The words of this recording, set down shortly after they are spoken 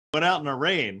went out in the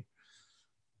rain.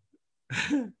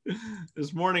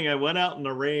 This morning I went out in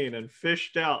the rain and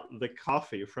fished out the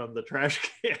coffee from the trash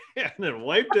can and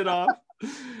wiped it off.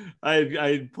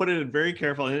 I put it in very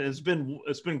carefully. It's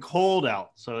been cold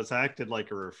out, so it's acted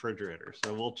like a refrigerator.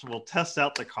 So we'll test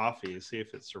out the coffee and see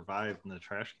if it survived in the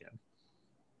trash can.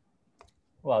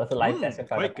 Wow, that's a live test in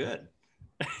front quite good.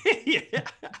 Yeah.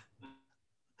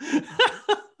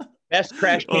 Best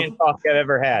trash can coffee I've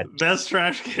ever had. Best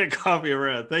trash can coffee ever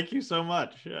had. Thank you so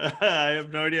much. I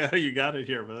have no idea how you got it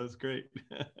here, but that's great.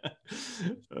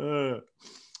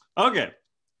 Okay.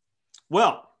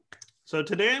 Well, so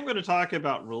today I'm going to talk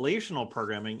about relational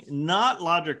programming, not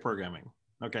logic programming.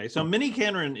 Okay, so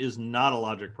miniKanren is not a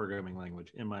logic programming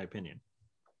language, in my opinion.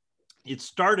 It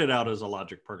started out as a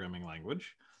logic programming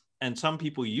language, and some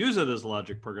people use it as a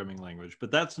logic programming language,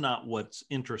 but that's not what's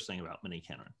interesting about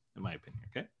miniKanren, in my opinion,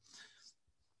 okay?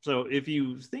 So if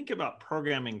you think about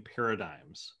programming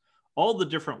paradigms, all the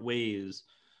different ways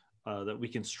that we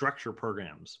can structure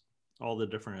programs, all the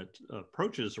different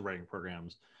approaches to writing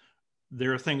programs,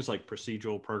 there are things like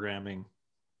procedural programming,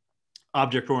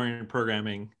 object-oriented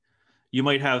programming. You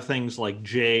might have things like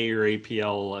J or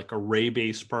APL, like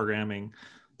array-based programming.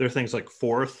 There are things like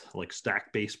forth, like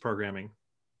stack-based programming,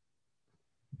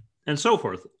 and so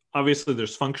forth. Obviously,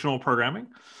 there's functional programming.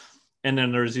 And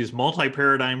then there's these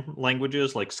multi-paradigm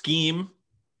languages like Scheme,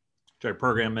 which I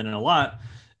program in a lot,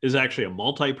 is actually a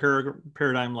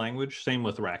multi-paradigm language. Same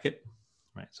with Racket,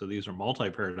 right? So these are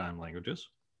multi-paradigm languages.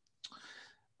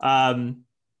 And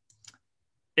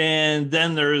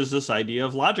then there's this idea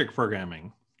of logic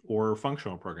programming or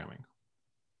functional programming.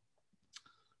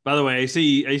 By the way, I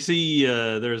see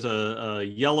there's a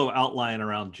yellow outline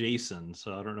around Jason,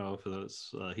 so I don't know if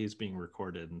that's he's being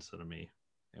recorded instead of me.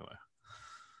 Anyway.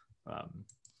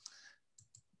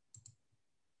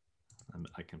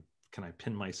 Can I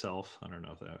pin myself? I don't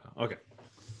know if that, okay.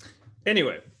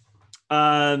 Anyway,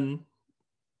 yeah,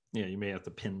 you may have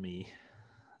to pin me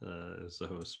as the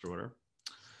host or whatever.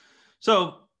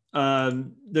 So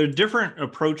there are different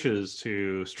approaches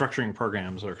to structuring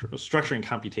programs or structuring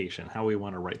computation, how we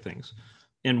want to write things.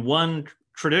 And one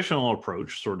traditional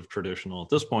approach, sort of traditional at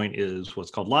this point, is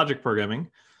what's called logic programming.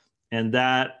 And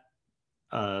that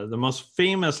the most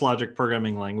famous logic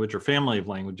programming language or family of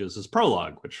languages is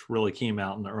Prolog, which really came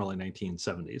out in the early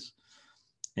 1970s.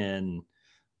 And,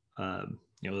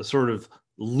 the sort of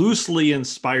loosely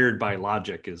inspired by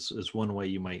logic is one way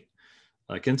you might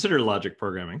consider logic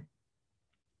programming.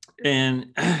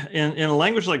 And in a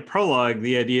language like Prolog,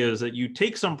 the idea is that you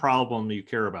take some problem you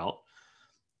care about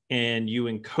and you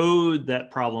encode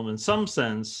that problem in some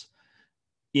sense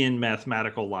in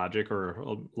mathematical logic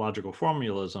or logical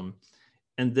formalism.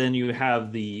 And then you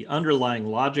have the underlying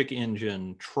logic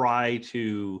engine try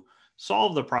to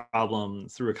solve the problem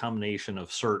through a combination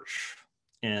of search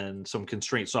and some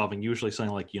constraint solving, usually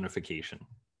something like unification.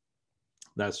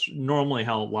 That's normally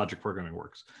how logic programming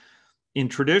works. In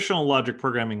traditional logic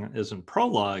programming, as in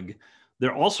Prolog,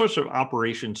 there are all sorts of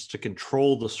operations to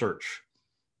control the search,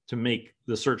 to make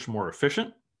the search more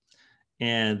efficient.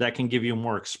 And that can give you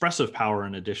more expressive power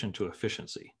in addition to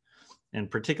efficiency. In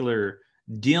particular,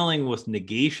 dealing with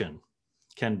negation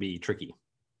can be tricky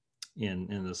in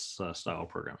this style of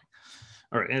programming.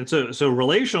 All right, and so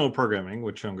relational programming,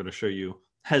 which I'm going to show you,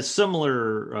 has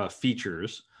similar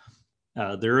features.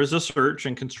 There is a search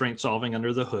and constraint solving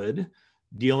under the hood.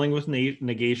 Dealing with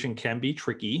negation can be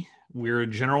tricky. We're a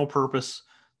general purpose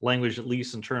language, at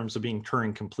least in terms of being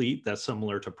Turing complete. That's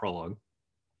similar to Prolog,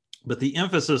 but the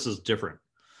emphasis is different.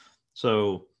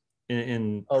 So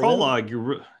in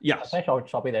Prolog, yes. Can I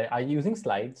stop you there? Are you using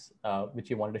slides which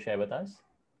you wanted to share with us?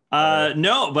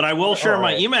 No, but I will share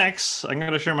my Emacs. I'm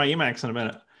going to share my Emacs in a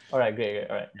minute. All right, great.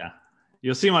 All right. Yeah.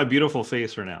 You'll see my beautiful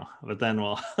face for now, but then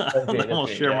we'll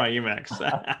share my Emacs.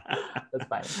 That's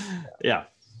fine. Yeah.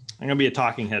 I'm going to be a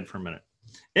talking head for a minute.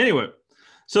 Anyway,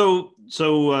 so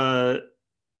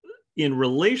in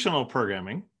relational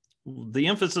programming, the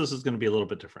emphasis is going to be a little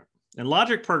bit different. In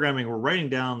logic programming, we're writing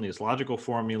down these logical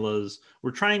formulas. We're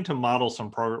trying to model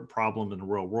some problem in the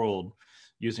real world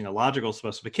using a logical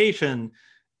specification.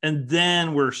 And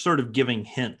then we're sort of giving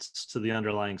hints to the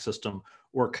underlying system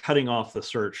or cutting off the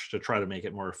search to try to make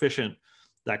it more efficient,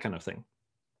 that kind of thing.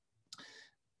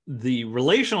 The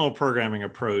relational programming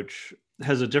approach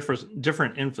has a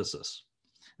different emphasis.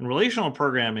 In relational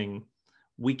programming,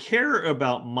 we care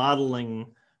about modeling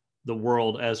the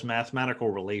world as mathematical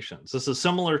relations. This is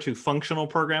similar to functional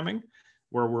programming,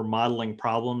 where we're modeling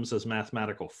problems as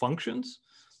mathematical functions.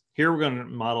 Here we're going to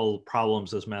model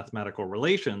problems as mathematical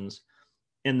relations.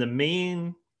 And the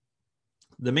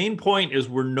The main point is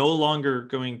we're no longer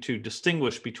going to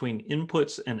distinguish between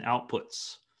inputs and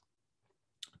outputs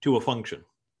to a function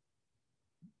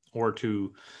or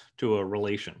to a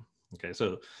relation. Okay,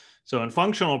 so in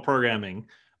functional programming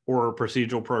or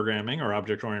procedural programming or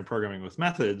object-oriented programming with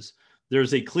methods,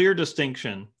 there's a clear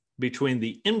distinction between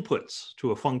the inputs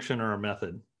to a function or a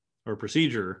method or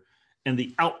procedure and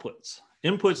the outputs.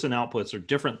 Inputs and outputs are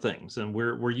different things, and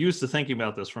we're used to thinking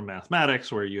about this from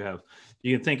mathematics, where you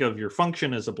can think of your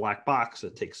function as a black box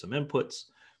that takes some inputs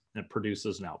and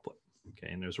produces an output.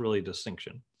 Okay, and there's really a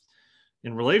distinction.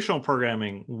 In relational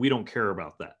programming, we don't care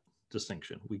about that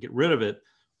distinction. We get rid of it.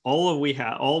 All we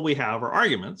have are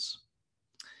arguments,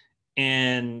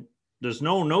 and there's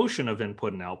no notion of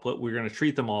input and output. We're going to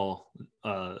treat them all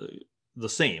the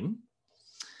same.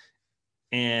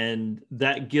 And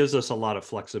that gives us a lot of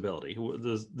flexibility.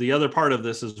 The other part of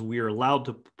this is we are allowed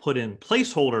to put in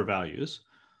placeholder values,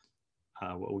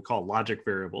 what we call logic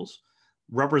variables,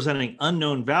 representing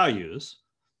unknown values,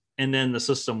 and then the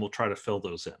system will try to fill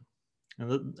those in.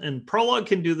 And Prolog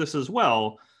can do this as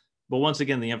well, but once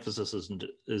again, the emphasis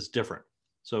is different.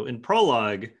 So in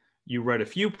Prolog, you write a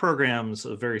few programs,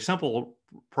 very simple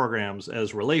programs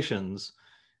as relations.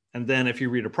 And then if you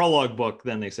read a Prolog book,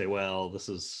 then they say, well, this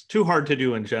is too hard to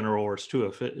do in general, or it's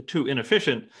too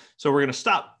inefficient. So we're going to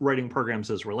stop writing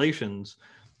programs as relations.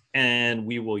 And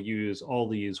we will use all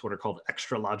these what are called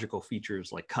extra logical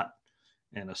features like cut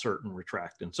and assert and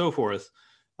retract and so forth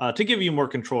to give you more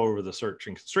control over the search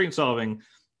and constraint solving.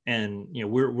 And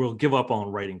we'll give up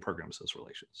on writing programs as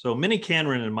relations. So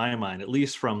miniKanren, in my mind, at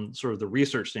least from sort of the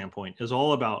research standpoint, is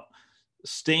all about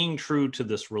staying true to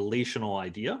this relational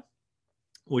idea,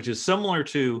 which is similar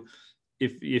to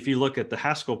if you look at the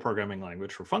Haskell programming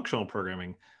language for functional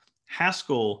programming.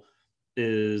 Haskell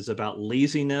is about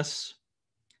laziness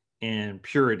and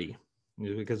purity,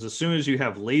 because as soon as you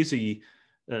have lazy,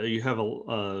 you have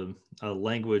a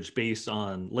language based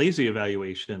on lazy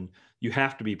evaluation, you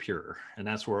have to be pure. And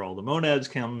that's where all the monads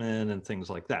come in and things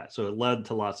like that. So it led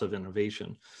to lots of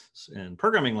innovation in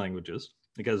programming languages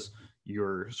because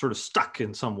you're sort of stuck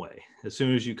in some way as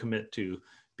soon as you commit to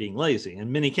being lazy.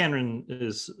 And miniKanren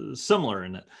is similar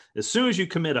in that as soon as you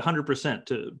commit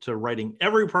 100% to writing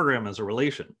every program as a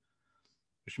relation,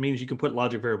 which means you can put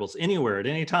logic variables anywhere at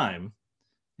any time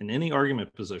in any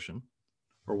argument position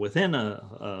or within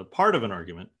a part of an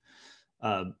argument,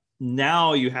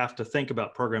 now you have to think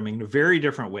about programming in a very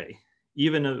different way,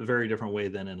 even a very different way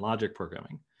than in logic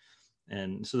programming.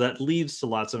 And so that leads to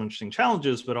lots of interesting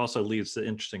challenges, but also leads to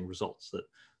interesting results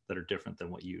that are different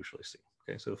than what you usually see.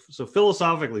 Okay, so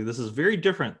philosophically, this is very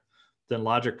different than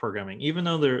logic programming, even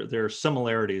though there are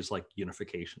similarities like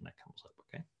unification that comes up.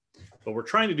 Okay, but we're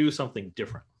trying to do something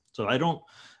different. So I don't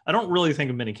really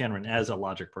think of miniKanren as a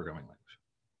logic programming language,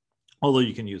 although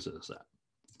you can use it as that.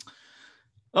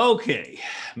 Okay,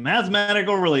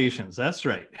 mathematical relations. That's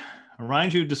right.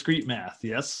 Reminds you of discrete math.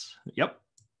 Yes. Yep.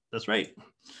 That's right.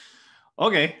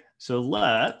 Okay, so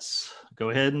let's go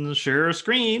ahead and share a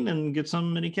screen and get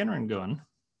some miniKanren going.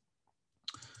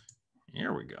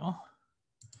 Here we go.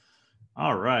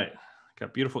 All right,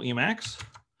 got beautiful Emacs.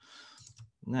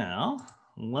 Now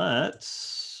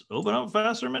let's open up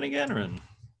faster miniKanren.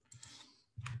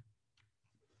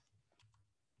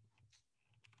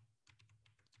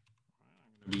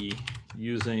 I'm going to be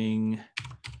using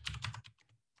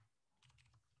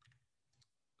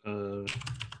the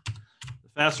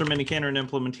faster miniKanren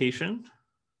implementation.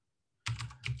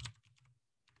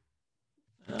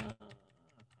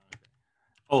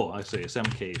 Oh, I see. It's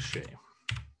MK Shay.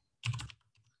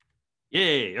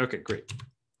 Yay. Okay, great.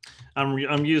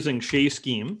 I'm using Shay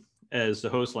scheme as the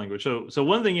host language. So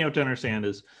one thing you have to understand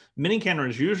is miniKanren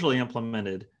is usually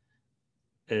implemented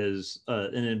as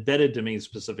an embedded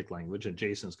domain-specific language, and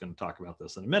Jason's going to talk about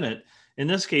this in a minute. In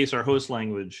this case, our host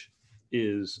language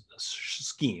is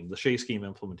scheme, the Shay scheme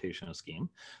implementation of scheme.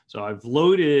 So I've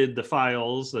loaded the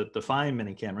files that define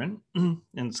miniKanren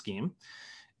in scheme.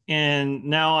 And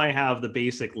now I have the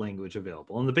basic language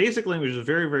available. And the basic language is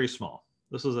very, very small.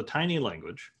 This is a tiny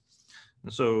language.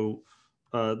 And so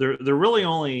there are really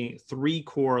only 3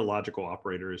 core logical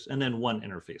operators and then 1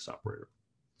 interface operator.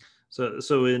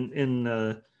 So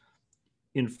in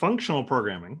functional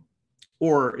programming,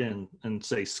 or in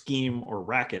say scheme or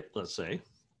racket, let's say,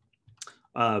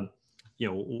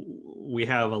 we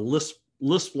have a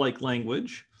Lisp-like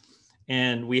language,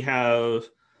 and we have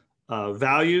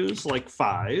values like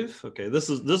 5. Okay, this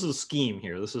is scheme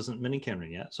here. This isn't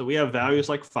miniKanren yet. So we have values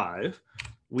like 5.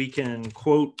 We can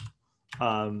quote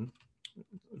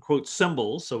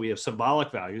symbols. So we have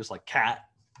symbolic values like cat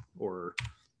or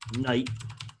knight,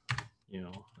 you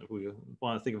know, if we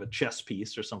want to think of a chess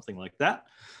piece or something like that.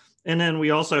 And then we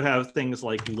also have things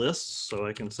like lists. So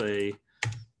I can say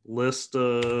list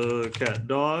cat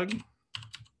dog.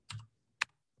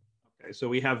 Okay, so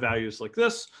we have values like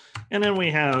this, and then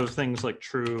we have things like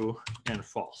true and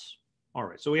false. All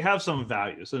right, so we have some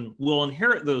values, and we'll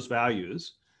inherit those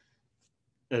values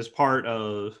as part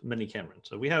of miniKanren.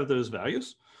 So we have those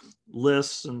values,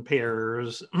 lists and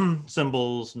pairs,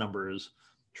 symbols, numbers,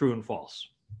 true and false.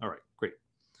 All right, great.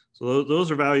 So those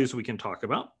are values we can talk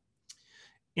about.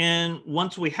 And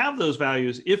once we have those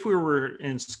values, if we were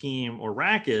in Scheme or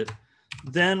Racket,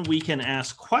 then we can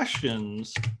ask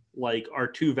questions like, are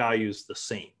two values the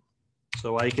same?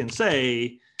 So I can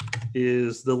say,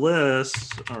 is the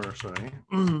list, or sorry,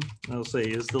 I'll say,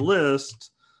 is the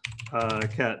list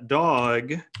cat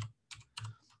dog,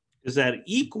 is that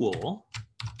equal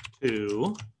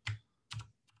to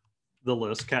the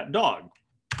list cat dog?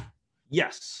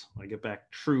 Yes, I get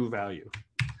back true value.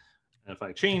 And if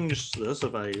I change this,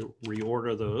 if I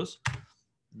reorder those,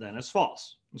 then it's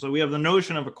false. So we have the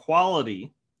notion of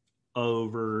equality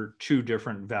over two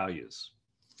different values.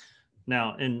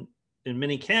 Now in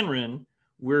miniKanren,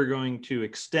 we're going to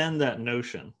extend that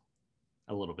notion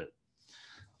a little bit.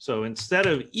 So instead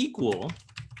of equal,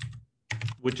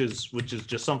 which is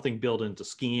just something built into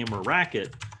Scheme or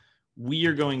Racket, we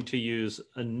are going to use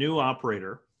a new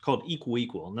operator called equal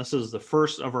equal. And this is the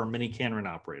first of our miniKanren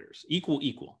operators, equal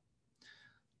equal.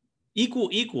 Equal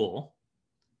equal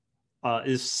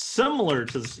is similar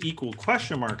to this equal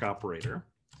question mark operator,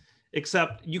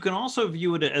 except you can also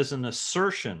view it as an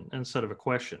assertion instead of a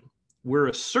question. We're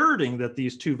asserting that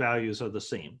these two values are the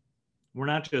same. We're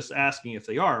not just asking if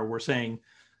they are, we're saying,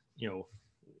 you know,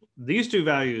 these two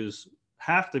values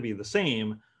have to be the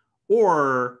same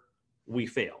or we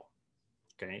fail.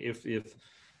 Okay,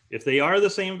 if they are the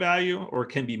same value or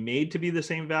can be made to be the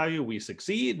same value, we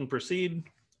succeed and proceed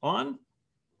on.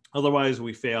 Otherwise,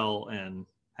 we fail and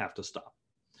have to stop.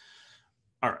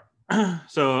 All right,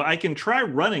 so I can try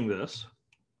running this.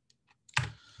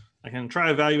 I can try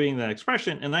evaluating that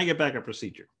expression, and I get back a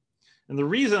procedure. And the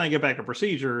reason I get back a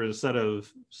procedure instead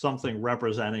of something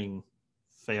representing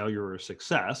failure or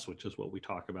success, which is what we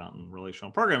talk about in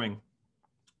relational programming,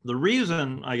 the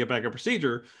reason I get back a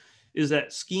procedure is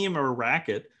that Scheme or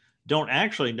Racket don't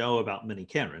actually know about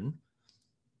miniKanren,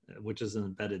 which is an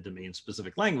embedded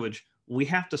domain-specific language. We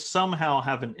have to somehow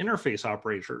have an interface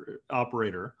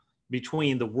operator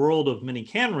between the world of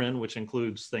miniKanren, which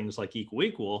includes things like equal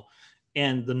equal,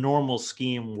 and the normal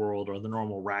Scheme world or the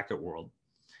normal Racket world.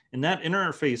 And that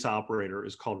interface operator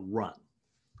is called run.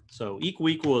 So equal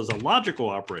equal is a logical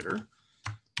operator,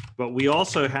 but we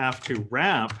also have to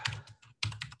wrap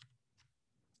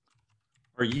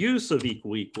our use of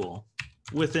equal equal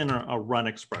within a run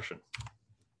expression.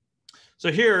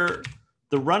 So here,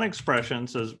 the run expression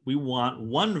says we want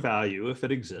one value if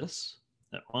it exists.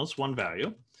 Well, it's one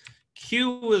value.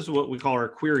 Q is what we call our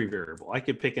query variable. I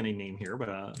could pick any name here,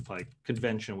 but by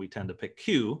convention, we tend to pick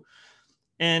Q.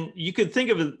 And you could think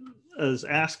of it as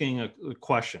asking a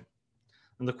question.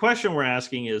 And the question we're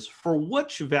asking is, for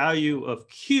which value of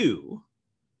Q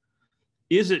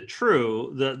is it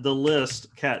true that the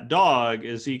list cat dog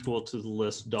is equal to the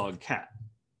list dog cat?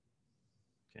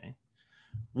 Okay.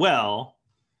 Well,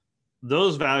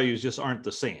 those values just aren't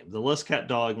the same. The list cat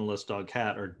dog and list dog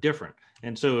cat are different.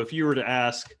 And so if you were to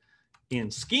ask in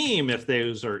Scheme if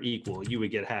those are equal, you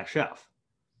would get hash F.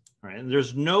 Right? And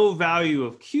there's no value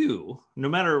of Q, no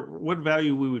matter what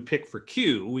value we would pick for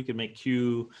Q, we could make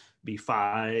Q be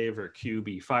 5 or Q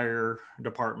be fire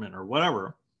department or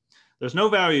whatever. There's no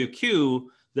value of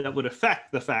Q that would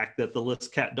affect the fact that the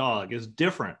list cat dog is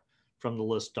different from the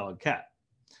list dog cat.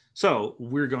 So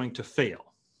we're going to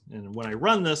fail. And when I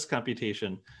run this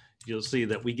computation, you'll see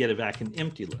that we get back an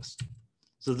empty list.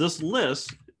 So this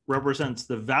list represents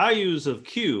the values of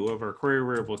Q, of our query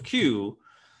variable Q,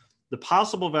 the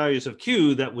possible values of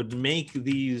Q that would make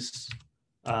these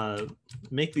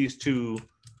two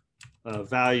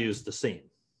values the same,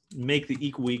 make the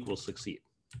equal equal succeed.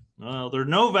 Well, there's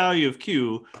no value of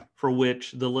Q for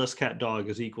which the list cat dog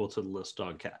is equal to the list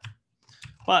dog cat.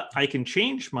 But I can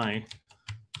change my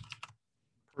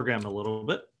program a little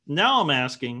bit. Now I'm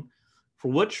asking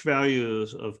for which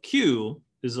values of Q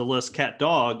is the list cat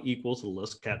dog equal to the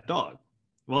list cat dog.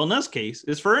 Well, in this case,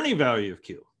 it's for any value of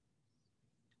Q.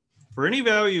 For any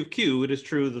value of Q, it is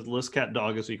true that the list cat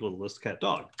dog is equal to the list cat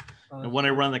dog. And when I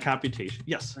run the computation,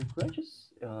 yes. Could I just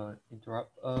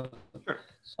interrupt? Sure.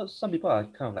 So some people are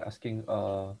kind of like asking,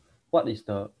 what is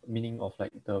the meaning of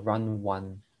like the run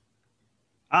one?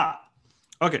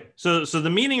 Okay. So the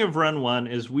meaning of run one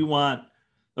is we want,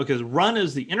 okay, run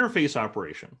is the interface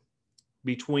operation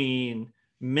between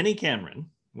miniKanren,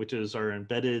 which is our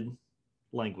embedded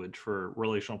language for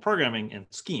relational programming, and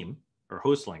Scheme, or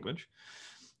host language.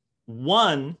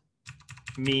 One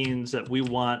means that we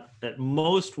want at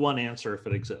most one answer if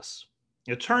it exists.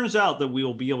 It turns out that we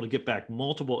will be able to get back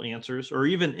multiple answers or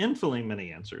even infinitely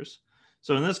many answers.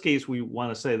 So in this case, we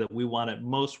want to say that we want at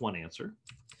most one answer.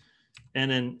 And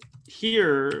then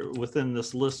here within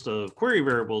this list of query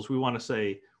variables, we want to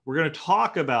say we're going to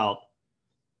talk about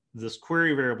this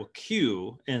query variable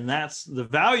Q, and that's the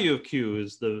value of Q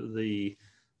is the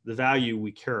value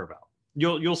we care about.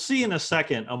 You'll see in a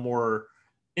second a more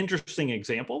interesting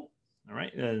example, all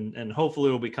right, and hopefully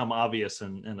it will become obvious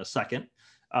in a second.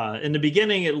 In the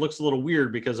beginning, it looks a little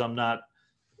weird because I'm not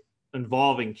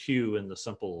involving Q in the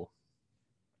simple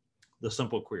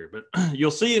query, but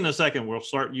you'll see in a second we'll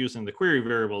start using the query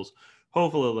variables.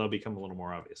 Hopefully they'll become a little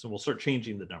more obvious, and we'll start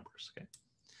changing the numbers.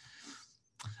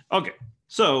 Okay,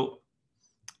 so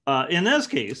in this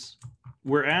case,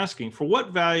 we're asking for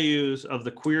what values of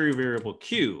the query variable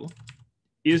Q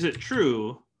is it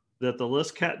true that the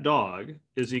list cat dog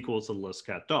is equal to the list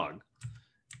cat dog?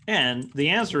 And the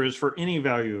answer is for any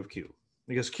value of Q,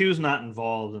 because Q is not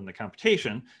involved in the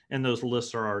computation and those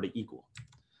lists are already equal.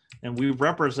 And we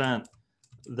represent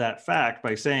that fact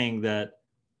by saying that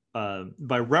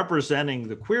by representing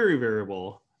the query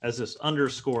variable as this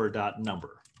underscore dot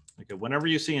number. Okay, whenever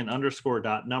you see an underscore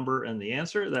dot number in the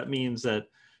answer, that means that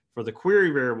for the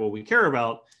query variable we care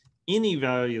about, any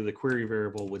value of the query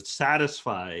variable would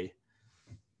satisfy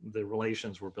the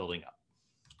relations we're building up.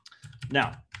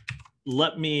 Now,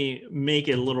 let me make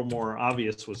it a little more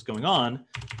obvious what's going on.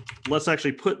 Let's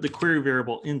actually put the query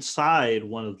variable inside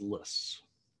one of the lists.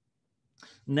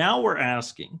 Now we're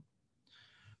asking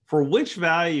for which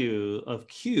value of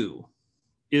Q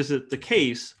is it the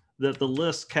case that the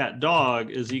list cat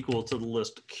dog is equal to the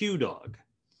list Q dog?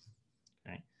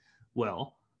 Okay.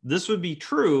 Well, this would be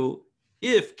true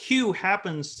if Q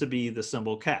happens to be the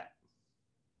symbol cat.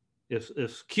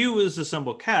 If Q is the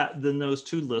symbol cat, then those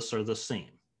two lists are the same.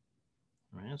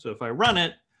 Right? So if I run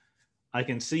it, I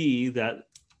can see that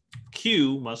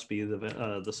Q must be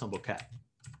the symbol cat.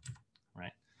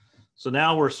 Right? So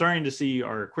now we're starting to see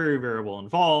our query variable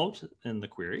involved in the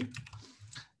query.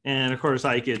 And of course,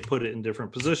 I could put it in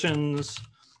different positions.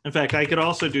 In fact, I could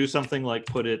also do something like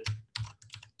put it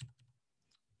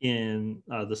in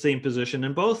the same position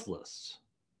in both lists.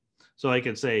 So I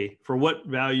could say, for what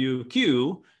value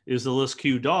Q is the list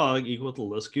Q dog equal to the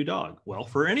list Q dog? Well,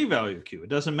 for any value of Q, it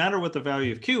doesn't matter what the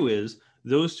value of Q is,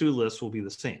 those two lists will be the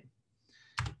same.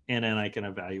 And then I can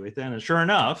evaluate that. And sure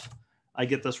enough, I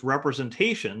get this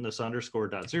representation, this underscore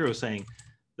dot zero, saying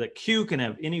that Q can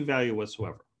have any value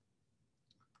whatsoever.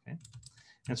 Okay.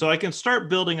 And so I can start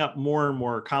building up more and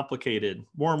more complicated,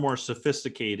 more and more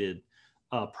sophisticated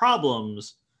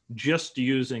problems just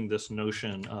using this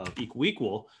notion of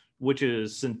equal, which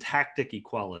is syntactic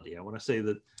equality. I want to say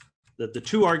that the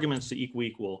two arguments to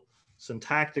equal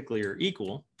syntactically are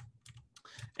equal.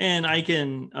 And I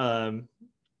can,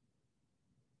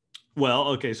 well,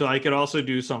 okay, so I could also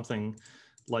do something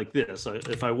like this.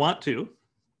 If I want to,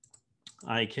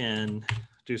 I can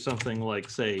do something like,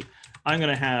 say, I'm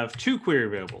going to have two query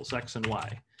variables, X and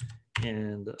Y.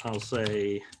 And I'll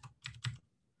say,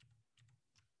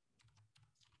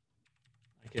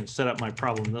 I can set up my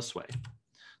problem this way.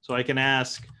 So I can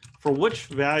ask, for which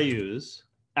values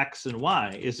X and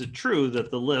Y, is it true that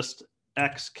the list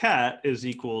X cat is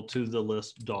equal to the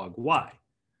list dog Y?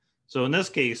 So in this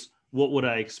case, what would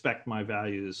I expect my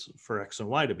values for X and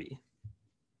Y to be?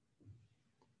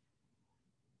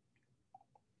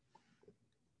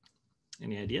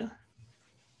 Any idea?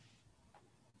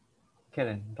 Cat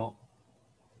and dog.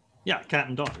 Yeah, cat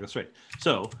and dog, that's right.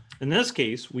 So in this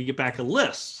case, we get back a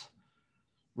list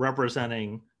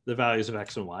representing the values of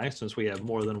X and Y, since we have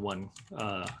more than one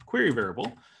query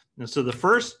variable. And so the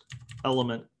first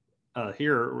element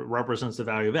here represents the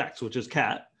value of X, which is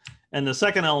cat. And the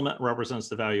second element represents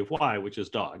the value of Y, which is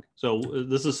dog. So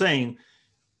this is saying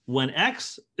when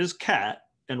X is cat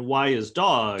and Y is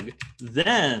dog,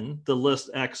 then the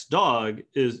list X dog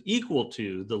is equal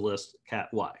to the list cat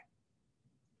Y.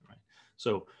 Right?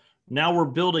 So now we're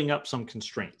building up some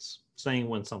constraints, saying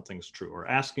when something's true, or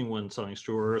asking when something's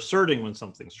true, or asserting when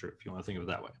something's true, if you want to think of it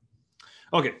that way.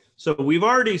 Okay, so we've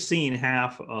already seen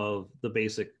half of the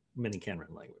basic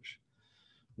miniKanren language,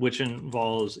 which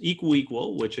involves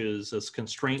equal, which is this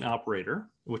constraint operator,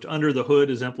 which under the hood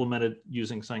is implemented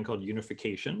using something called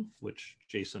unification, which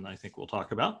Jason, I think, will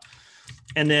talk about.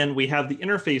 And then we have the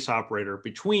interface operator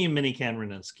between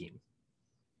miniKanren and Scheme.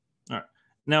 All right,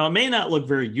 now it may not look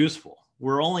very useful.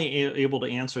 We're only able to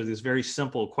answer these very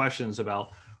simple questions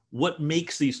about what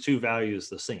makes these two values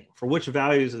the same? For which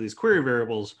values of these query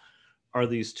variables are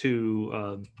these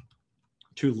two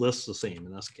lists the same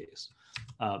in this case?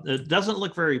 It doesn't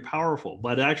look very powerful,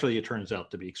 but actually it turns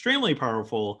out to be extremely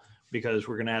powerful because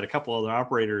we're going to add a couple other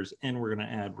operators and we're going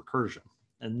to add recursion.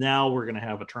 And now we're going to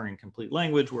have a Turing complete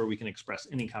language where we can express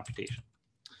any computation.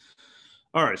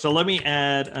 All right, so let me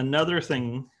add another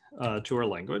thing to our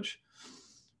language.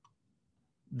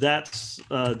 That's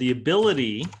the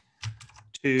ability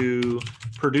to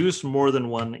produce more than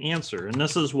one answer. And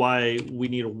this is why we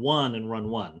need a 1 in run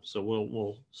 1. So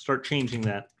we'll start changing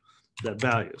that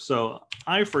value. So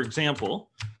I, for example,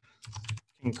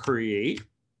 can create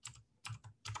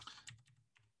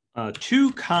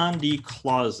 2 cond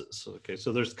clauses. Okay,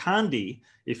 so there's cond.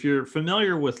 If you're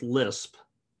familiar with Lisps,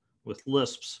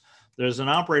 there's an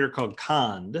operator called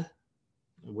cond,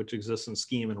 which exists in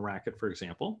Scheme and Racket, for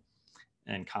example,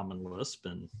 and Common Lisp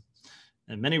and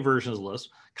many versions of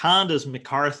Lisp. Cond is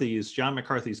John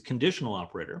McCarthy's conditional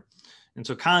operator. And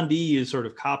so cond is sort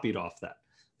of copied off that.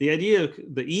 The idea of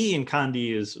the E in cond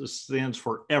stands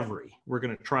for every. We're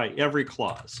going to try every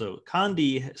clause. So cond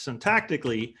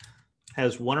syntactically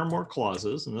has 1 or more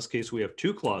clauses. In this case, we have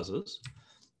 2 clauses.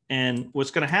 And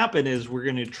what's going to happen is we're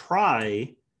going to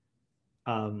try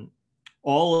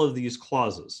all of these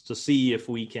clauses to see if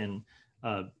we can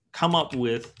come up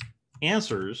with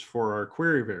answers for our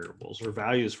query variables or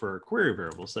values for our query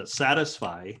variables that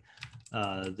satisfy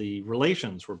the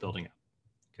relations we're building up.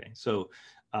 Okay, so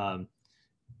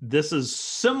this is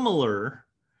similar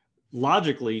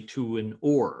logically to an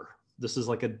OR. This is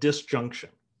like a disjunction.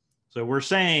 So we're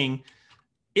saying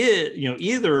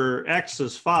either X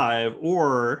is 5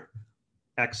 or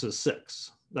X is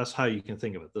 6. That's how you can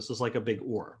think of it. This is like a big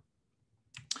OR.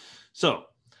 So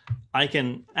I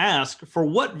can ask, for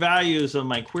what values of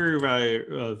my query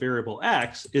variable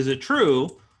X is it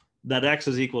true that X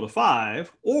is equal to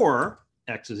 5 or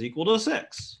X is equal to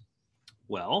 6?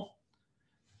 Well,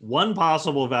 one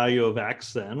possible value of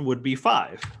X then would be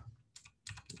 5.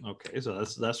 Okay, so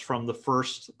that's from the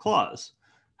first clause.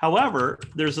 However,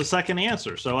 there's a second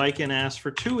answer. So I can ask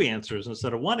for 2 answers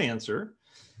instead of 1 answer.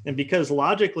 And because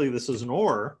logically this is an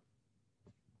OR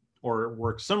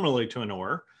works similarly to an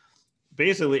OR,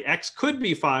 basically X could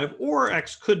be 5 or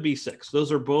X could be 6.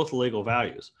 Those are both legal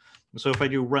values. And so if I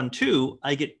do run 2,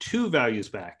 I get 2 values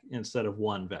back instead of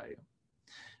 1 value.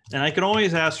 And I can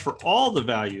always ask for all the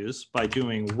values by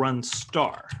doing run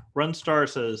star. Run star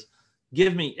says,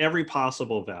 give me every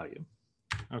possible value.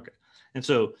 Okay. And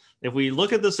so if we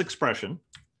look at this expression,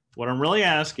 what I'm really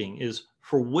asking is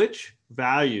for which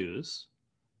values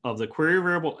of the query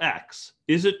variable X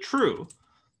is it true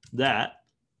that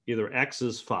either X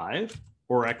is 5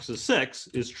 or X is 6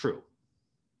 is true?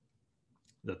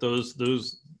 That those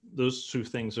 2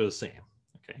 things are the same.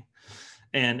 Okay.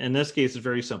 And in this case, it's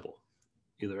very simple.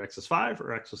 Either X is 5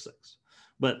 or X is 6.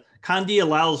 But cond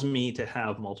allows me to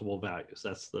have multiple values.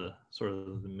 That's the sort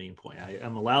of the main point. I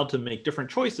am allowed to make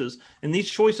different choices, and these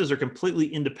choices are completely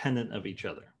independent of each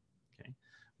other. Okay.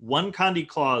 One cond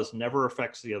clause never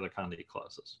affects the other cond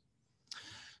clauses.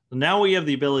 So now we have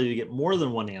the ability to get more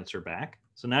than 1 answer back.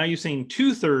 So now you're seeing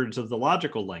 2/3 of the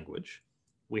logical language.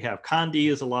 We have cond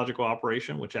as a logical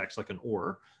operation, which acts like an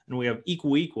OR, and we have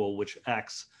equal equal, which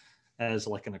acts as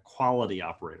like an equality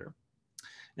operator.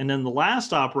 And then the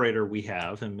last operator we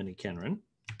have in miniKanren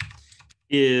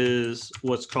is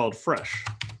what's called fresh.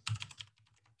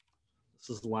 This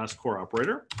is the last core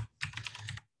operator.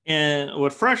 And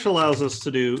what fresh allows us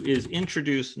to do is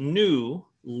introduce new,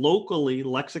 locally,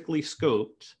 lexically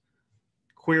scoped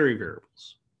query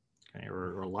variables, okay,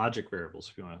 or logic variables,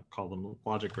 if you want to call them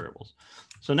logic variables.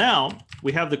 So now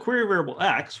we have the query variable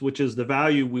X, which is the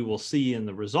value we will see in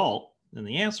the result, in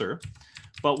the answer.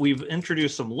 But we've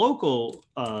introduced some local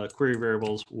query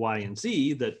variables Y and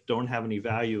Z that don't have any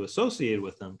value associated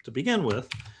with them to begin with.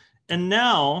 And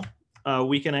now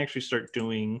we can actually start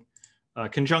doing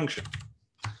conjunction.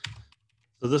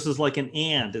 So this is like an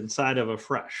and inside of a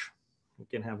fresh. We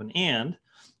can have an and.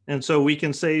 And so we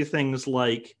can say things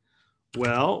like,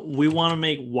 well, we want to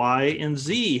make Y and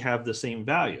Z have the same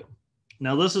value.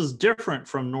 Now this is different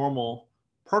from normal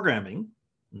programming,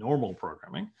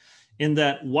 in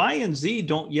that Y and Z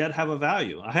don't yet have a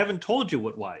value. I haven't told you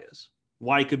what Y is.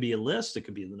 Y could be a list, it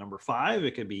could be the number 5,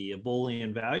 it could be a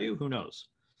Boolean value, who knows?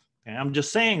 And I'm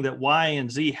just saying that Y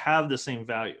and Z have the same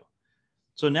value.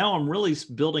 So now I'm really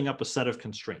building up a set of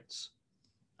constraints.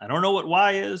 I don't know what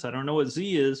Y is, I don't know what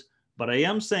Z is, but I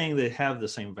am saying they have the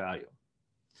same value.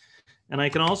 And I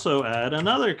can also add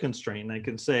another constraint. I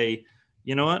can say,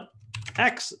 you know what?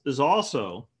 X is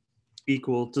also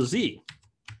equal to Z,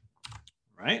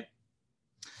 right?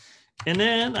 And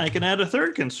then I can add a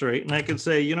third constraint, and I can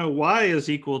say, you know, y is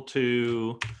equal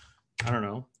to, I don't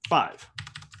know, 5,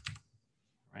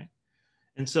 right?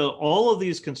 And so all of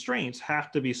these constraints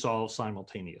have to be solved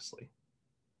simultaneously.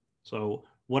 So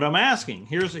what I'm asking,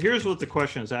 here's what the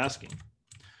question is asking.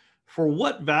 For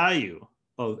what value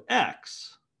of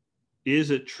x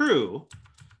is it true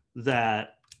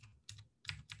that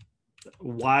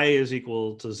y is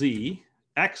equal to z,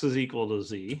 x is equal to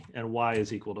z, and y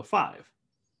is equal to 5?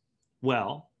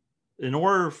 Well, in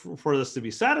order for this to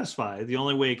be satisfied, the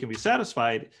only way it can be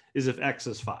satisfied is if x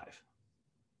is 5.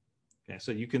 Okay,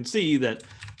 so you can see that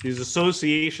these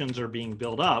associations are being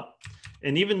built up.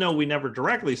 And even though we never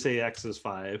directly say x is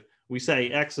 5, we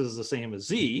say x is the same as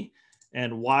z,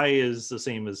 and y is the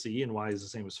same as z, and y is the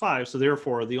same as 5. So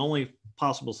therefore, the only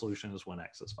possible solution is when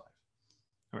x is 5.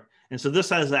 All right. And so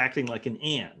this is acting like an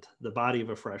and. The body of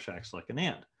a fresh acts like an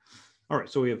and. All right,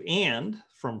 so we have and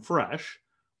from fresh,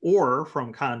 or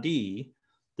from Kandi,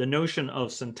 the notion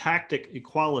of syntactic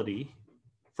equality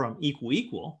from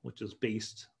equal, which is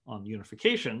based on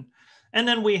unification. And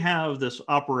then we have this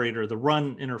operator, the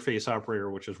run interface operator,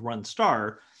 which is run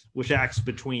star, which acts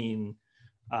between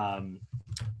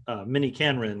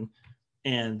miniKanren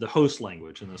and the host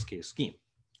language, in this case, scheme.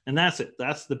 And that's it.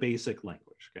 That's the basic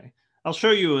language, okay? I'll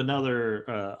show you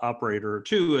another operator or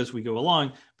two as we go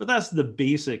along, but that's the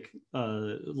basic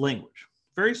language.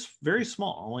 Very, very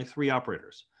small, only 3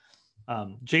 operators.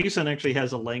 Jason actually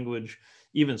has a language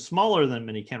even smaller than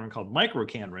miniKanren called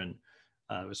microKanren.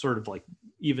 It sort of like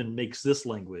even makes this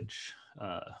language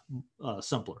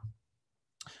simpler.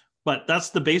 But that's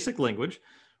the basic language.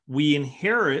 We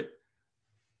inherit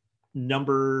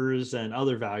numbers and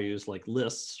other values like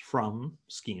lists from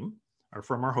scheme, or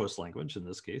from our host language, in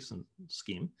this case, and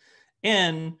scheme.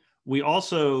 And we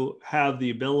also have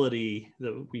the ability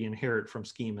that we inherit from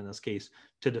scheme, in this case,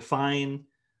 to define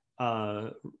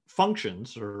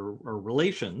functions or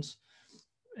relations.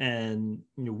 And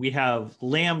you know, we have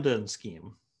lambda in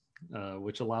scheme,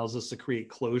 which allows us to create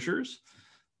closures,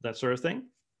 that sort of thing.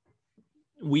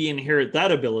 We inherit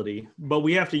that ability, but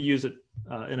we have to use it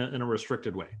in a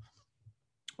restricted way.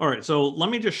 All right, so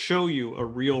let me just show you a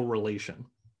real relation.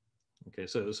 Okay,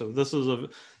 so this is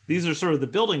these are sort of the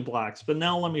building blocks, but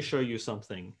now let me show you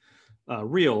something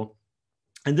real.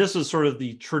 And this is sort of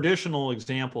the traditional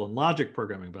example in logic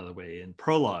programming, by the way, in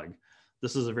Prolog.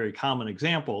 This is a very common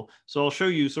example. So I'll show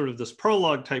you sort of this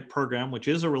Prolog type program, which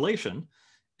is a relation.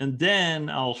 And then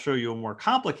I'll show you a more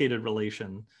complicated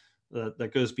relation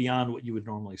that goes beyond what you would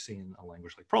normally see in a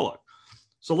language like Prolog.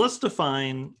 So let's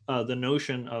define the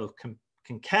notion of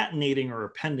concatenating or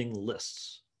appending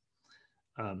lists.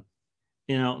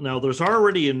 Now there's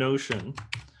already a notion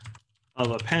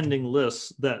of appending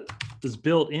lists that is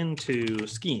built into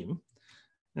scheme.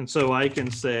 And so I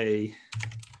can say,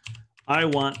 I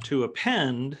want to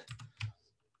append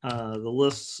the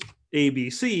lists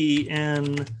ABC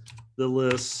and the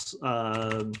lists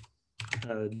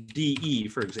DE,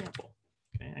 for example.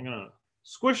 Okay, I'm going to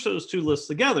squish those 2 lists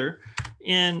together.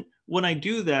 And when I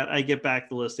do that, I get back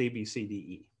the list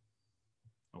ABCDE.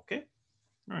 Okay.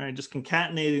 All right, just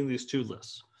concatenating these 2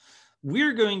 lists.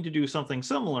 We're going to do something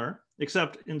similar,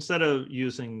 except instead of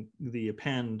using the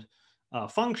append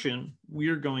function,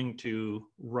 we're going to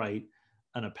write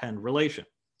an append relation.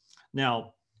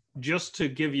 Now, just to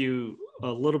give you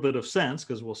a little bit of sense,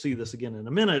 because we'll see this again in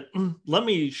a minute, let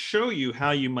me show you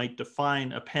how you might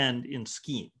define append in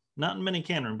scheme. Not in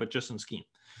miniKanren, but just in scheme.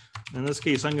 In this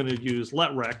case, I'm going to use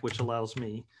letrec, which allows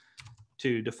me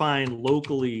to define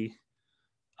locally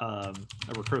a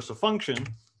recursive function.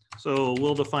 So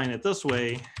we'll define it this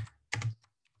way.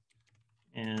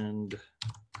 And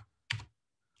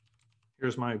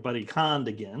here's my buddy Cond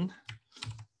again.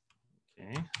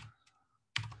 Okay.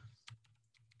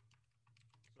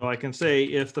 So I can say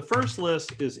if the first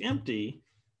list is empty,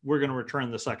 we're going to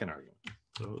return the second argument.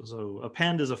 So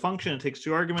append is a function. It takes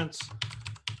 2 arguments.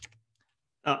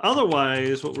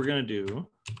 Otherwise, what we're going to do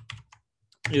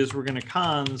is we're going to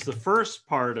cons the first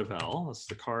part of L, that's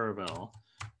the car of L,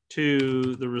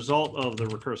 to the result of the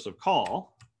recursive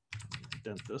call.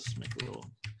 Indent this, make it a little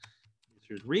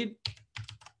easier to read.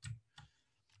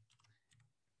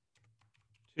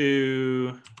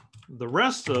 To the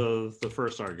rest of the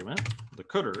first argument, the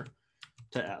cdr,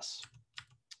 to S.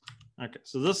 Okay,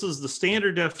 so this is the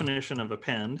standard definition of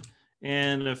append.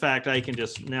 And in fact, I can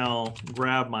just now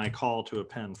grab my call to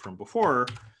append from before,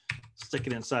 stick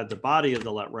it inside the body of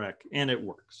the letrec, and it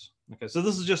works. Okay, so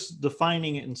this is just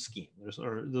defining it in scheme. This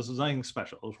is nothing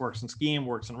special. It works in scheme,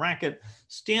 works in racket.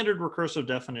 Standard recursive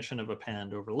definition of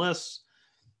append over lists.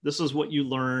 This is what you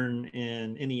learn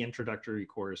in any introductory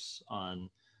course on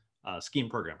scheme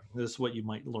programming. This is what you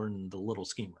might learn in the little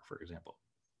schemer, for example.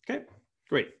 Okay,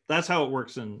 great. That's how it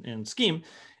works in scheme.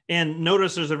 And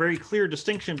notice there's a very clear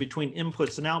distinction between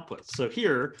inputs and outputs. So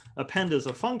here, append is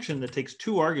a function that takes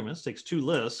two arguments, takes two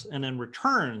lists, and then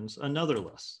returns another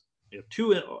list. We have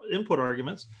two input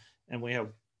arguments, and we have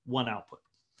one output.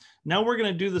 Now we're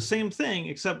going to do the same thing,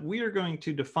 except we are going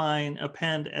to define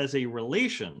append as a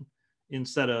relation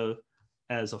instead of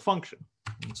as a function.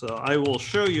 And so I will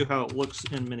show you how it looks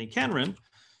in miniKanren.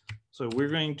 So we're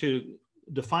going to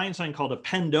define something called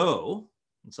appendo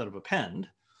instead of append.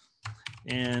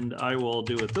 And I will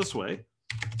do it this way,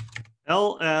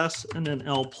 ls and then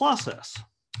l plus s.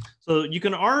 So you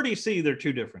can already see there are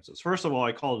two differences. First of all,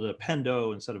 I call it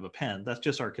appendo instead of append. That's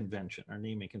just our convention, our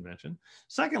naming convention.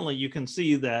 Secondly, you can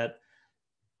see that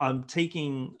I'm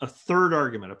taking a third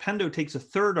argument. Appendo takes a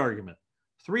third argument,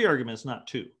 3 arguments, not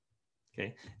 2.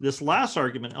 Okay. This last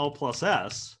argument, l plus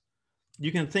s,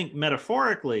 you can think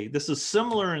metaphorically, this is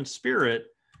similar in spirit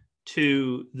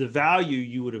to the value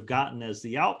you would have gotten as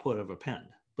the output of append.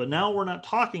 But now we're not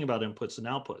talking about inputs and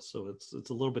outputs, so it's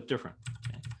a little bit different.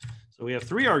 Okay. So we have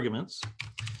 3 arguments,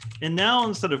 and now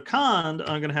instead of cond,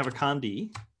 I'm going to have a cond.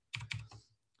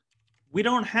 We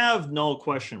don't have null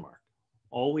question mark.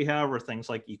 All we have are things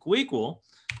like equal equal.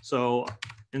 So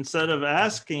instead of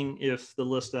asking if the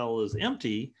list L is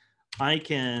empty, I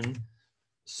can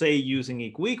say using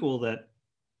equal equal that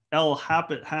L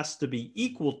has to be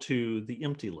equal to the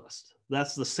empty list.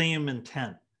 That's the same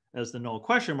intent as the null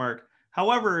question mark.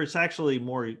 However, it's actually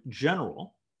more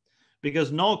general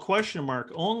because null question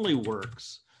mark only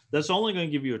works. That's only going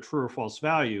to give you a true or false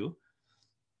value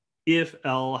if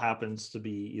L happens to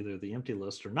be either the empty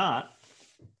list or not.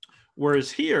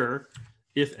 Whereas here,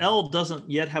 if L doesn't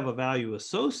yet have a value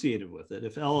associated with it,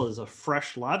 if L is a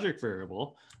fresh logic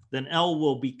variable, then L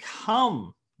will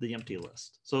become the empty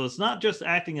list. So it's not just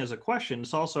acting as a question,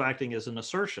 it's also acting as an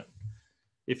assertion.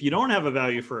 If you don't have a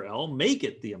value for L, make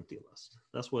it the empty list.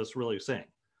 That's what it's really saying.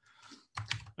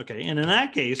 Okay, and in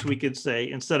that case, we could say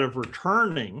instead of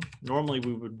returning, normally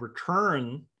we would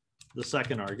return the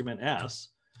second argument, S.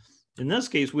 In this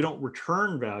case, we don't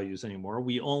return values anymore.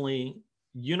 We only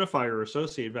unify or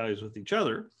associate values with each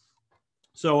other.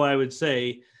 So I would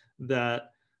say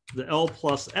that the L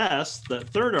plus S, that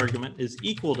third argument, is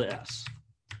equal to S.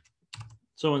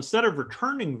 So instead of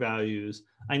returning values,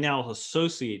 I now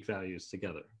associate values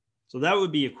together. So that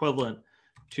would be equivalent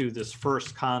to this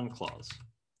first con clause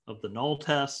of the null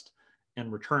test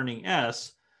and returning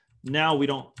S. Now we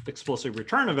don't explicitly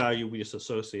return a value, we just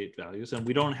associate values, and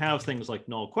we don't have things like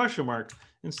null question mark.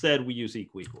 Instead, we use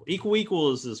equal equal. Equal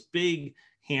equal is this big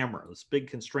hammer, this big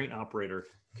constraint operator.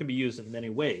 It can be used in many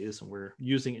ways, and we're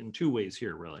using it in 2 ways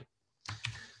here, really.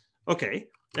 Okay,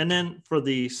 and then for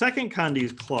the second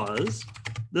cond clause,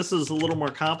 this is a little more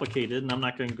complicated, and I'm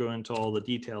not going to go into all the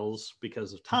details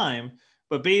because of time,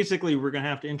 but basically we're going to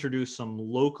have to introduce some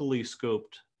locally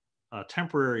scoped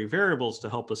temporary variables to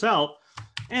help us out.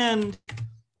 And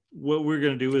what we're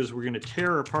going to do is we're going to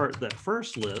tear apart that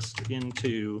first list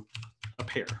into a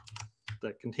pair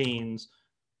that contains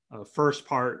a first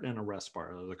part and a rest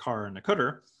part, the car and the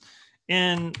cutter.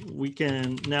 And we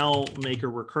can now make a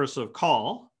recursive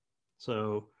call.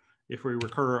 So if we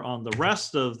recur on the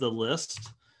rest of the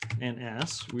list and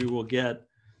S, we will get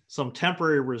some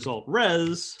temporary result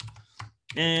res.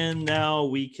 And now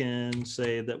we can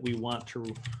say that we want to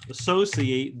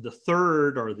associate the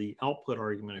third, or the output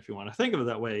argument, if you want to think of it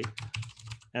that way,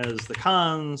 as the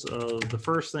cons of the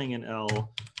first thing in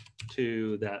L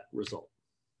to that result.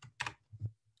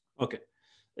 Okay,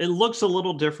 it looks a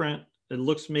little different. It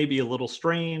looks maybe a little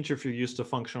strange if you're used to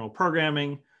functional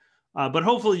programming, but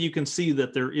hopefully you can see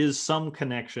that there is some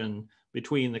connection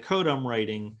between the code I'm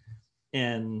writing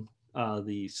and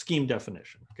the scheme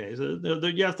definition. Okay, so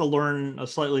you have to learn a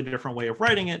slightly different way of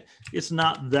writing it. It's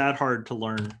not that hard to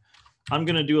learn. I'm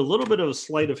going to do a little bit of a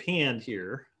sleight of hand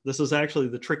here. This is actually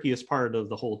the trickiest part of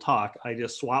the whole talk. I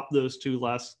just swapped those 2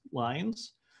 last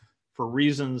lines for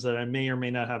reasons that I may or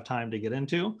may not have time to get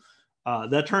into.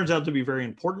 That turns out to be very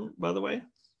important, by the way.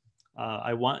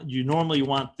 You normally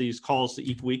want these calls to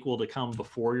equal equal to come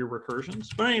before your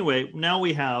recursions. But anyway, now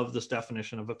we have this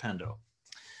definition of appendo.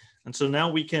 And so now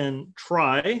we can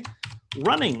try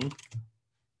running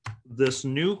this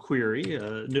new query,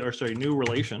 new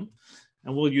relation,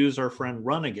 and we'll use our friend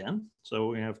run again. So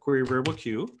we have query variable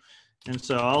q. And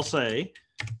so I'll say,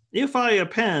 if I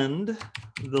append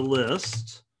the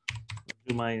list,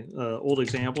 do my old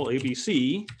example,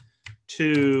 ABC,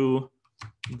 to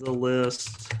the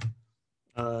list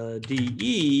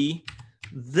DE,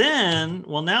 then,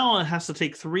 well, now it has to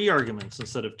take 3 arguments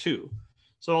instead of 2.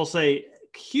 So I'll say,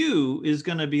 Q is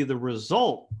going to be the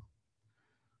result,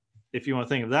 if you want to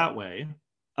think of it that way,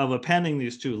 of appending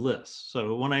these two lists.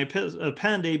 So when I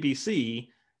append ABC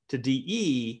to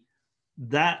DE,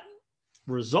 that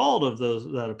result of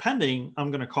that appending,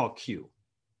 I'm going to call Q.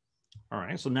 All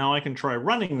right, so now I can try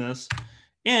running this,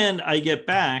 and I get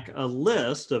back a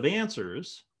list of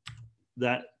answers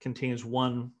that contains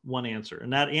one answer,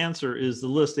 and that answer is the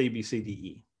list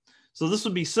ABCDE. So this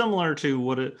would be similar to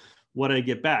what I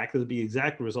get back. It would be the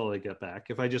exact result I get back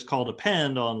if I just called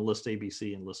append on list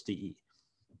ABC and list DE.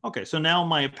 Okay, so now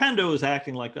my appendo is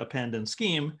acting like append and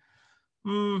scheme.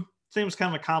 Seems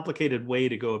kind of a complicated way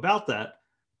to go about that,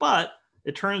 but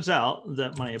it turns out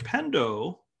that my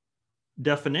appendo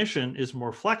definition is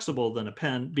more flexible than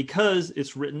append because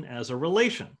it's written as a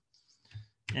relation.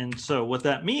 And so what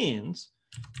that means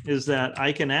is that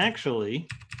I can actually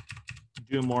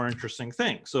do more interesting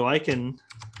things. So I can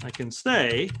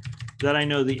say that I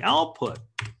know the output,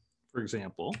 for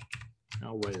example.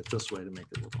 I'll write it this way to make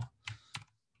it a little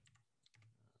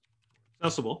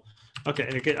accessible.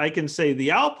 Okay, I can say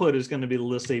the output is going to be the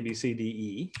list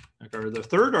ABCDE, or the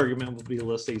third argument will be the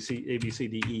list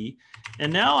ABCDE.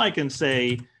 And now I can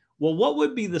say, well, what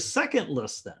would be the second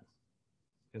list then?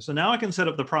 Okay, so now I can set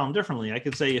up the problem differently. I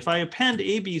could say if I append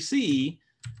ABC,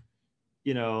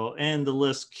 and the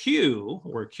list Q,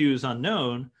 where Q is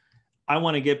unknown, I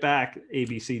want to get back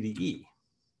ABCDE.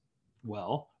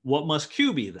 Well, what must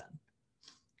Q be then?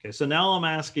 Okay, so now I'm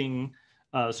asking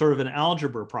sort of an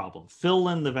algebra problem. Fill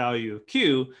in the value of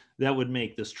Q that would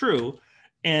make this true.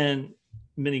 And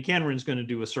miniKanren is going to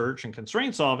do a search and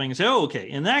constraint solving and say, oh, okay,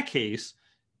 in that case,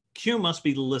 Q must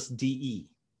be the list DE.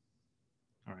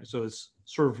 All right, so it's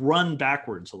sort of run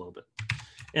backwards a little bit.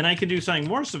 And I could do something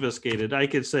more sophisticated. I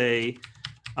could say,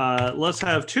 let's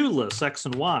have two lists, X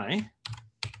and Y.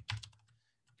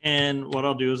 And what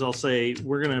I'll do is I'll say,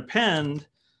 we're going to append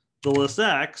the list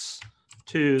X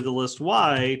to the list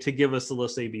Y to give us the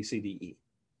list ABCDE.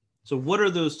 So what are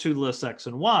those two lists X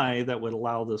and Y that would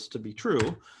allow this to be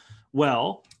true?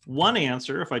 Well, one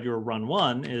answer, if I do a run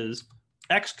one, is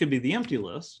X could be the empty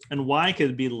list and Y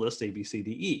could be the list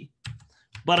ABCDE.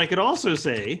 But I could also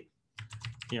say,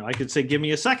 I could say, give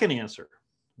me a second answer,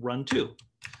 run two.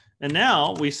 And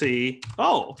now we see,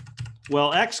 oh,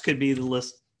 well, X could be the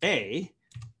list A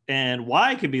and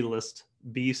Y could be the list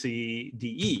B, C, D,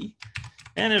 E.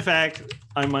 And in fact,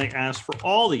 I might ask for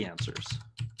all the answers.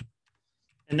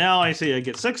 And now I see I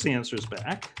get 6 answers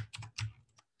back.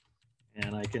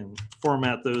 And I can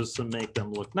format those to make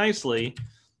them look nicely.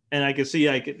 And I can see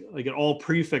I get all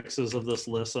prefixes of this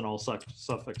list and all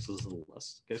suffixes of the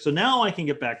list. Okay, so now I can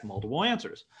get back multiple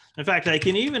answers. In fact, I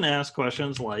can even ask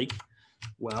questions like,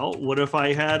 well, what if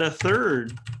I had a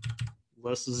third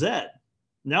list Z?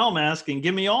 Now I'm asking,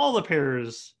 give me all the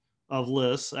pairs of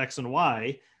lists X and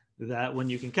Y that when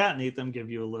you concatenate them,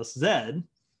 give you a list Z.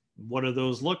 What do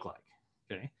those look like?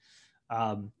 Okay,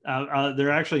 there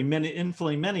are actually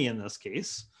infinitely many in this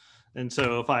case. And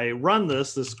so if I run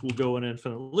this will go in an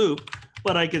infinite loop,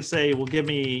 but I could say, well, give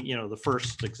me, the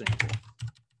first example.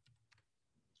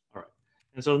 All right.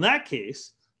 And so in that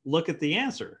case, look at the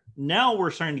answer. Now we're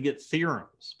starting to get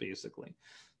theorems, basically.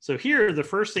 So here, the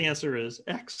first answer is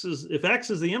if X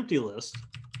is the empty list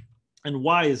and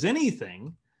Y is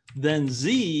anything, then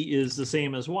Z is the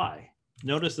same as Y.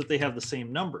 Notice that they have the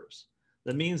same numbers.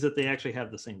 That means that they actually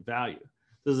have the same value.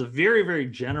 This is a very, very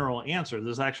general answer.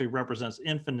 This actually represents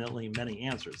infinitely many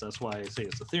answers. That's why I say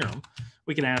it's a theorem.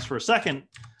 We can ask for a second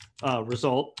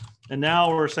result. And now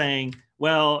we're saying,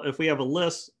 well, if we have a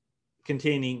list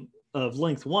of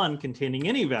length 1 containing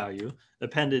any value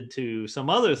appended to some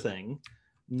other thing,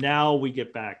 now we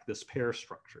get back this pair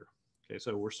structure. Okay,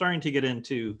 so we're starting to get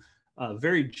into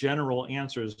very general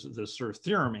answers, the sort of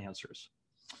theorem answers.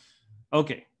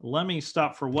 Okay, let me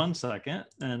stop for 1 second.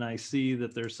 And I see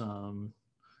that there's some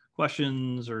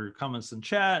questions or comments in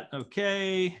chat.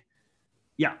 Okay.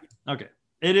 Yeah. Okay.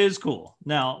 It is cool.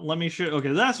 Now let me show.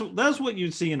 Okay. That's what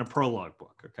you'd see in a Prolog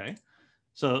book. Okay.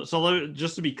 So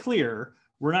just to be clear,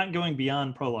 we're not going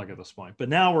beyond Prolog at this point, but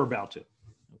now we're about to.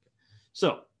 Okay.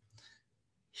 So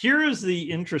here is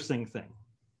the interesting thing.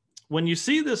 When you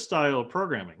see this style of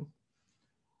programming,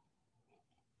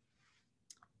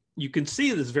 you can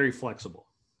see this very flexible.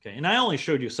 Okay, and I only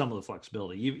showed you some of the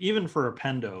flexibility. Even for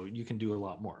appendo, you can do a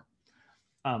lot more.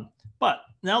 But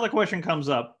now the question comes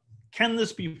up, can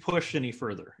this be pushed any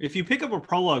further? If you pick up a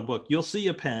Prolog book, you'll see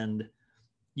append.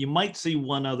 You might see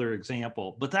one other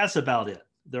example, but that's about it.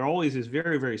 There are always these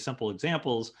very, very simple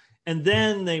examples. And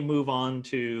then they move on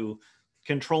to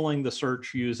controlling the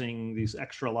search using these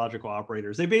extra logical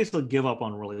operators. They basically give up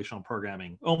on relational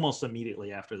programming almost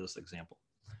immediately after this example.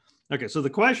 Okay, so the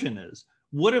question is,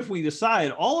 what if we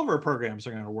decide all of our programs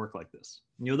are going to work like this?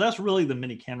 You know, that's really the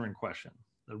miniKanren question,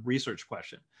 the research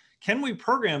question. Can we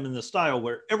program in the style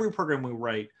where every program we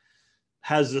write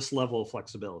has this level of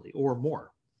flexibility or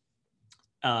more?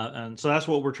 And so that's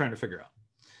what we're trying to figure out.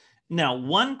 Now,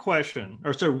 one question,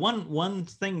 or sorry, one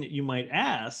thing that you might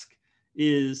ask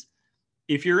is,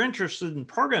 if you're interested in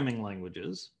programming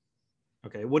languages,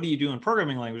 okay, what do you do in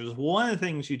programming languages? One of the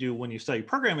things you do when you study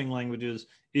programming languages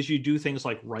is you do things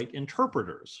like write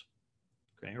interpreters,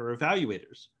 okay, or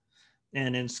evaluators.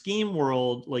 And in Scheme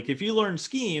world, like if you learn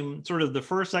Scheme, sort of the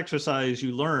first exercise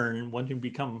you learn when you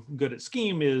become good at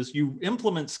Scheme is you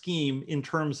implement Scheme in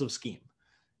terms of Scheme.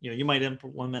 You know, you might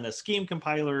implement a Scheme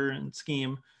compiler in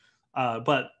Scheme,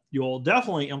 but you'll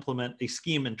definitely implement a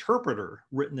Scheme interpreter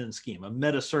written in Scheme, a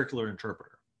meta-circular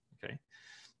interpreter, okay?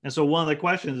 And so one of the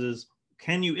questions is,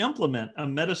 can you implement a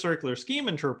meta-circular Scheme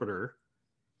interpreter,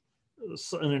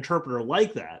 an interpreter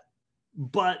like that,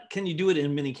 but can you do it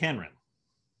in miniKanren?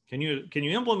 Can you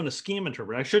implement a Scheme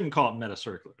interpreter? I shouldn't call it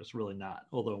meta-circular, it's really not,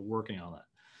 although I'm working on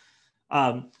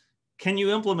that. Can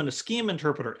you implement a Scheme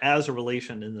interpreter as a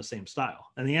relation in the same style?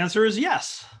 And the answer is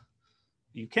yes,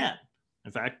 you can.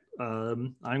 In fact,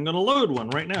 I'm going to load one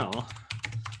right now.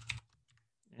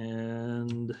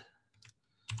 And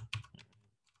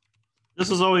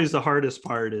this is always the hardest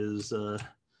part, is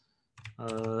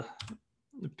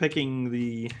picking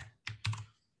the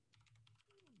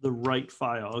right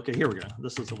file. Okay, here we go.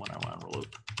 This is the one I want to load.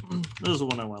 This is the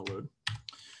one I want to load.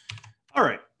 All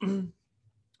right.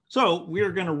 So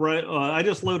we're going to write, I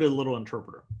just loaded a little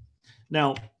interpreter.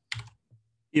 Now,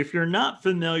 if you're not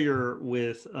familiar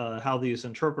with how these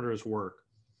interpreters work,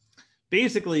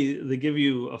 basically they give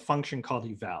you a function called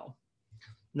eval.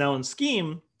 Now in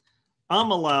Scheme,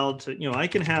 I'm allowed to, you know, I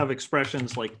can have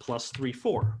expressions like +3,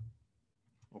 4.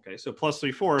 Okay, so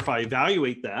 +3, 4, if I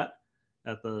evaluate that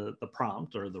at the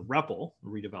prompt or the REPL,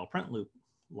 read eval print loop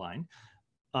line,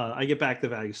 I get back the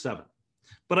value 7.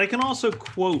 But I can also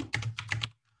quote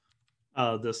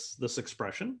this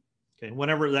expression. Okay,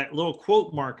 whenever that little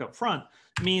quote mark up front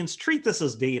means treat this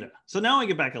as data. So now I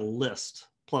get back a list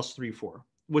 +3, 4,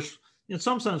 which in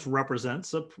some sense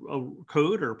represents a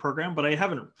code or a program, but I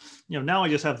haven't, you know, now I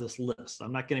just have this list.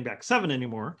 I'm not getting back 7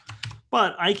 anymore,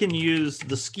 but I can use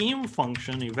the Scheme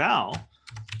function eval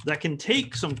that can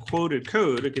take some quoted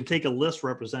code. It can take a list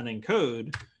representing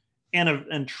code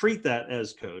and treat that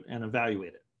as code and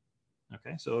evaluate it.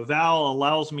 Okay, so eval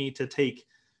allows me to take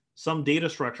some data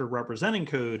structure representing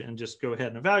code and just go ahead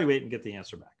and evaluate and get the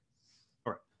answer back.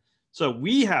 All right, so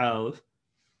we have,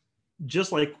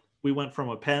 just like we went from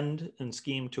append in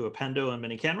Scheme to appendo in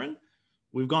miniKanren,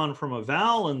 we've gone from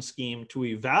eval in Scheme to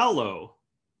evalo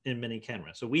in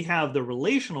miniKanren. So we have the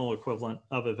relational equivalent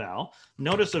of eval.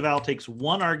 Notice eval takes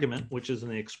one argument, which is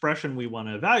an expression we want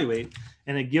to evaluate,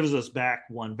 and it gives us back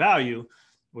one value,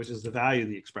 which is the value of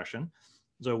the expression.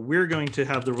 So we're going to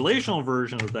have the relational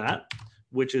version of that,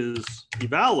 which is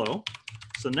evalo.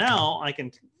 So now I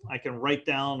can write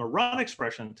down a run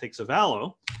expression that takes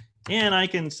evalo, and I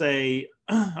can say,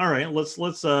 all right, let's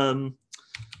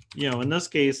you know, in this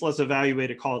case, let's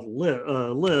evaluate a called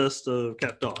list of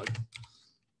cat dog,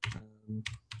 like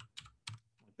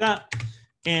that,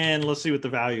 and let's see what the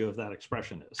value of that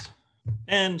expression is.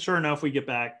 And sure enough, we get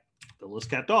back the list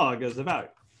cat dog as the value.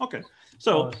 Okay,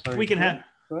 so we can have.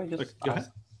 Can I just go ahead.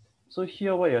 So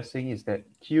here, what you're saying is that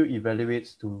Q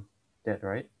evaluates to that,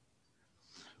 right?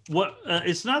 What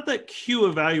it's not that Q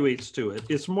evaluates to it.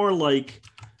 It's more like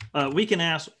we can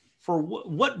ask for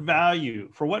what value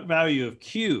of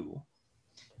Q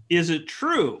is it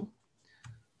true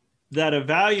that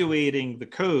evaluating the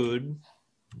code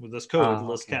with this code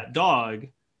list cat dog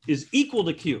is equal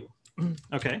to Q.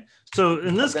 Okay, so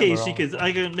in this case,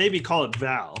 I could maybe call it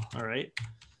val. All right.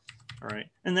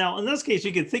 And now in this case,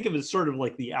 you could think of it sort of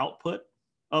like the output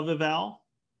of eval,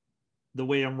 the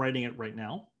way I'm writing it right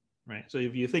now. Right. So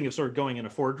if you think of sort of going in a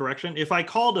forward direction, if I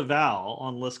called eval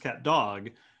on list cat dog,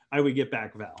 I would get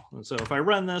back val. And so if I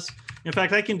run this, in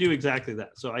fact, I can do exactly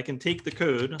that. So I can take the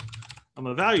code I'm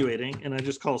evaluating and I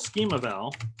just call scheme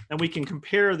eval, and we can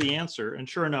compare the answer. And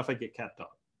sure enough, I get cat dog.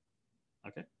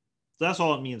 Okay. So that's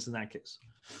all it means in that case.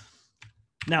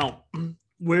 Now,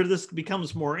 where this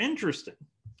becomes more interesting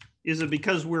is that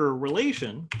because we're a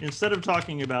relation, instead of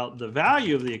talking about the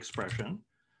value of the expression,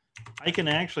 I can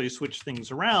actually switch things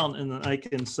around, and then I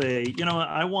can say, you know,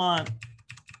 I want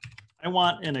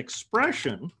an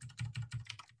expression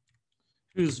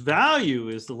whose value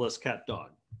is the list cat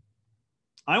dog.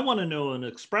 I want to know an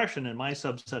expression in my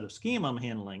subset of scheme I'm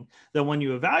handling that when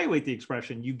you evaluate the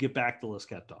expression, you get back the list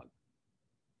cat dog.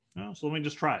 So let me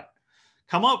just try it.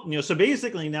 come up, so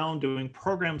basically now I'm doing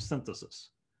program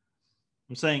synthesis.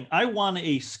 I'm saying I want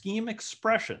a scheme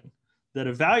expression that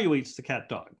evaluates the cat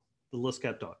dog, the list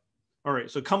cat dog. All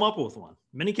right, so come up with one.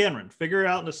 miniKanren, figure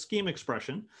out a scheme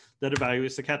expression that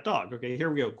evaluates the cat dog. Okay, here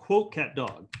we go. Quote cat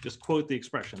dog. Just quote the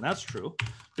expression. That's true.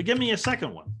 But give me a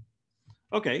second one.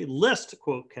 Okay, list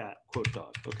quote cat quote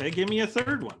dog. Okay, give me a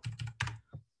third one.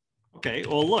 Okay,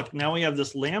 well, look, now we have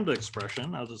this lambda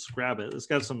expression. I'll just grab it. It's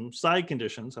got some side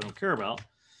conditions I don't care about.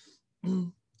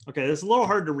 Okay, it's a little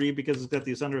hard to read because it's got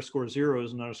these underscore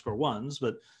zeros and underscore ones,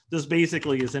 but this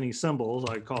basically is any symbol,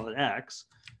 so I call it X.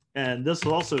 And this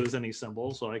also is any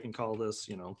symbol, so I can call this,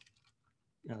 I don't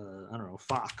know,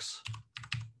 fox,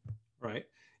 right?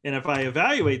 And if I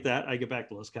evaluate that, I get back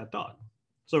to list cat dog.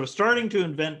 So we're starting to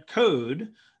invent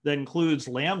code that includes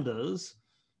lambdas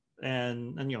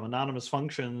and anonymous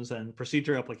functions and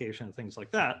procedure application and things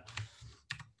like that.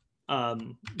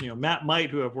 Matt Might,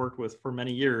 who I've worked with for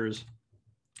many years,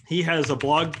 he has a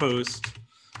blog post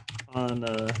on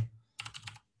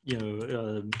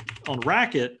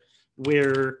Racket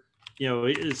where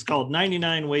it's called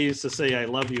 99 Ways to Say I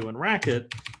Love You in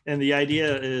Racket, and the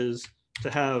idea is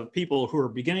to have people who are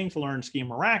beginning to learn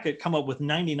scheme or Racket come up with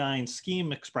 99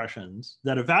 scheme expressions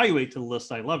that evaluate to the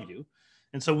list I love you.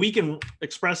 And so we can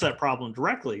express that problem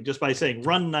directly just by saying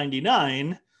run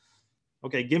 99.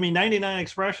 Okay, give me 99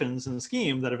 expressions in the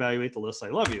scheme that evaluate the list I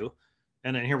love you,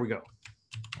 and then here we go.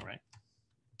 All right,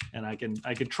 and I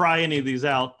can try any of these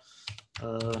out.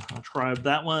 I'll try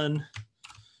that one.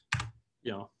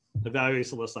 Evaluates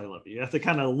the list I love you. You have to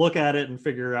kind of look at it and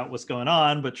figure out what's going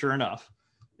on, but sure enough,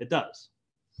 it does.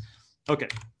 Okay,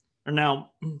 and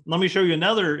now let me show you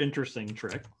another interesting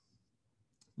trick.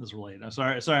 This is related. I'm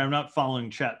sorry, I'm not following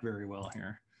chat very well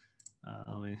here.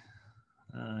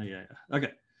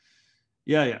 Okay,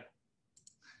 yeah.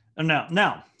 And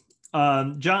now,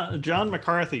 John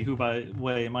McCarthy, who, by the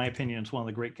way, in my opinion, is one of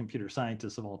the great computer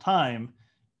scientists of all time.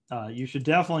 You should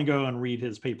definitely go and read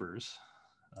his papers.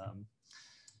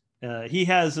 He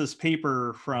has this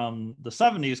paper from the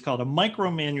 70s called A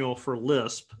Micro Manual for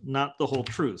Lisp, Not the Whole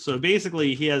Truth. So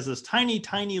basically, he has this tiny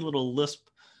little Lisp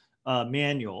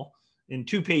manual in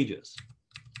 2 pages,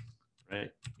 right?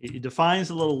 He defines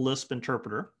a little Lisp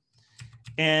interpreter,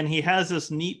 and he has this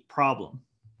neat problem.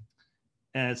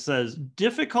 And it says,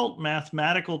 difficult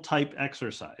mathematical type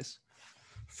exercise.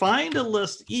 Find a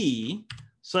list E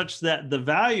such that the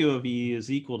value of E is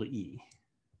equal to E,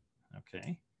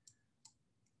 okay?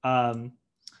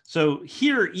 So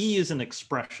here E is an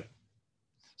expression.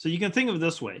 So you can think of it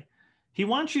this way. He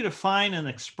wants you to find an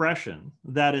expression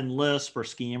that in Lisp or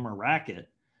Scheme or Racket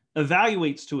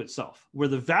evaluates to itself, where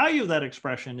the value of that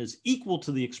expression is equal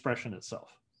to the expression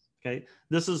itself. Okay,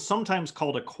 this is sometimes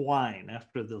called a quine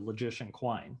after the logician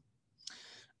quine.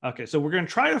 Okay, so we're going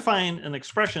to try to find an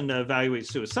expression that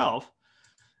evaluates to itself.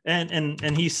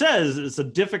 And he says it's a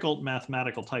difficult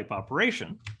mathematical type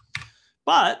operation,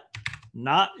 but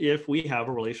not if we have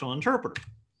a relational interpreter.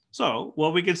 So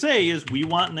what we could say is we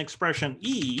want an expression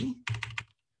E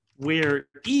where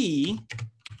E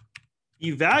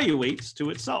evaluates to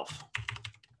itself.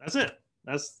 That's it.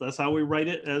 That's how we write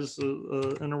it as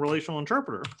in a relational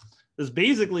interpreter. It's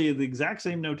basically the exact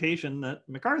same notation that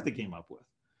McCarthy came up with.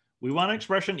 We want an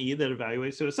expression E that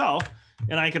evaluates to itself,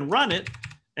 and I can run it,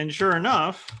 and sure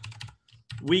enough,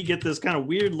 we get this kind of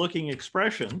weird looking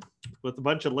expression with a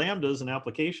bunch of lambdas and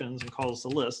applications and calls the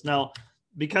list. Now,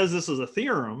 because this is a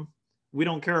theorem, we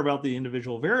don't care about the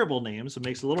individual variable names. It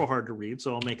makes it a little hard to read,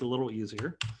 so I'll make it a little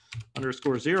easier.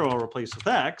 _0 I'll replace with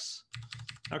X.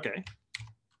 Okay.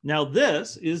 Now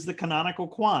this is the canonical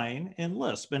quine in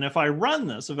Lisp. And if I run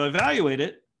this, if I evaluate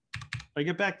it, I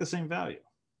get back the same value.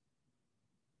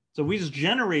 So we just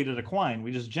generated a quine.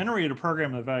 We just generated a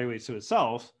program that evaluates to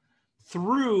itself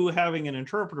through having an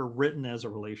interpreter written as a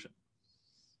relation.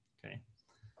 Okay.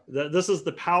 This is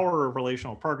the power of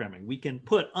relational programming. We can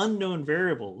put unknown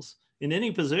variables in any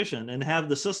position and have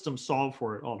the system solve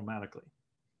for it automatically.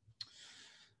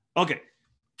 Okay.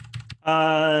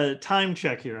 Time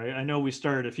check here. I know we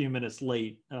started a few minutes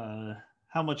late.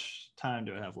 How much time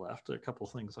do I have left? A couple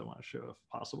of things I want to show if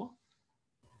possible.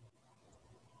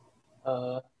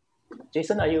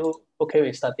 Jason, are you okay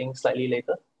with starting slightly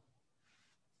later?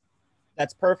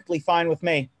 That's perfectly fine with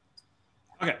me.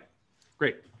 Okay,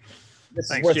 great. This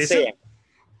Thanks, is worth Jason. seeing.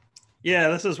 Yeah,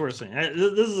 this is worth seeing.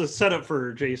 This is a setup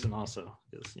for Jason also.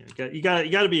 You got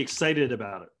to be excited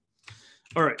about it.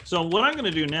 All right, so what I'm going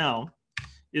to do now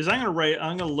is I'm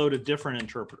going to load a different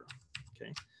interpreter.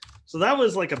 Okay, so that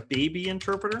was like a baby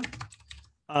interpreter.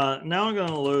 Now I'm going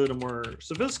to load a more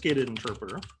sophisticated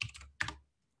interpreter.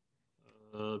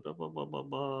 All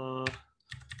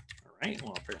right,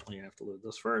 You have to load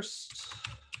this first.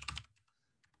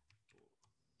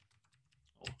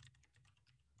 Oh.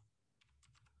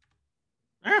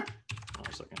 Ah, hold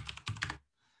on a second.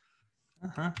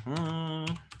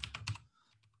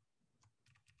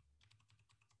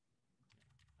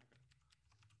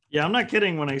 Yeah, I'm not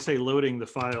kidding when I say loading the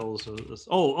files.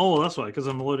 Oh, that's why, because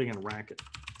I'm loading in Racket.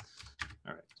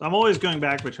 All right, so I'm always going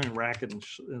back between Racket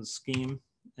and Scheme.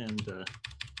 And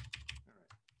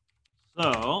all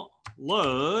right, so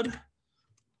load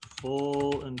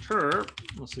full interp.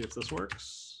 Let's see if this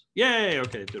works. Yay!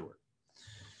 Okay, it did work.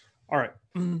 All right,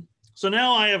 so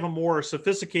now I have a more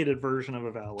sophisticated version of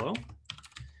Avalo,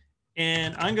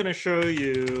 and I'm going to show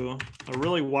you a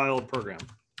really wild program.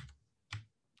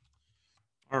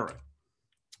 All right.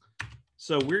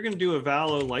 So we're going to do a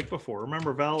Avalo like before.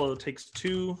 Remember, Avalo takes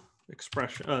two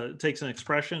expression, takes an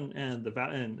expression, and the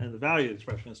value of the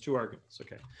expression is two arguments.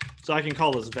 Okay. So I can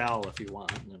call this val if you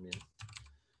want. I mean,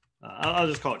 I'll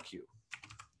just call it q.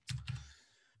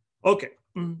 Okay.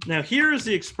 Now here's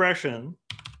the expression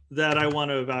that I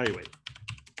want to evaluate.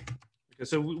 Okay.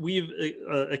 So we've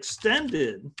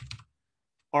extended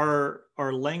our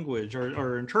language,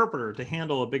 our interpreter, to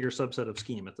handle a bigger subset of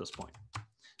scheme at this point.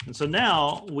 And so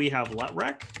now we have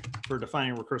letrec for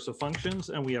defining recursive functions,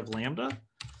 and we have lambda.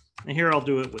 And here I'll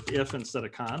do it with if instead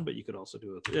of con, but you could also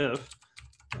do it with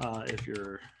if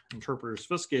your interpreter is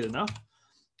sophisticated enough.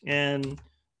 And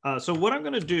so what I'm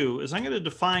going to do is I'm going to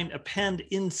define append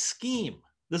in scheme.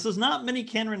 This is not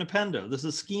miniKanren appendo. This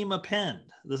is scheme append.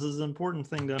 This is an important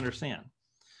thing to understand.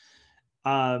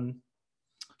 And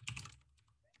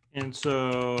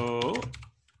so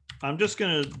I'm just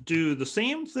going to do the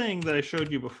same thing that I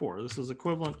showed you before. This is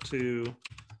equivalent to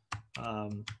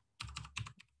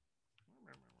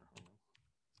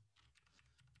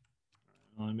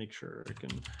let me make sure I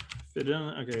can fit in.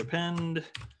 Okay, append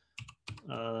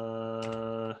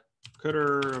coder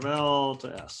of L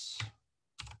to S.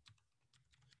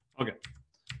 Okay,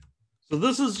 so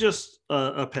this is just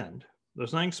append.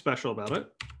 There's nothing special about it.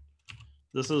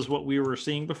 This is what we were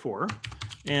seeing before.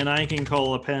 And I can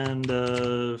call append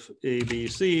of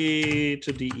ABC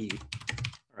to DE.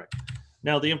 All right.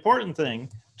 Now, the important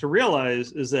thing to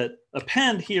realize is that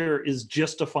append here is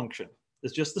just a function.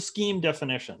 It's just the scheme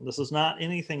definition. This is not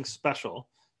anything special.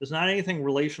 There's not anything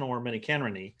relational or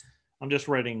miniKanren-y. I'm just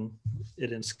writing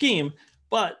it in scheme.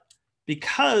 But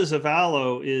because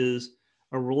Avalo is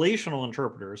a relational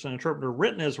interpreter, it's an interpreter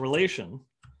written as relation,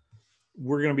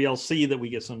 we're going to be able to see that we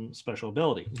get some special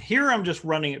ability. Here, I'm just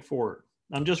running it forward.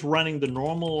 I'm just running the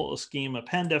normal scheme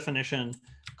append definition,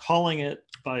 calling it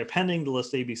by appending the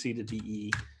list ABC to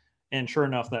DE. And sure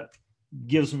enough, that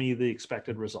gives me the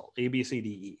expected result,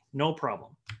 ABCDE, no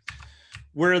problem.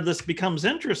 Where this becomes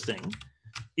interesting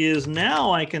is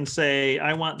now I can say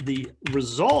I want the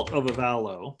result of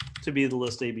Avalo to be the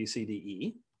list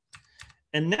ABCDE.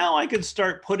 And now I could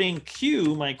start putting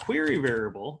Q, my query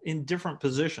variable, in different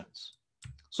positions.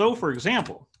 So for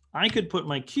example, I could put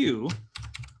my Q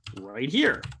right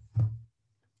here,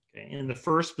 okay, in the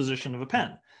first position of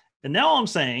append. And now I'm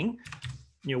saying,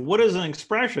 what is an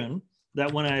expression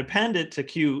that when I append it to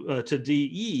Q to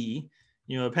DE,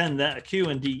 append that Q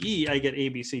and DE, I get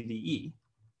ABCDE.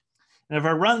 And if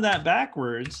I run that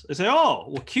backwards, I say, oh,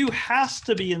 well, Q has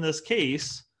to be in this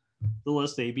case the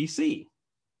list ABC.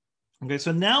 Okay,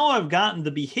 so now I've gotten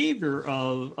the behavior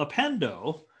of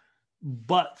appendo,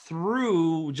 but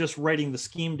through just writing the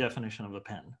scheme definition of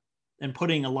append and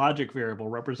putting a logic variable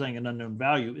representing an unknown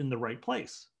value in the right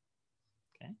place.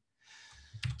 Okay.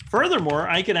 Furthermore,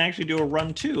 I can actually do a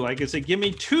run two. I can say, give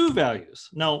me two values.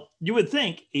 Now, you would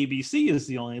think ABC is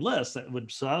the only list that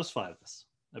would satisfy this.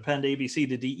 Append ABC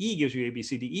to DE gives you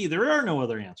ABCDE. There are no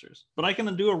other answers. But I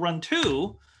can do a run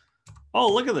two.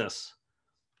 Oh, look at this.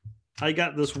 I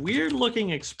got this weird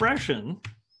looking expression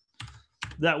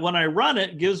that when I run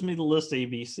it gives me the list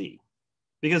ABC.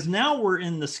 Because now we're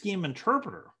in the scheme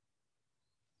interpreter.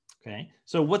 Okay,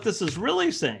 so what this is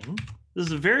really saying, this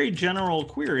is a very general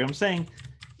query. I'm saying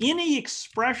any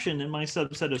expression in my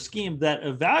subset of scheme that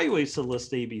evaluates the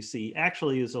list ABC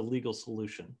actually is a legal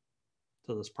solution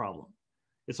to this problem.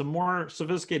 It's a more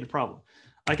sophisticated problem.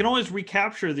 I can always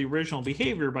recapture the original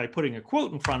behavior by putting a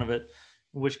quote in front of it,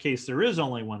 in which case there is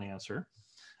only one answer.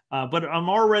 But I'm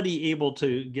already able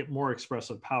to get more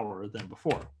expressive power than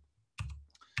before.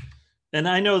 And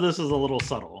I know this is a little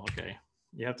subtle, okay?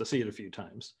 You have to see it a few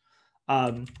times.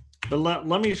 But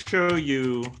let me show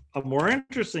you a more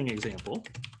interesting example.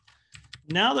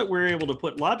 Now that we're able to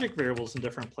put logic variables in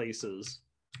different places,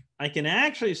 I can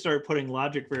actually start putting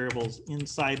logic variables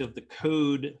inside of the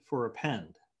code for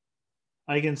append.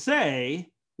 I can say,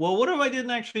 well, what if I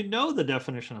didn't actually know the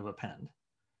definition of append?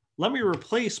 let me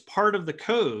replace part of the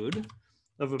code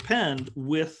of append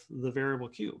with the variable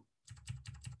Q.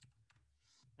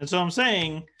 And so I'm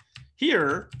saying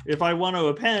here, if I want to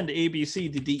append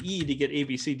ABC to DE to get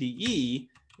ABC DE,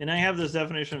 and I have this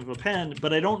definition of append,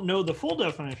 but I don't know the full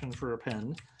definition for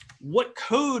append, what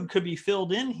code could be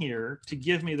filled in here to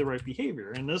give me the right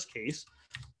behavior? In this case,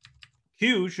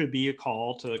 Q should be a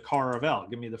call to car of L.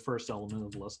 Give me the first element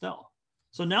of list L.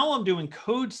 So now I'm doing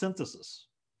code synthesis.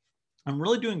 I'm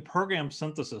really doing program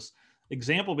synthesis,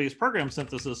 example-based program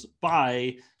synthesis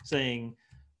by saying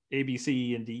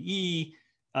ABC and DE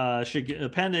should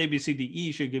append ABC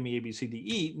DE should give me ABC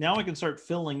DE. Now I can start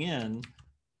filling in,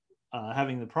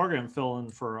 having the program fill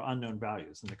in for unknown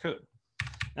values in the code.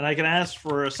 And I can ask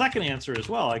for a second answer as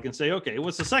well. I can say, okay,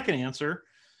 what's the second answer?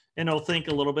 And it'll think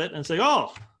a little bit and say,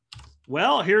 oh,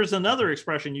 well, here's another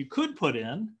expression you could put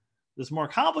in, this more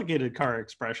complicated car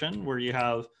expression where you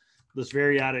have this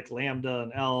variadic lambda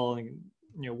and L and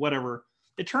whatever.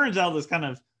 It turns out this kind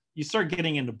of, you start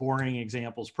getting into boring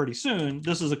examples pretty soon.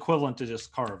 This is equivalent to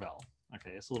just car of L.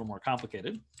 Okay, it's a little more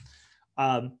complicated.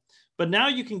 But now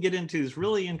you can get into these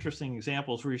really interesting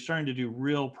examples where you're starting to do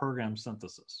real program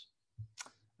synthesis.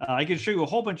 I can show you a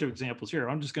whole bunch of examples here.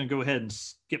 I'm just going to go ahead and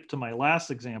skip to my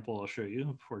last example I'll show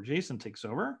you before Jason takes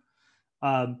over.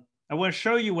 I want to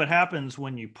show you what happens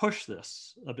when you push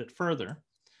this a bit further.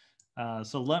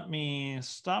 So let me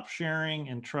stop sharing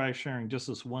and try sharing just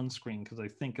this one screen because I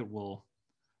think it will,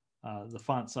 the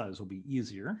font size will be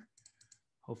easier.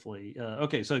 Hopefully.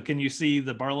 Okay, so can you see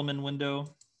the Barliman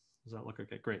window? Does that look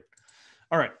okay? Great.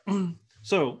 All right.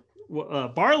 So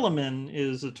Barliman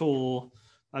is a tool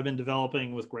I've been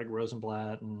developing with Greg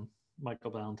Rosenblatt and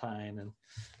Michael Valentine and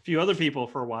a few other people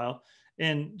for a while.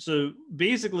 And so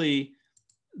basically,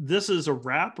 this is a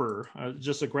wrapper,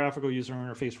 just a graphical user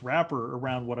interface wrapper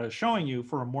around what I was showing you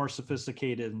for a more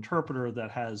sophisticated interpreter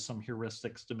that has some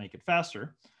heuristics to make it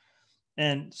faster.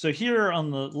 And so here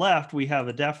on the left, we have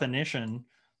a definition,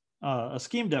 a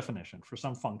scheme definition for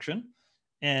some function.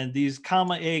 And these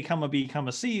comma A, comma B,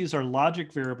 comma C's are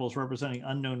logic variables representing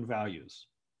unknown values.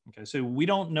 Okay, so we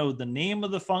don't know the name of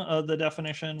the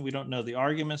definition. We don't know the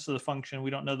arguments of the function.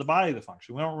 We don't know the body of the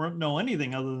function. We don't know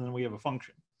anything other than we have a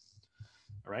function.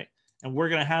 All right, and we're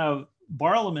going to have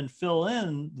Barliman fill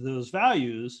in those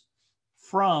values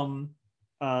from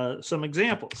some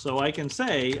examples. So I can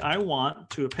say I want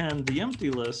to append the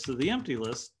empty list to the empty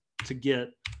list to get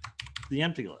the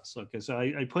empty list. Okay, so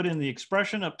I put in the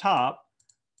expression up top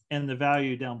and the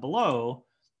value down below.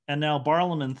 And now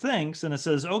Barliman thinks, and it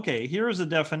says, okay, here is a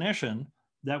definition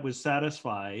that would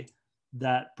satisfy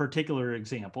that particular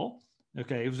example.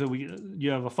 Okay, so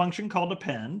you have a function called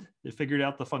append. It figured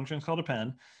out the function is called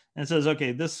append, and it says,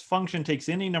 okay, this function takes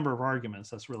any number of arguments.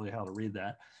 That's really how to read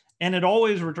that. And it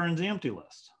always returns the empty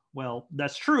list. Well,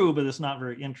 that's true, but it's not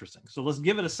very interesting. So let's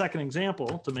give it a second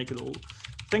example to make it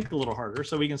think a little harder.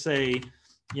 So we can say,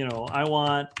 I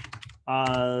want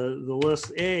the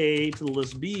list A to the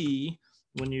list B.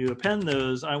 When you append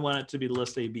those, I want it to be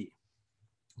list AB.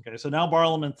 Okay, so now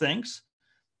Barliman thinks,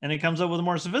 and it comes up with a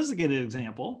more sophisticated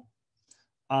example.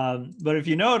 But if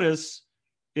you notice,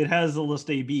 it has the list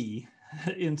AB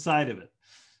inside of it.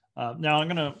 Now I'm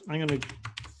gonna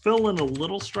fill in a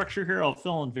little structure here. I'll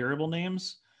fill in variable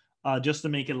names just to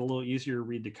make it a little easier to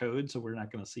read the code, so we're not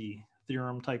going to see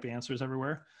theorem type answers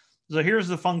everywhere. So here's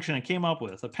the function it came up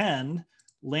with: append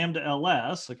lambda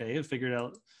ls. Okay, it figured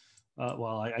out.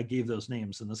 Well, I gave those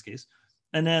names in this case.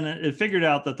 And then it figured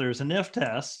out that there's an if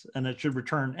test and it should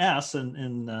return S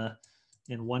in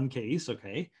one case,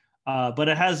 okay. But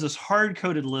it has this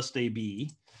hard-coded list AB.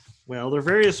 Well, there are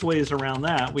various ways around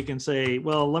that. We can say,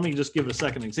 well, let me just give a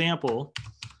second example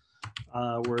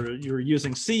where you're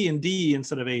using C and D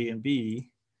instead of A and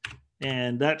B.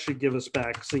 And that should give us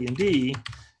back C and D.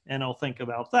 And I'll think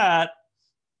about that.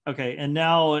 Okay, and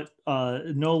now it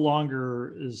no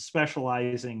longer is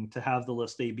specializing to have the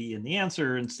list AB in the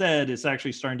answer. Instead, it's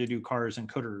actually starting to do cars and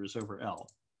cooters over L.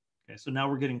 Okay, so now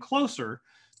we're getting closer,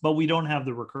 but we don't have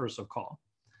the recursive call.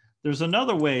 There's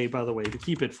another way, by the way, to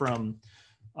keep it from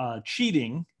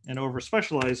cheating and over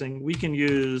specializing. We can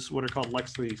use what are called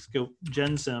lexical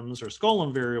gensims or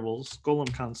Skolem variables,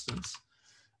 Skolem constants,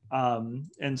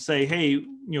 and say, hey,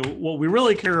 what we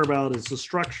really care about is the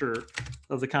structure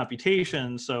of the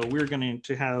computation. So we're going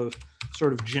to have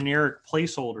sort of generic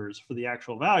placeholders for the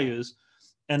actual values,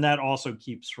 and that also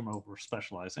keeps from over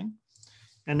specializing.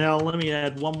 And now let me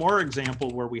add one more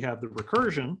example where we have the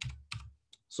recursion.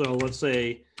 So let's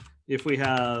say if we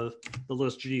have the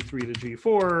list G3 to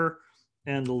G4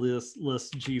 and the list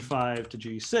G5 to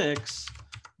G6,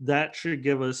 that should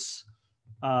give us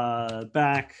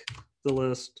back the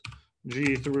list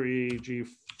G3,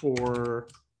 G4,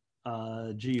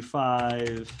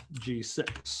 G5,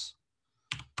 G6.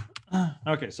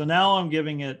 Okay, so now I'm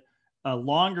giving it a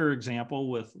longer example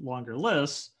with longer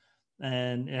lists,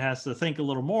 and it has to think a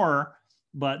little more.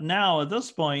 But now at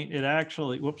this point, it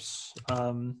actually,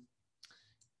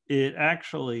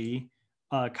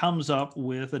 comes up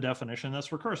with a definition that's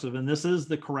recursive. And this is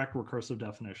the correct recursive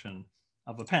definition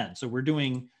of a pen. So we're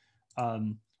doing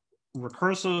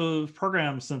recursive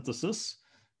program synthesis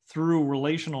through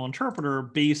relational interpreter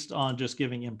based on just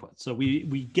giving input. So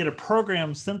we get a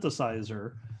program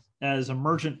synthesizer as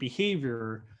emergent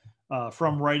behavior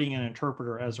from writing an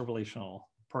interpreter as a relational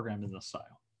program in this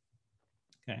style.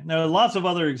 Okay, now lots of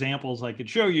other examples I could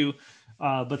show you,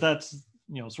 but that's,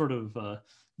 sort of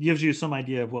gives you some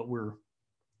idea of what we're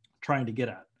trying to get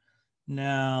at.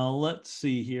 Now let's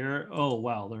see here. Oh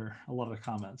wow, there are a lot of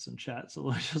comments in chat. So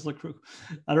let's just look.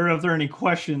 I don't know if there are any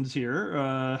questions here.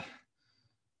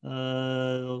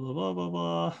 Blah, blah,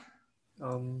 blah.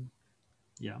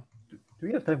 Yeah. Do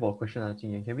we have time for a question,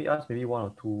 Jing? Can we ask maybe one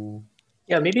or two?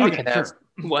 Yeah, maybe we can sure. ask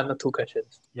 1 or 2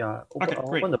 questions. Yeah, Okay, I'll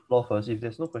great. open the floor first. If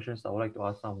there's no questions, I would like to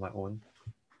ask some of my own.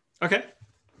 Okay.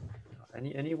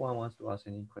 Anyone wants to ask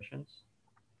any questions?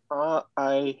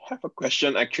 I have a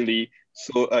question actually.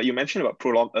 So you mentioned about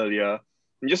Prolog earlier.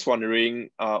 I'm just wondering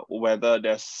whether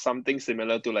there's something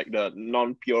similar to like the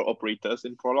non-pure operators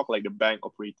in Prolog, like the bank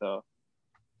operator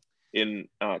in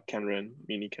Kanren,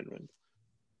 miniKanren.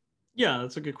 Yeah,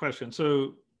 that's a good question.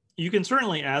 So you can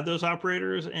certainly add those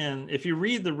operators. And if you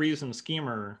read the reason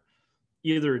schemer,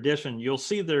 either edition, you'll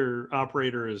see their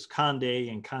operators conde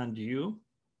and condu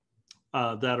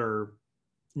that are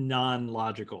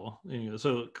non-logical.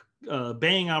 So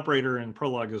bang operator in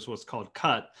Prolog is what's called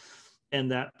cut, and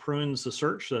that prunes the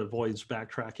search, that avoids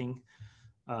backtracking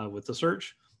with the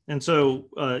search. And so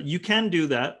you can do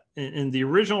that. In the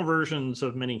original versions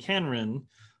of miniKanren,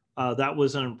 that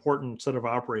was an important set of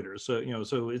operators. So,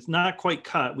 so it's not quite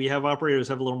cut. We have operators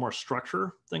that have a little more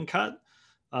structure than cut.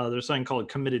 There's something called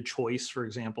committed choice, for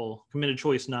example, committed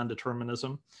choice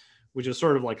non-determinism, which is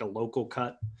sort of like a local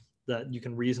cut that you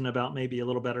can reason about maybe a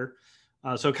little better.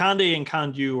 So conde and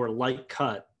condu are like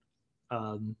cut.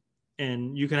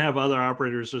 And you can have other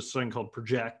operators, there's something called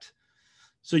project.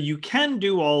 So you can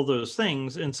do all those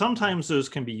things, and sometimes those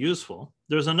can be useful.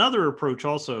 There's another approach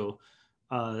also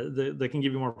that can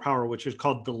give you more power, which is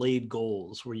called delayed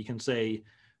goals, where you can say,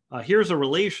 here's a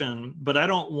relation, but I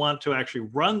don't want to actually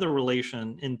run the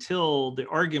relation until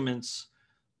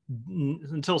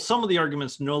some of the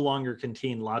arguments no longer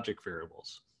contain logic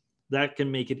variables. That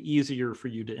can make it easier for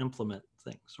you to implement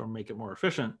things or make it more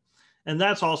efficient. And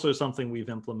that's also something we've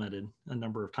implemented a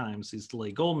number of times, these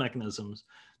delay goal mechanisms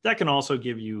that can also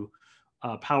give you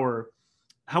power.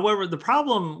 However, the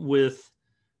problem with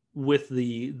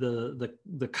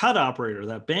the cut operator,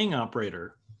 that bang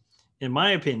operator, in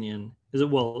my opinion, is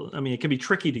that, it can be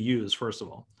tricky to use, first of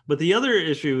all. But the other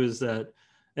issue is that,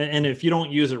 and if you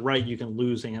don't use it right, you can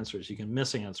lose answers, you can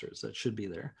miss answers that should be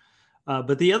there.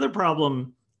 But the other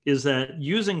problem is that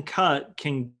using cut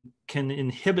can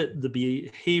inhibit the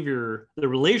behavior, the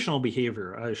relational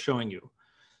behavior I was showing you.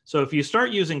 So if you start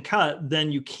using cut,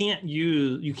 then you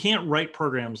can't write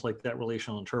programs like that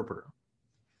relational interpreter.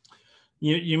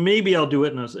 You may be able to do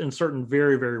it in certain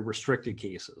very, very restricted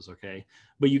cases, okay?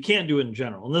 But you can't do it in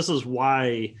general. And this is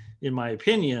why, in my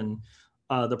opinion,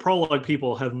 the Prolog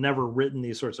people have never written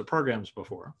these sorts of programs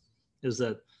before, is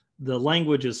that the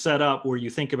language is set up where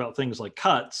you think about things like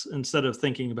cuts instead of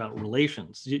thinking about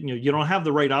relations. You don't have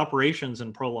the right operations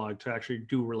in Prolog to actually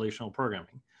do relational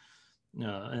programming.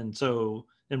 And so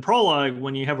in Prolog,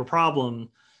 when you have a problem,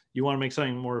 you want to make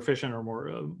something more efficient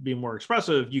or be more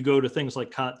expressive, you go to things like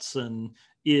cuts and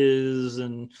is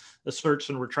and asserts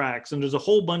and retracts. And there's a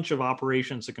whole bunch of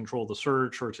operations to control the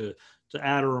search or to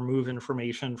add or remove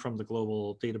information from the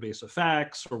global database of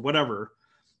facts or whatever.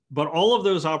 But all of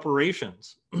those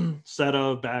operations, set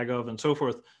of, bag of, and so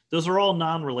forth, those are all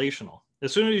non-relational.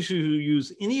 As soon as you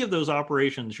use any of those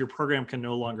operations, your program can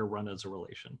no longer run as a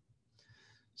relation.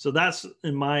 So that's,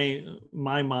 in my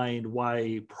mind,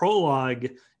 why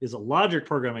Prolog is a logic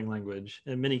programming language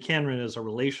and miniKanren is a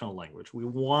relational language. We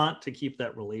want to keep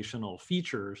that relational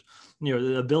features,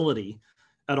 the ability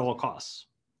at all costs.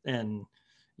 And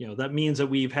that means that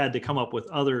we've had to come up with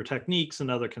other techniques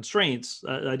and other constraints.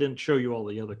 I didn't show you all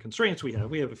the other constraints we have.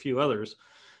 We have a few others.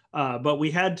 But we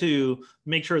had to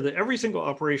make sure that every single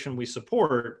operation we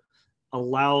support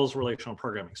allows relational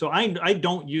programming. So I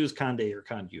don't use conde or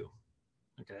condu.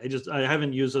 Okay, I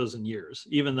haven't used those in years,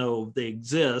 even though they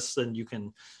exist and you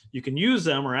can use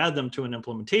them or add them to an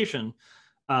implementation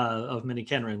of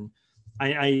miniKanren.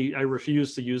 I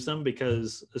refuse to use them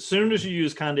because as soon as you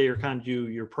use conde or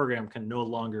conju, your program can no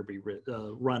longer be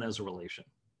run as a relation.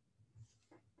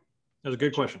 That's a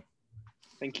good question.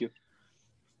 Thank you.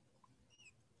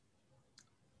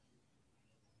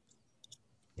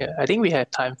 Yeah, I think we have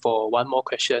time for one more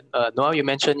question. Noel, you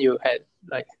mentioned you had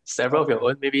like several of your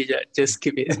own. Maybe just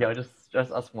keep it. Okay, I'll just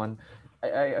ask one.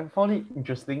 I found it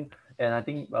interesting, and I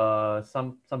think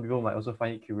some people might also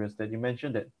find it curious that you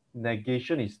mentioned that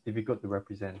negation is difficult to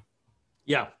represent.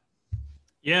 Yeah,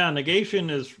 negation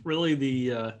is really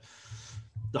the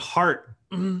heart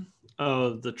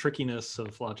of the trickiness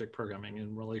of logic programming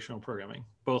and relational programming,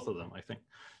 both of them, I think.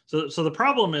 So the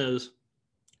problem is,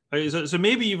 so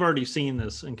maybe you've already seen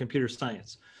this in computer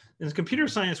science. In computer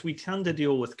science, we tend to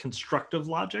deal with constructive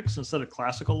logics instead of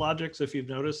classical logics, if you've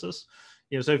noticed this.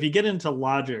 So if you get into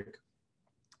logic,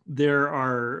 there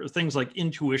are things like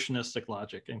intuitionistic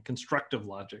logic and constructive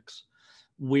logics,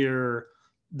 where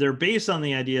they're based on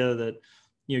the idea that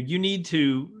you need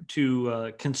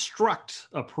to construct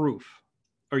a proof,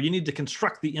 or you need to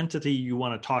construct the entity you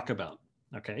want to talk about.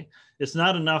 Okay, it's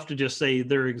not enough to just say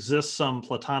there exists some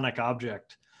Platonic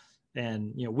object,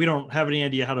 and we don't have any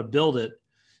idea how to build it,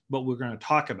 but we're going to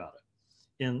talk about it.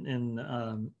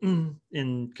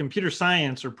 In computer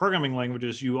science or programming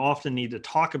languages, you often need to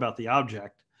talk about the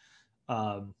object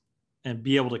and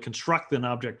be able to construct an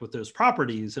object with those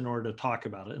properties in order to talk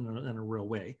about it in a real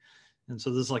way. And so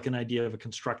this is like an idea of a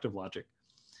constructive logic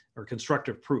or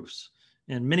constructive proofs.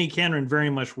 And miniKanren very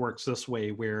much works this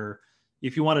way, where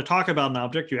if you want to talk about an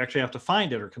object, you actually have to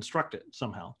find it or construct it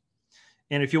somehow.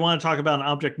 And if you want to talk about an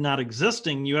object not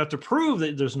existing, you have to prove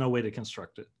that there's no way to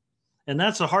construct it. And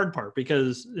that's the hard part,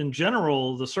 because in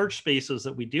general, the search spaces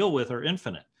that we deal with are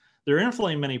infinite. They're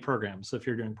infinitely many programs if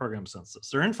you're doing program synthesis.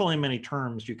 There are infinitely many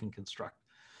terms you can construct.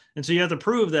 And so you have to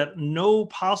prove that no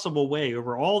possible way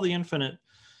over all the infinite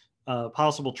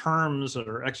possible terms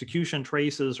or execution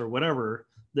traces or whatever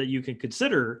that you can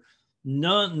consider,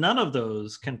 none of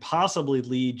those can possibly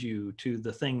lead you to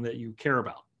the thing that you care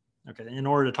about, okay, in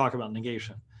order to talk about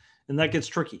negation. And that gets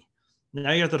tricky.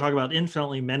 Now you have to talk about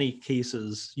infinitely many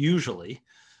cases, usually,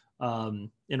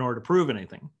 in order to prove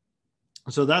anything.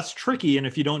 So that's tricky. And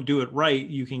if you don't do it right,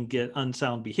 you can get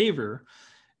unsound behavior.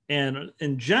 And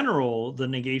in general, the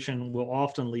negation will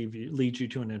often lead you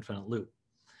to an infinite loop.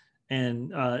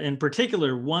 And in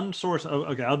particular, one source,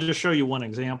 okay, I'll just show you one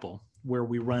example where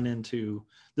we run into,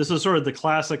 this is sort of the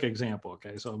classic example,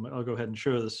 okay? So I'll go ahead and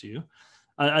show this to you.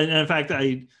 In fact,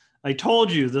 I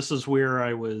told you this is where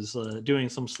I was doing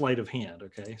some sleight of hand,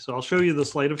 okay? So I'll show you the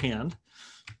sleight of hand.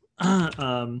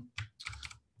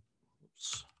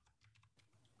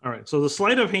 All right, so the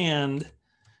sleight of hand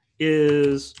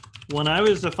is when I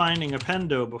was defining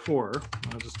appendo before,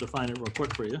 I'll just define it real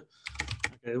quick for you.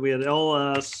 Okay, we had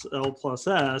LS, L plus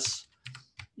S.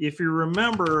 If you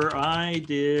remember, I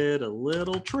did a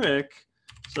little trick.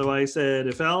 So I said,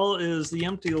 if L is the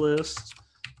empty list,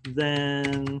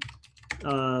 then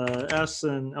S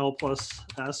and L plus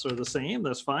S are the same,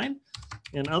 that's fine.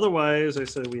 And otherwise, I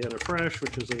said we had a fresh,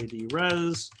 which is AD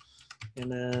res,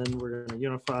 and then we're going to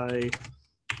unify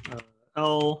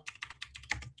L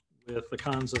with the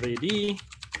cons of AD,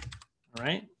 all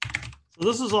right? So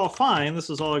this is all fine. This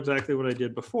is all exactly what I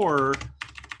did before,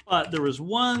 but there was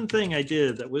one thing I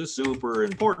did that was super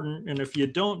important, and if you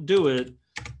don't do it,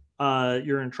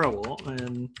 you're in trouble.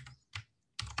 And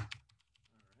all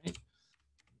right,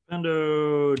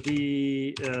 appendo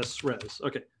ds res.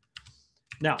 Okay.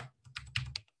 Now,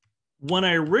 when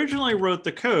I originally wrote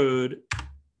the code,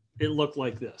 it looked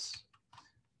like this.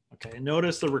 Okay,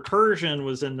 notice the recursion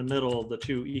was in the middle of the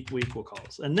two equal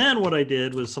calls. And then what I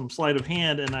did was some sleight of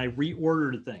hand and I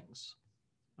reordered things.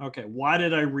 Okay, why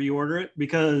did I reorder it?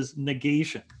 Because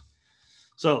negation.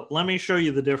 So let me show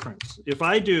you the difference. If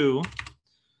I do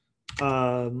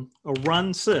a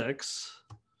run 6,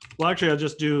 well, actually, I'll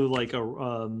just do like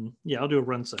a, yeah, I'll do a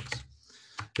run 6.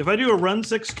 If I do a run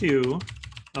 6 queue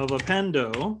of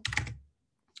appendo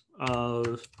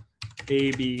of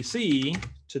ABC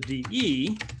to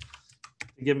DE,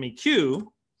 give me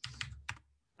Q,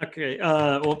 okay,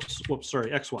 whoops,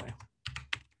 sorry, XY,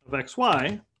 of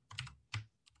XY,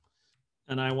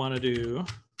 and I want to do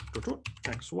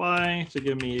XY to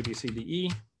give me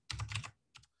ABCDE.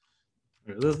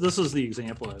 This is the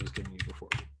example I was giving you before.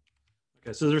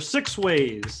 Okay, so there's 6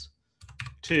 ways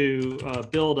to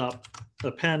build up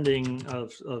appending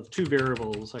of 2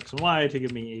 variables, X and Y, to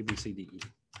give me ABCDE.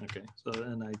 Okay, so,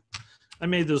 and I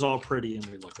made those all pretty and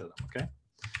we looked at them, okay?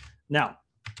 Now,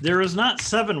 there is not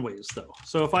 7 ways though.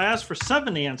 So if I ask for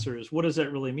 7 answers, what does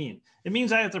that really mean? It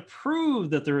means I have to prove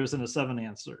that there isn't a 7th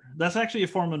answer. That's actually a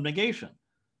form of negation.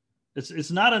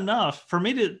 It's not enough for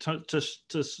me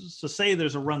to say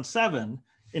there's a run 7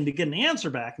 and to get an answer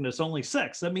back and it's only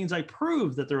 6. That means I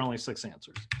proved that there are only 6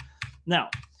 answers. Now,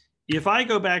 if I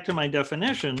go back to my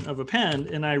definition of append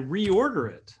and I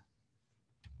reorder it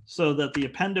so that the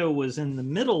appendo was in the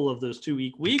middle of those two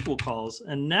equal calls,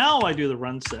 and now I do the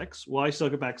run 6, well, I still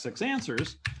get back 6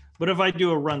 answers. But if I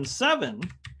do a run 7,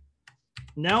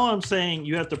 now I'm saying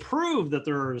you have to prove that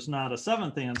there is not a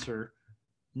 7th answer.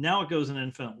 Now it goes in an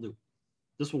infinite loop.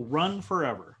 This will run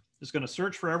forever. It's going to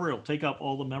search forever. It'll take up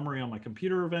all the memory on my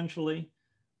computer eventually.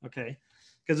 Okay.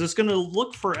 Because it's going to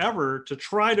look forever to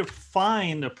try to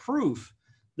find a proof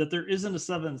that there isn't a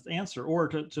 7th answer, or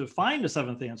to find a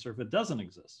 7th answer if it doesn't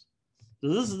exist. So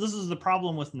this is the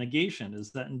problem with negation,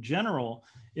 is that in general,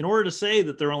 in order to say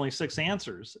that there are only 6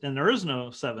 answers and there is no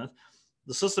 7th,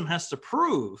 the system has to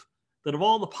prove that of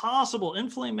all the possible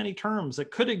infinitely many terms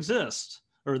that could exist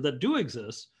or that do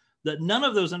exist, that none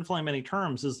of those infinitely many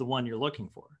terms is the one you're looking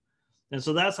for. And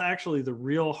so that's actually the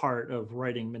real heart of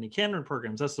writing miniKanren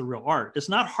programs. That's the real art. It's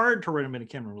not hard to write a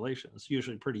miniKanren relation. It's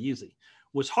usually pretty easy.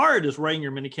 What's hard is writing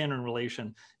your miniKanren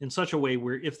relation in such a way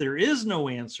where if there is no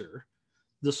answer,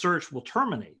 the search will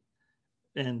terminate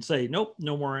and say, nope,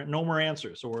 no more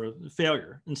answers, or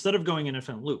failure, instead of going in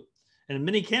infinite loop. And in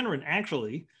miniKanren,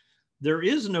 actually, there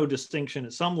is no distinction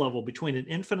at some level between an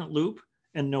infinite loop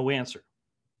and no answer.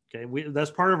 Okay,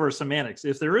 that's part of our semantics.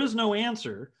 If there is no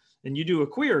answer and you do a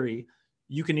query,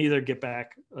 you can either get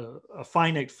back a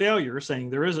finite failure saying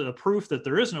there is a proof that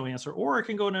there is no answer, or it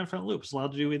can go in infinite loop. It's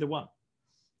allowed to do either one.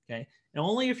 Okay, and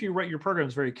only if you write your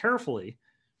programs very carefully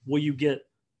will you get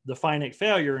the finite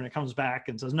failure and it comes back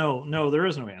and says, no, there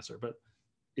is no answer. But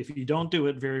if you don't do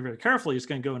it very, very carefully, it's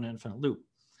going to go in an infinite loop.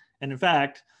 And in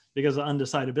fact, because of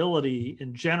undecidability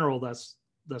in general, that's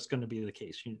going to be the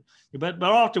case. But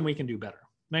often we can do better.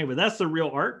 Anyway, that's the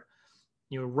real art.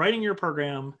 Writing your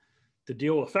program to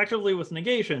deal effectively with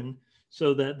negation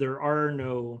so that there are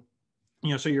no,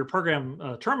 so your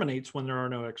program terminates when there are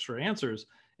no extra answers.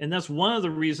 And that's one of the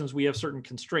reasons we have certain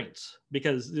constraints,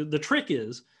 because the trick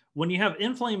is when you have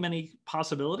infinitely many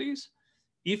possibilities,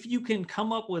 if you can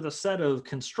come up with a set of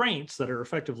constraints that are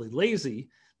effectively lazy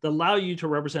that allow you to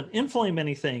represent infinitely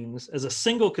many things as a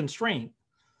single constraint,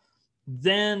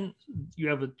 then you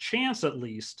have a chance at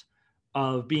least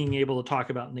of being able to talk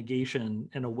about negation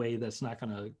in a way that's not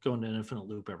going to go into an infinite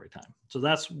loop every time. So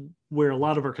that's where a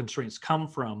lot of our constraints come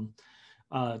from,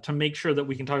 to make sure that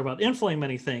we can talk about infinitely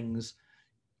many things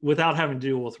without having to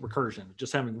deal with recursion,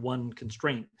 just having one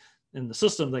constraint in the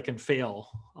system that can fail,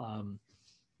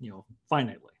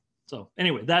 finitely. So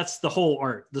anyway, that's the whole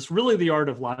art. That's really the art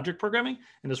of logic programming,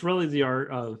 and it's really the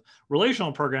art of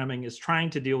relational programming, is trying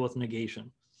to deal with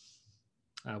negation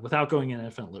without going in an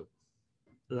infinite loop.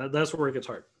 That's where it gets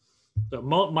hard. So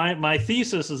my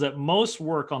thesis is that most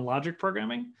work on logic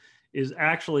programming is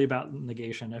actually about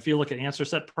negation. If you look at answer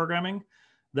set programming,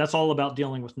 that's all about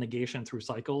dealing with negation through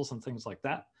cycles and things like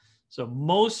that. So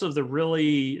most of the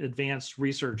really advanced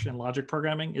research in logic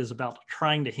programming is about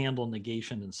trying to handle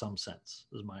negation in some sense,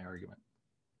 is my argument.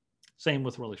 Same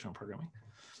with relational programming.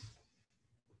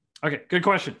 Okay, good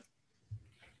question.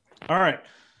 All right.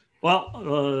 Well,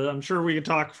 I'm sure we could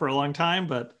talk for a long time,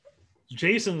 but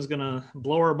Jason's going to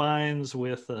blow our minds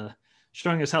with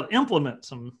showing us how to implement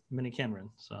some miniKanren.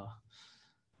 So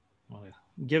I want to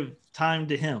give time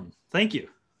to him. Thank you.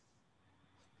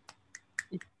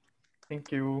 Thank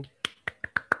you.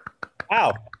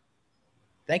 Wow.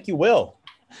 Thank you, Will.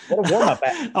 What a warm-up.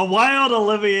 A wild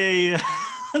Olivier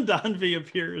Donvie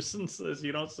appears and says,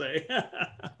 you don't say.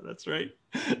 That's right.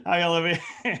 Hi,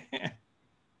 Olivier.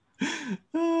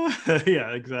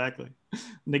 Yeah, exactly.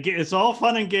 It's all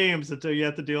fun and games until you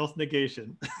have to deal with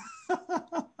negation.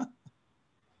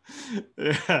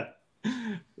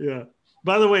 Yeah.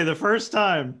 By the way, the first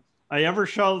time I ever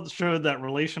showed that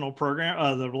relational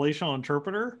program, the relational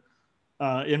interpreter,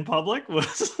 in public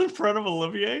was in front of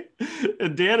Olivier.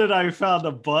 And Dan and I found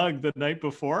a bug the night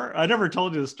before. I never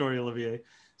told you the story, Olivier.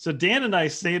 So Dan and I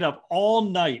stayed up all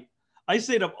night. I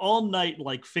stayed up all night,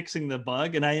 like fixing the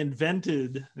bug, and I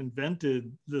invented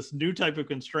this new type of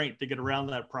constraint to get around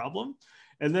that problem.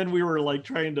 And then we were like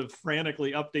trying to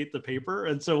frantically update the paper.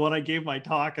 And so when I gave my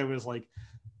talk, I was like,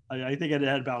 I think I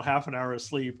had about half an hour of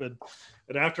sleep. And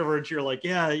afterwards you're like,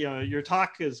 yeah, your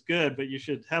talk is good, but you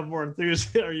should have more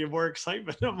enthusiasm or more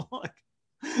excitement. I'm like,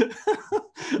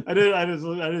 I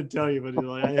didn't tell you, but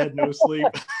like, I had no sleep.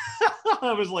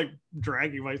 I was like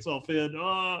dragging myself in.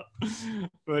 Oh.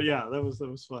 But yeah, that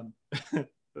was fun.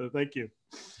 Thank you.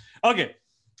 Okay.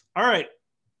 All right.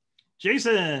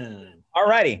 Jason. All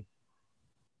righty.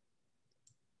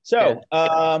 So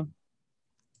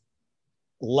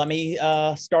let me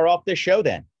start off this show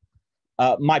then.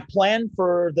 My plan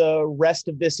for the rest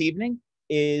of this evening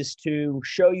is to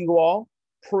show you all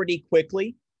pretty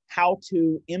quickly how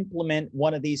to implement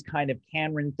one of these kind of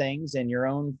Kanren things in your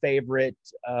own favorite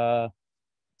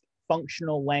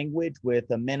functional language with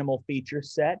a minimal feature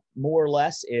set. More or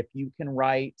less, if you can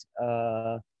write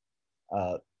higher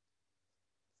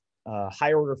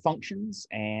order functions,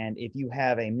 and if you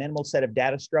have a minimal set of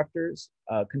data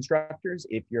constructors,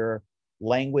 if your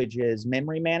language is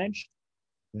memory managed,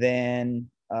 then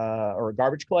or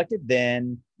garbage collected,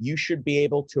 then you should be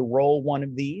able to roll one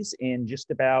of these in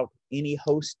just about any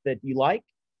host that you like.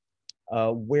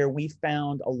 Where we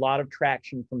found a lot of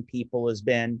traction from people has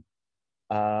been,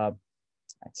 I'd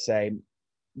say,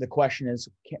 the question is,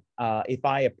 if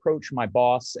I approach my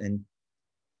boss and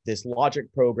this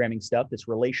logic programming stuff, this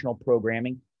relational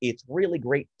programming, it's really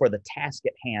great for the task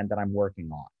at hand that I'm working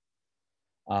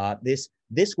on. This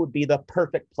would be the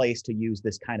perfect place to use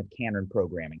this kind of Kanren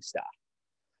programming stuff.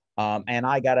 And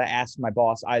I got to ask my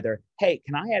boss either, hey,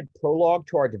 can I add Prolog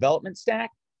to our development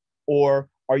stack? Or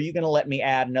are you going to let me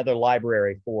add another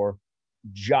library for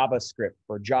JavaScript,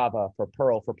 for Java, for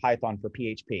Perl, for Python, for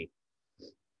PHP?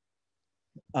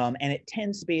 And it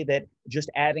tends to be that just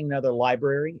adding another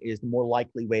library is the more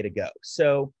likely way to go.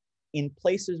 So in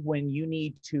places when you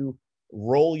need to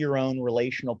roll your own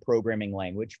relational programming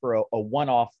language for a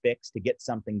one-off fix to get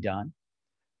something done,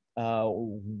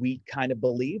 we kind of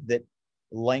believe that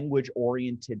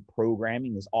language-oriented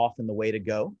programming is often the way to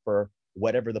go for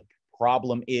whatever the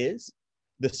problem is.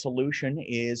 The solution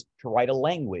is to write a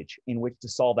language in which to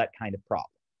solve that kind of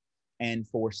problem. And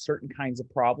for certain kinds of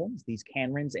problems, these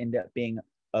Kanrens end up being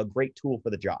a great tool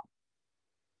for the job.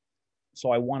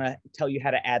 So I want to tell you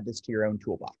how to add this to your own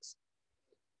toolbox.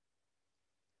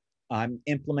 I'm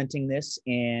implementing this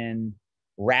in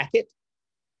Racket,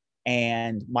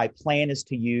 and my plan is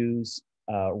to use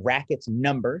Racket's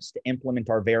numbers to implement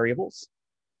our variables.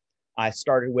 I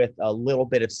started with a little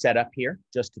bit of setup here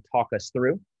just to talk us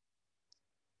through.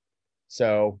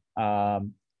 So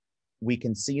we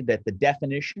can see that the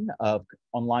definition of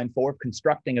on line 4 of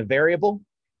constructing a variable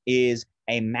is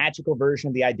a magical version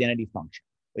of the identity function.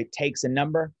 It takes a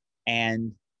number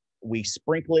and we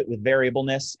sprinkle it with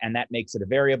variableness, and that makes it a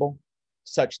variable,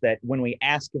 such that when we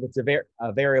ask if it's a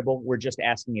variable, we're just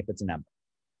asking if it's a number.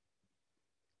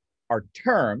 Our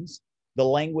terms, the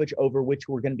language over which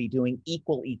we're going to be doing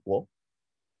equal equal,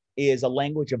 is a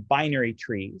language of binary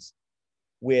trees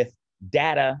with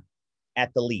data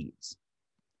at the leaves.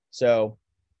 So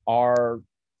our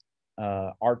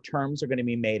terms are going to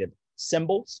be made of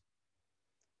symbols,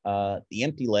 the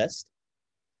empty list,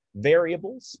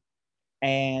 variables,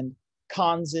 and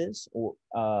conses or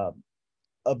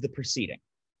of the preceding.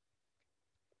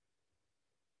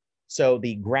 So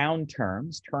the ground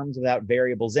terms without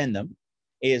variables in them,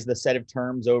 is the set of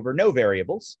terms over no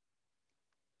variables.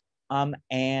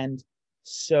 And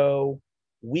so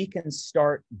we can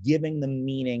start giving the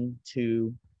meaning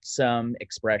to some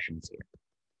expressions here.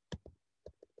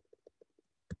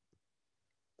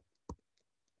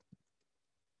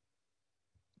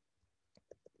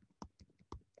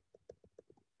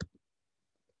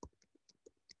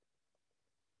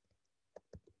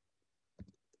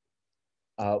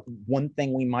 One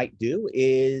thing we might do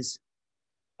is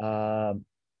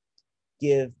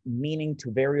give meaning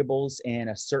to variables in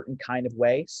a certain kind of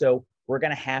way. So we're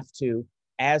going to have to,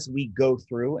 as we go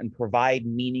through and provide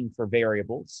meaning for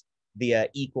variables via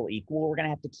equal equal, we're going to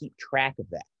have to keep track of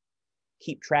that.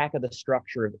 Keep track of the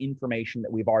structure of information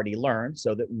that we've already learned,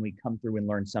 so that when we come through and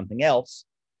learn something else,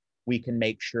 we can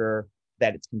make sure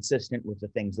that it's consistent with the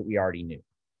things that we already knew.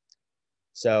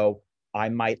 So I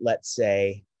might, let's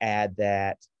say, add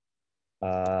that,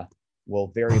 well,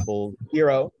 variable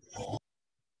 0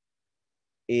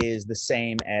 is the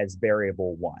same as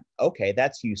variable 1. Okay,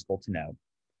 that's useful to know.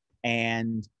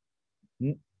 And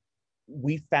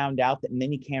we found out that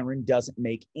miniKanren doesn't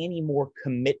make any more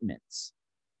commitments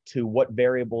to what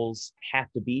variables have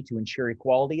to be to ensure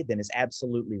equality than is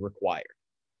absolutely required.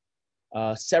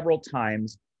 Several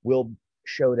times, Will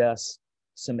showed us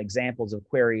some examples of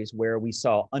queries where we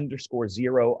saw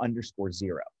 _0,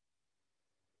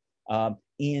 _0.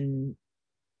 In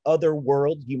other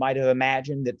worlds, you might have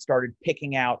imagined that started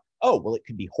picking out, oh, well, it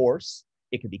could be horse,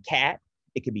 it could be cat,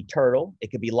 it could be turtle,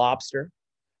 it could be lobster,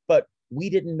 but we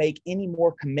didn't make any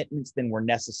more commitments than were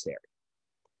necessary.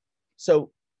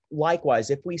 So likewise,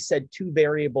 if we said two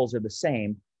variables are the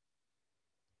same,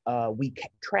 we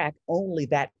track only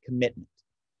that commitment,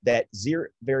 that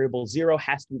variable 0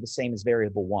 has to be the same as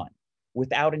variable 1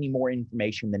 without any more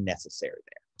information than necessary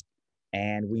there.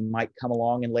 And we might come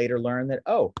along and later learn that,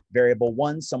 oh, variable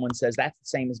 1, someone says that's the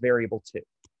same as variable 2.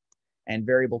 And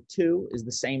variable 2 is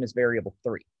the same as variable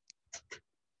 3.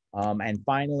 And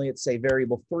finally, let's say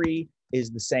variable 3 is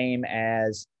the same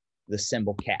as the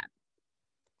symbol cat.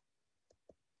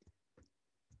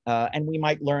 And we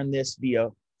might learn this via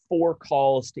 4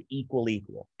 calls to equal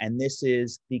equal. And this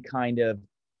is the kind of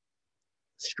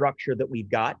structure that we've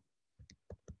got.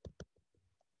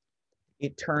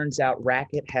 It turns out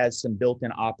Racket has some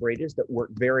built-in operators that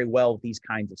work very well with these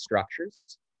kinds of structures.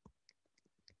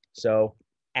 So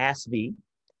ASV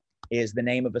is the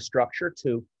name of a structure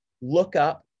to look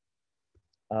up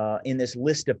in this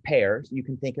list of pairs. You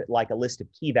can think of it like a list of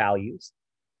key values.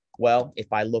 Well,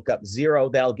 if I look up 0,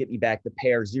 that'll get me back the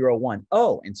pair 0, 1.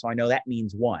 Oh, and so I know that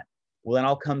means 1. Well, then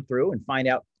I'll come through and find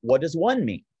out, what does 1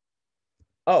 mean?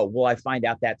 Oh, well, I find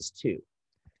out that's 2.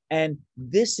 And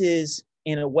this is,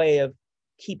 in a way of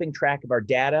keeping track of our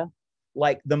data,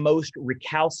 like the most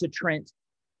recalcitrant,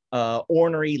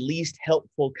 ornery, least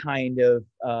helpful kind of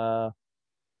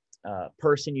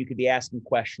person you could be asking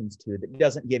questions to that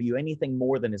doesn't give you anything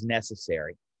more than is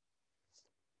necessary.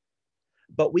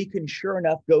 But we can sure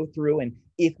enough go through, and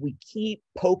if we keep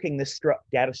poking this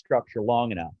data structure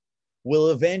long enough, we'll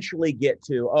eventually get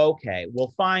to, okay,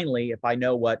 well, finally, if I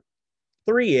know what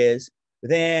 3 is,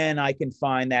 then I can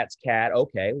find that's cat.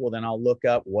 Okay, well, then I'll look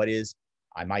up what is,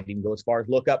 I might even go as far as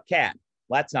look up cat.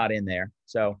 Well, that's not in there.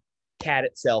 So cat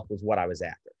itself was what I was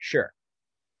after. Sure.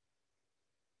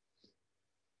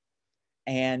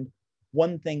 And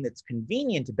one thing that's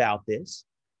convenient about this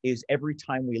is every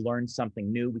time we learn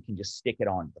something new, we can just stick it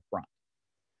on the front.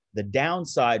 The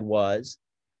downside was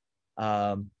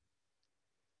when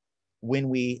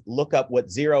we look up what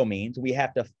 0 means, we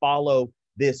have to follow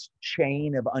this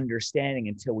chain of understanding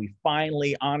until we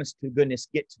finally, honest to goodness,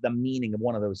 get to the meaning of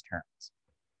one of those terms.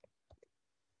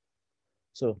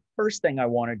 So first thing I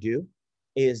want to do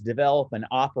is develop an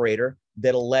operator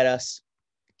that'll let us,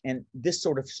 and this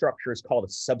sort of structure is called a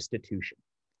substitution.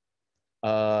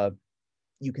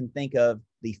 You can think of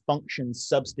the function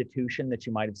substitution that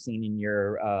you might have seen in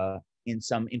your in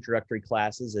some introductory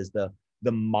classes as the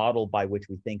model by which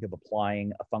we think of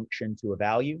applying a function to a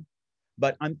value.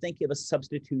 But I'm thinking of a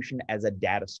substitution as a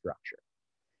data structure.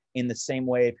 In the same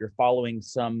way, if you're following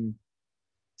some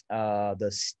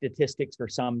the statistics for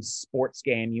some sports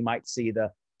game, you might see the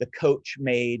coach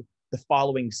made the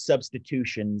following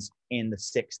substitutions in the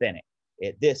 6th inning.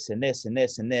 This and this and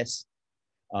this and this.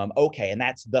 Okay, and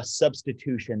that's the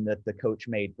substitution that the coach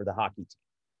made for the hockey team.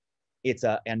 It's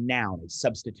a noun, a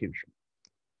substitution.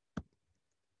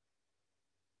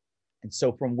 And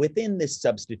so from within this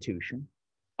substitution,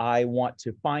 I want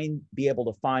to be able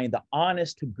to find the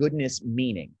honest to goodness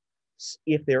meaning.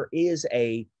 If there is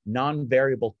a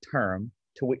non-variable term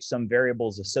to which some variable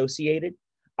is associated,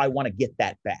 I want to get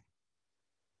that back.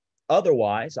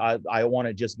 Otherwise, I want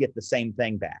to just get the same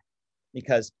thing back,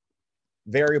 because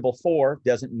variable 4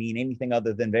 doesn't mean anything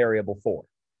other than variable 4.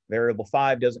 Variable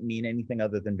 5 doesn't mean anything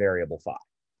other than variable 5.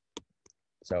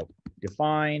 So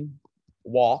define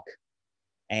walk,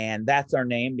 and that's our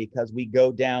name because we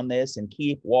go down this and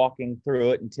keep walking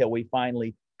through it until we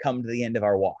finally come to the end of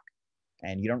our walk.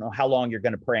 And you don't know how long you're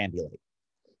going to perambulate.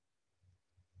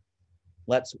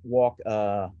 Let's walk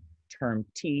term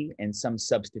T in some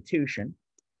substitution.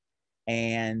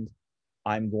 And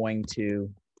I'm going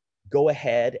to go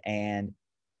ahead and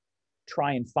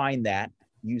try and find that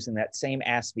using that same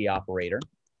ASV operator.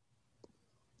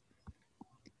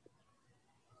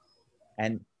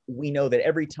 And we know that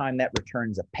every time that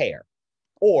returns a pair,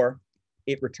 or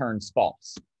it returns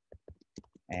false.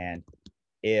 And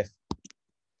if,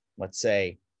 let's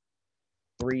say,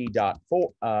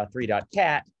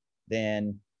 3.cat,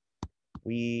 then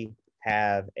we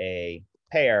have a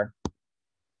pair.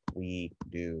 We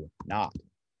do not.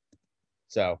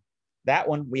 So that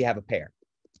one, we have a pair.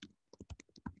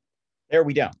 There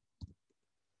we don't.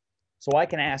 So I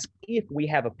can ask if we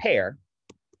have a pair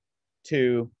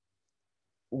to,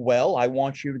 well, I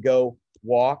want you to go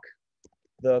walk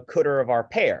the cooter of our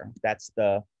pair. That's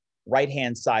the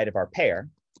right-hand side of our pair.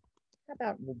 How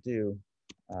about we'll do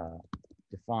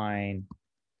define,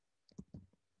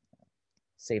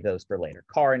 save those for later.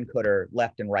 Car and cooter,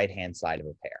 left and right-hand side of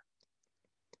a pair.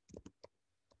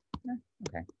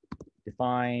 Okay.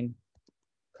 Define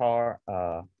car,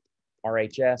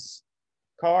 RHS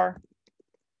car,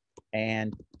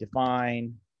 and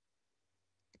define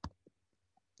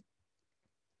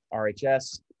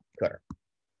RHS cooter.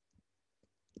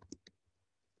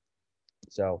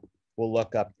 So we'll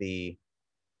look up the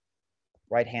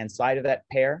right-hand side of that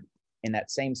pair in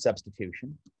that same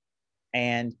substitution.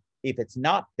 And if it's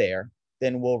not there,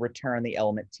 then we'll return the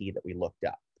element t that we looked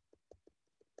up.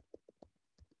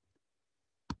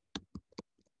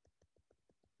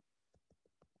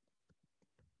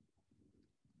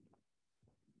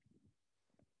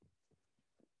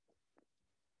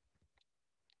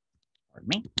 Pardon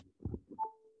me.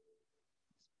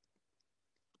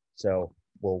 So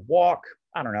we'll walk,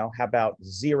 I don't know, how about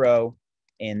 0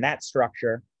 in that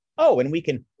structure? Oh, and we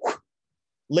can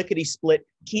lickety split,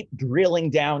 keep drilling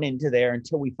down into there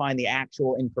until we find the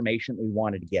actual information that we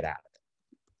wanted to get out of it.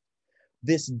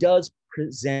 This does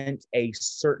present a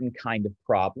certain kind of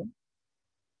problem.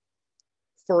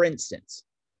 For instance,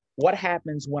 what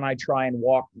happens when I try and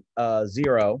walk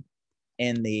 0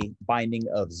 in the binding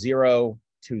of 0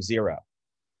 to 0?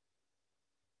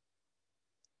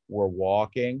 We're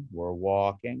walking, we're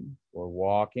walking, we're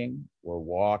walking, we're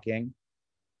walking.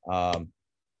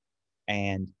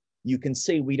 And you can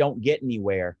see we don't get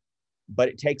anywhere, but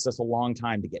it takes us a long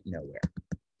time to get nowhere.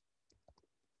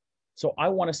 So I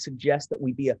want to suggest that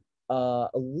we be a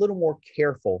little more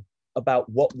careful about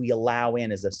what we allow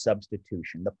in as a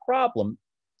substitution. The problem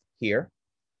here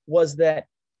was that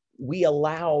we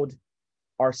allowed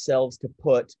ourselves to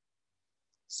put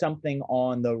something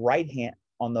on the right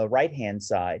hand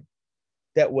side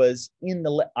that was in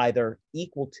the either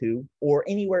equal to or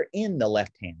anywhere in the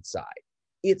left hand side.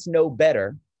 It's no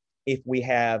better if we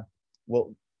have,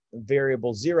 well,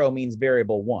 variable 0 means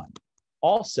variable 1.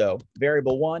 Also,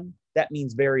 variable 1, that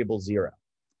means variable 0.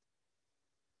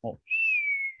 Oh,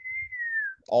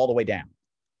 all the way down.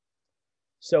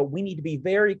 So we need to be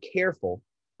very careful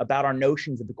about our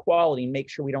notions of equality and make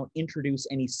sure we don't introduce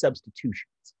any substitutions.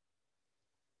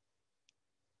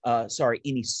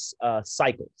 Any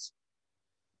cycles.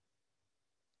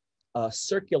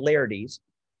 Circularities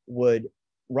would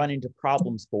run into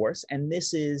problems for us, and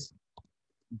this is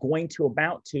going to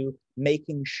amount to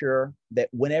making sure that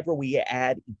whenever we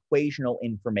add equational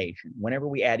information, whenever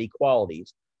we add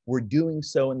equalities, we're doing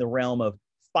so in the realm of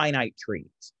finite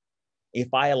trees.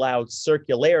 If I allowed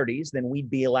circularities, then we'd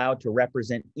be allowed to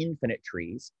represent infinite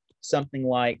trees, something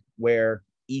like where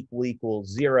equal equals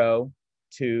 0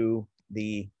 to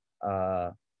the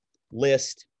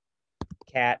list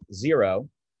cat 0.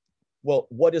 Well,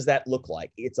 what does that look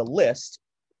like? It's a list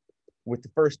with the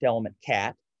first element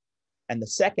cat and the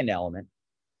second element,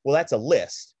 well, that's a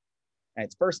list. And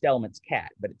its first element's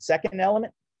cat, but its second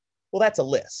element, well, that's a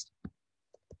list.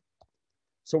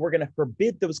 So we're going to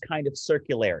forbid those kind of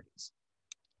circularities.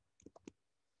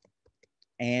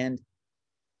 And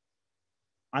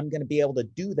I'm going to be able to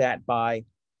do that by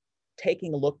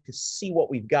taking a look to see what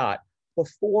we've got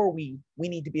before we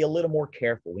need to be a little more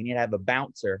careful. We need to have a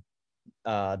bouncer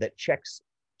that checks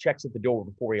at the door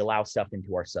before we allow stuff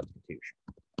into our substitution.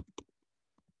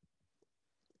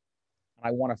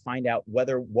 I want to find out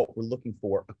whether what we're looking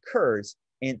for occurs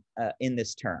in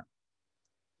this term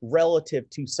relative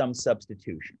to some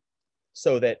substitution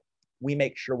so that we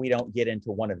make sure we don't get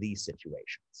into one of these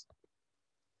situations.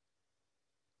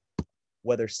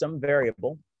 Whether some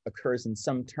variable occurs in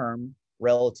some term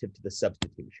relative to the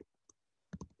substitution.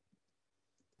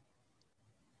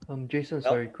 Jason,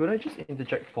 sorry, could I just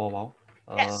interject for a while?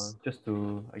 Yes. Just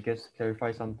to, I guess,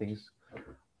 clarify some things.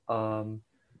 I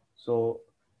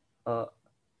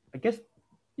guess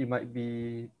it might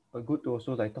be good to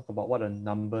also like talk about what the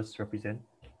numbers represent.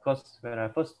 Because when I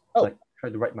first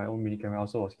tried to write my own miniKanren, I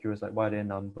also was curious like why are there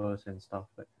numbers and stuff?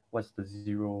 Like what's the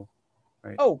 0,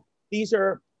 right? Oh, these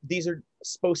are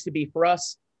supposed to be for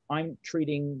us. I'm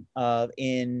treating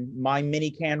in my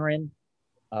miniKanren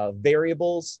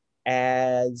variables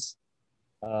as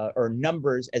or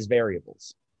numbers as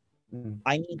variables.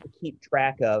 I need to keep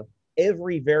track of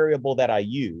every variable that I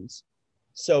use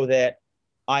so that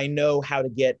I know how to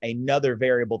get another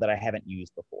variable that I haven't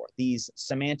used before. These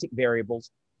semantic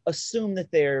variables assume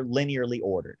that they're linearly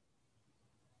ordered.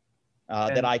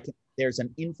 There's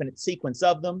an infinite sequence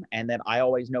of them, and that I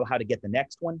always know how to get the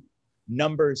next one.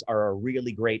 Numbers are a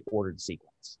really great ordered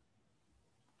sequence.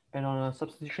 And on a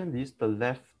substitution list, the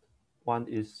left one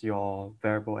is your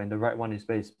variable, and the right one is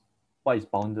what is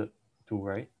bounded to,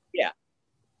 right? Yeah.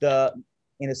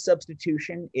 In a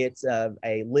substitution, it's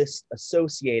a list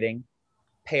associating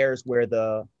pairs where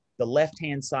the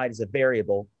left-hand side is a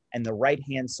variable and the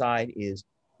right-hand side is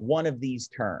one of these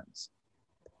terms.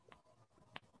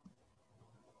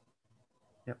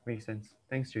 Yeah, makes sense.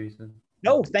 Thanks, Jason.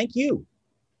 No, thank you.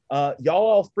 Y'all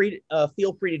all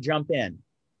feel free to jump in.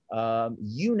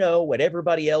 You know what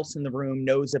everybody else in the room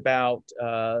knows about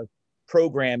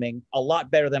programming a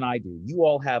lot better than I do. You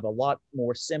all have a lot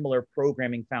more similar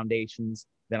programming foundations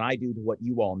than I do to what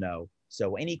you all know.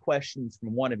 So any questions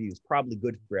from one of you is probably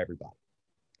good for everybody.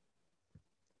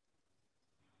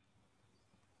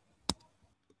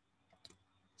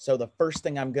 So the first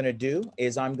thing I'm going to do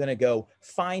is I'm going to go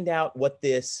find out what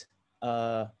this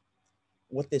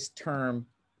term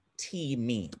T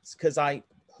means, because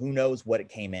who knows what it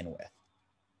came in with.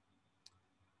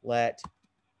 Let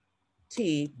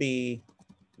T be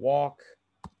walk,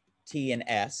 T and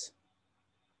S.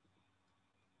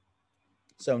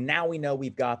 So now we know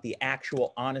we've got the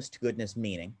actual honest to goodness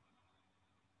meaning.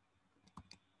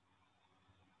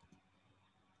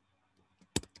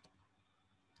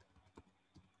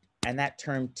 And that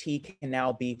term T can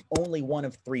now be only one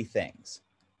of three things.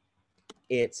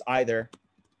 It's either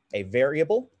a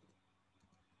variable,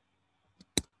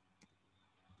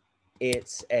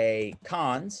 it's a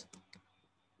cons,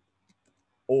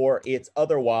 or it's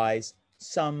otherwise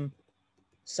some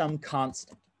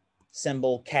constant.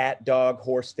 Symbol, cat, dog,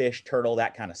 horse, fish, turtle,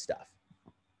 that kind of stuff.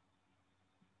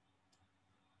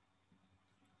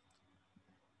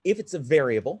 If it's a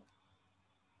variable,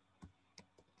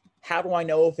 how do I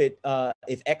know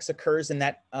if X occurs in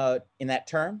that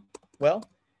term? Well,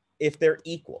 if they're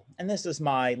equal, and this is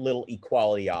my little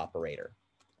equality operator.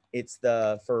 It's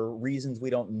for reasons we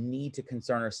don't need to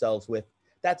concern ourselves with.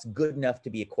 That's good enough to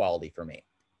be equality for me.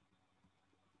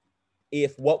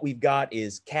 If what we've got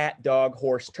is cat, dog,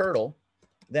 horse, turtle,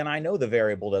 then I know the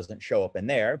variable doesn't show up in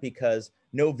there because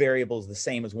no variable is the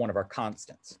same as one of our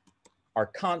constants. Our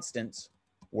constants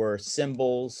were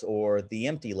symbols or the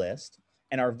empty list,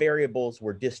 and our variables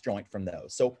were disjoint from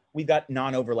those. So we've got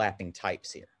non-overlapping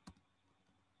types here.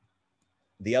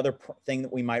 The other thing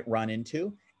that we might run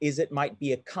into is it might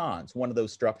be a cons, one of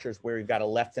those structures where we've got a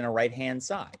left and a right-hand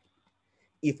side.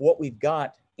 If what we've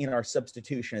got in our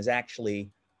substitution is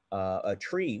actually a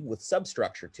tree with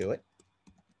substructure to it,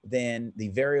 then the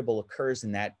variable occurs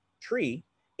in that tree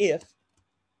if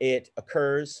it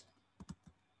occurs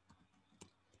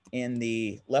in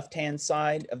the left-hand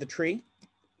side of the tree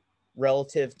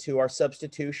relative to our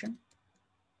substitution,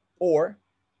 or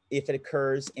if it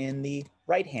occurs in the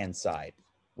right-hand side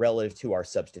relative to our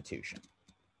substitution.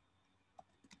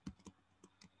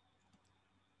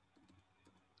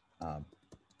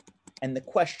 And the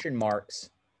question marks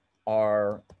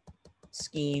are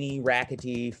skeeny,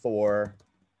 rackety for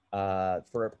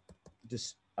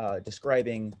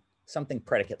describing something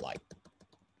predicate-like.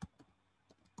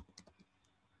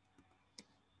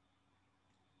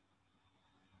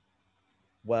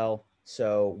 Well,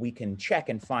 so we can check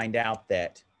and find out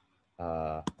that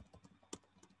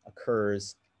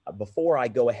occurs before I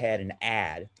go ahead and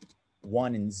add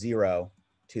 1 and 0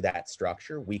 to that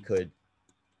structure. We could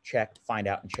check, find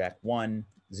out and check 1,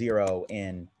 0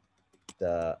 in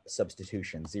the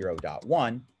substitution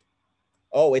 0.1.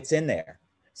 Oh, it's in there.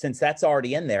 Since that's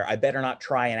already in there, I better not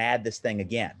try and add this thing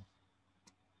again.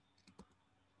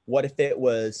 What if it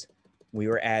was, we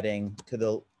were adding to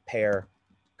the pair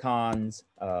cons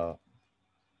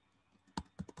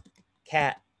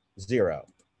cat 0.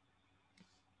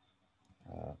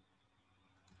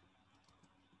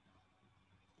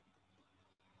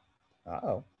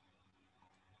 Uh-oh.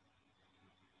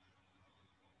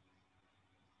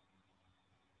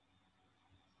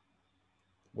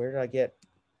 Where did I get?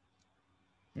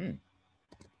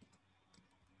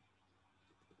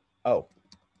 Oh,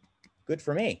 good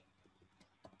for me.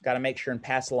 Got to make sure and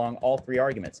pass along all 3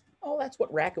 arguments. Oh, that's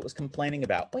what Racket was complaining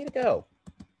about. Way to go.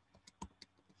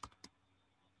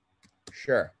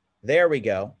 Sure. There we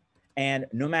go. And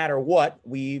no matter what,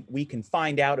 we can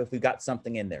find out if we've got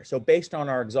something in there. So based on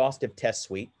our exhaustive test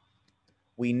suite,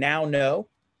 we now know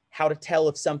how to tell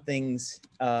if something's,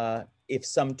 if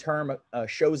some term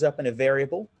shows up in a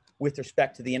variable with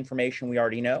respect to the information we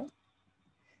already know.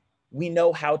 We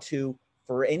know how to,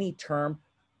 for any term,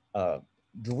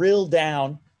 drill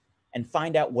down and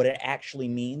find out what it actually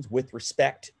means with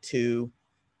respect to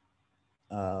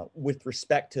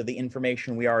the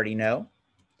information we already know.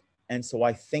 And so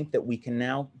I think that we can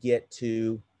now get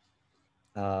to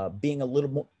being a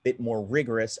little bit more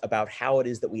rigorous about how it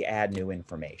is that we add new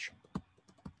information.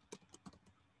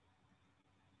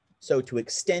 So to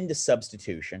extend a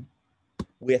substitution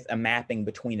with a mapping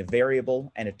between a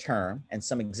variable and a term and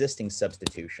some existing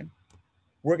substitution,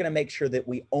 we're going to make sure that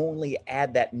we only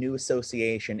add that new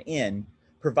association in,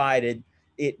 provided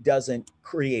it doesn't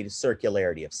create a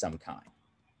circularity of some kind.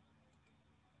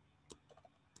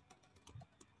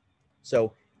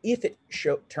 So if it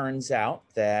turns out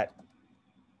that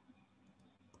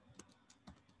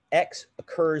X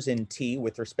occurs in T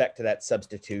with respect to that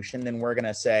substitution, then we're going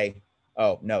to say,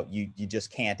 oh, no, you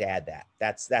just can't add that.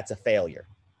 That's a failure.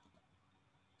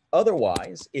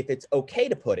 Otherwise, if it's okay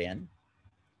to put in,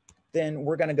 then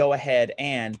we're going to go ahead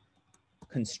and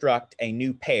construct a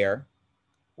new pair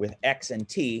with X and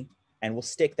T, and we'll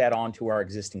stick that onto our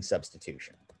existing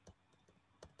substitution.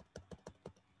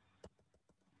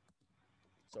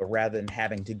 So rather than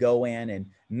having to go in and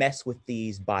mess with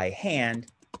these by hand,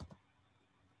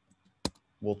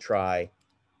 we'll try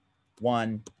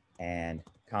 1 and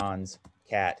cons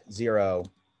cat 0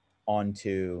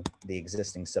 onto the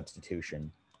existing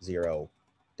substitution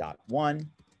 0.1,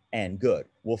 and good.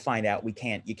 We'll find out you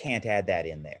can't add that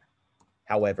in there.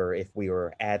 However, if we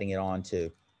were adding it on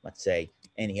to, let's say,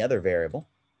 any other variable,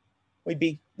 we'd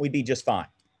be just fine.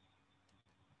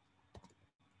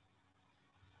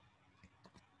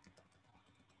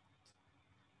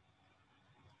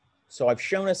 So I've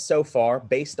shown us so far,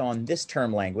 based on this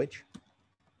term language,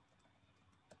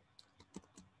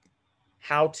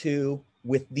 how to,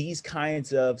 with these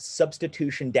kinds of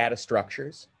substitution data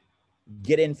structures,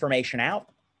 get information out,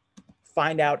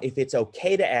 find out if it's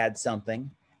okay to add something,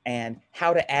 and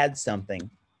how to add something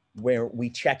where we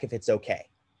check if it's okay.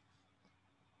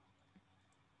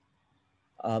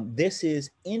 This is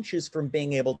inches from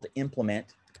being able to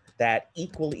implement that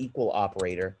equal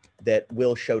operator that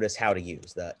Will showed us how to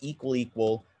use, the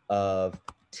equal of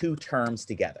two terms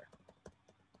together.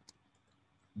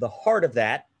 The heart of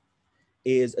that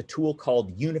is a tool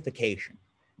called unification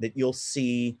that you'll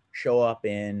see show up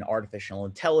in artificial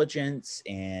intelligence,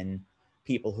 in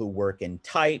people who work in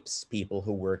types, people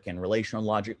who work in relational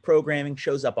logic programming,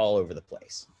 shows up all over the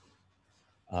place.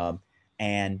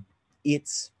 And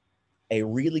it's a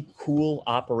really cool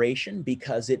operation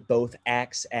because it both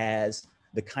acts as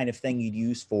the kind of thing you'd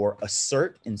use for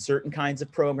assert in certain kinds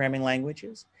of programming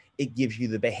languages. It gives you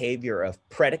the behavior of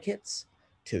predicates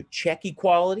to check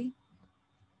equality.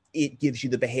 It gives you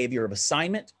the behavior of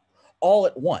assignment all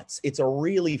at once. It's a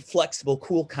really flexible,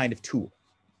 cool kind of tool.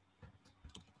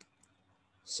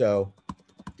 So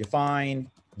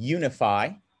define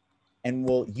unify, and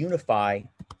we'll unify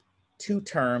two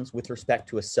terms with respect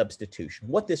to a substitution.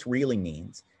 What this really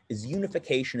means is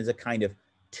unification is a kind of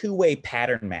two-way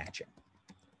pattern matching.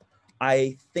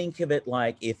 I think of it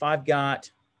like if I've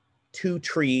got two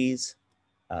trees,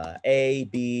 A,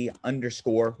 B,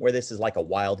 underscore, where this is like a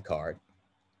wild card,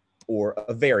 or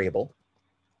a variable,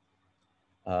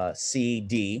 C,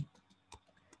 D,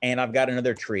 and I've got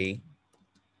another tree,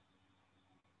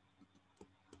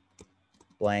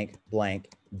 blank, blank,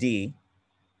 D.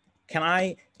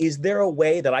 Is there a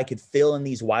way that I could fill in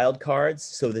these wildcards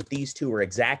so that these two are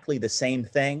exactly the same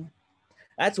thing?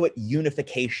 That's what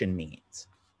unification means.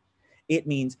 It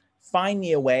means find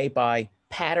me a way by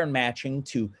pattern matching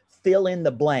to fill in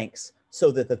the blanks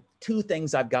so that the two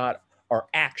things I've got are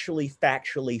actually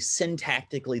factually,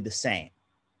 syntactically the same.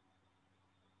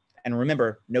 And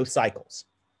remember, no cycles.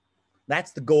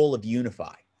 That's the goal of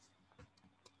unify.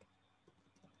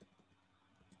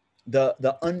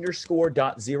 The underscore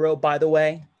dot zero, by the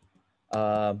way,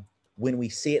 when we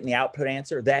see it in the output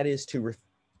answer, that is to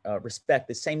respect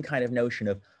the same kind of notion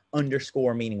of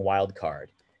underscore meaning wildcard.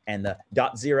 And the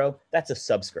dot zero, that's a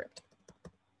subscript.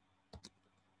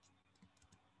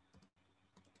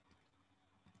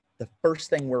 The first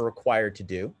thing we're required to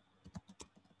do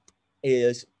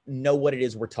is know what it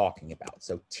is we're talking about.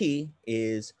 So T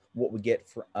is what we get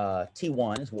from,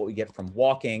 T1 is what we get from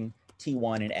walking,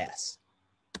 T1 and S.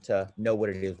 To know what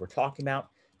it is we're talking about.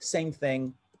 Same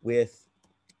thing with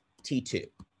T2.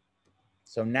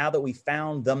 So now that we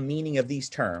found the meaning of these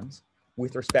terms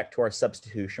with respect to our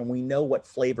substitution, we know what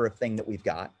flavor of thing that we've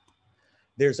got.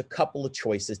 There's a couple of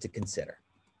choices to consider.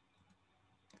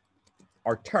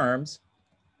 Our terms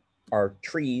are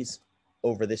trees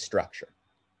over this structure.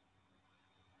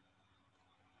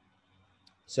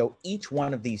 So each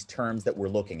one of these terms that we're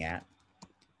looking at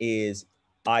is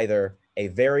either a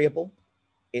variable,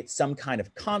 it's some kind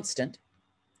of constant,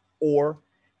 or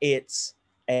it's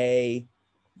a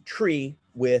tree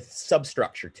with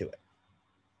substructure to it.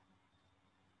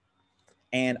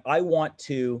 And I want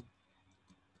to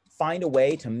find a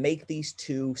way to make these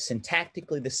two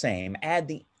syntactically the same, add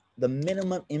the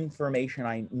minimum information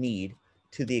I need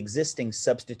to the existing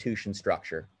substitution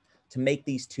structure to make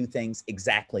these two things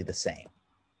exactly the same.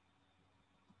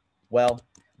 Well,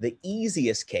 the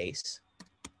easiest case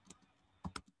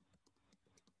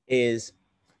is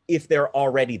if they're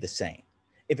already the same.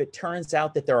 If it turns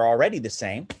out that they're already the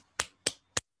same,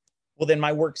 well, then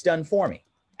my work's done for me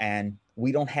and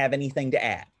we don't have anything to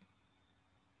add.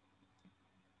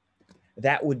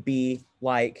 That would be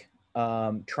like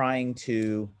trying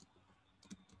to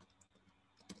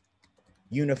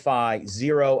unify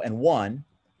 0 and 1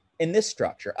 in this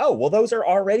structure. Oh, well, those are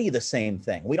already the same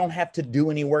thing. We don't have to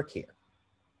do any work here.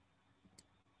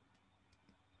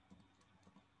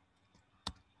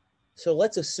 So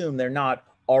let's assume they're not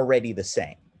already the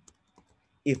same.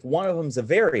 If one of them is a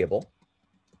variable,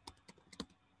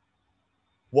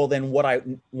 well, then what I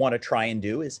want to try and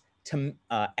do is to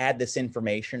add this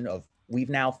information of, we've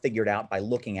now figured out by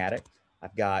looking at it,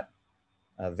 I've got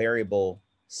a variable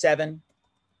 7,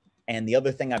 and the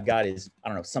other thing I've got is, I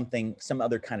don't know, some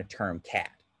other kind of term,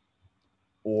 cat,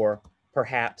 or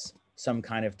perhaps some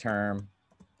kind of term,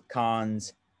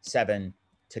 cons 7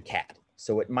 to cat.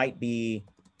 So it might be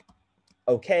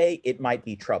okay, it might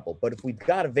be trouble. But if we've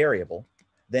got a variable,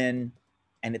 then,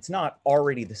 and it's not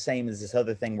already the same as this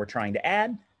other thing we're trying to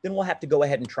add, then we'll have to go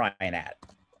ahead and try and add it.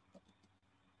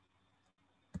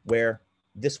 Where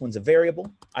this one's a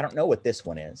variable, I don't know what this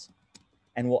one is,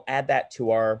 and we'll add that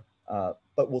to our,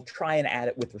 but we'll try and add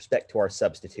it with respect to our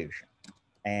substitution.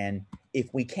 And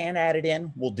if we can add it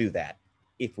in, we'll do that.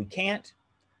 If we can't,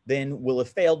 then we'll have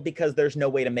failed because there's no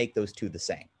way to make those two the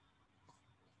same.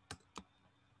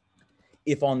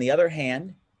 If, on the other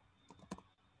hand,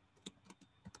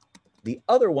 the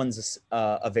other one's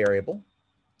a variable,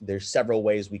 there's several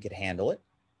ways we could handle it.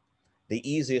 The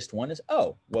easiest one is,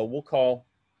 oh, well, we'll call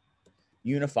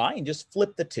unify and just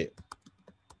flip the two.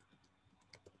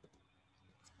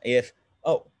 If,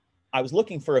 oh, I was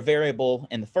looking for a variable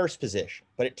in the first position,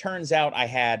 but it turns out I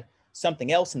had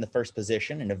something else in the first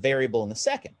position and a variable in the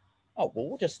second. Oh, well,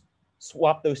 we'll just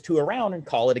swap those two around and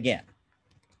call it again.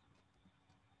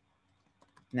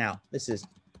 Now, this is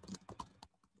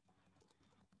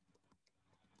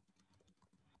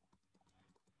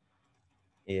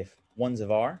if one's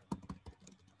of R,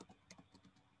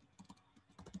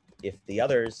 if the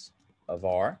other's of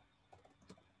R.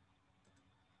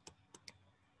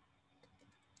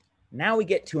 Now we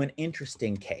get to an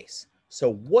interesting case.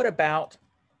 So what about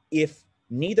if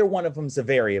neither one of them's a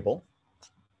variable?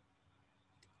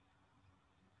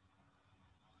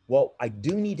 Well, I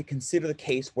do need to consider the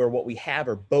case where what we have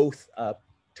are both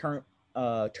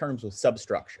terms with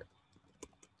substructure.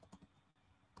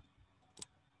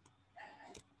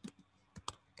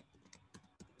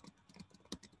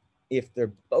 If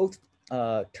they're both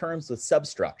terms with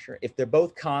substructure, if they're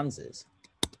both conses,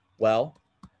 well,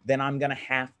 then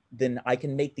then I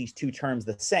can make these two terms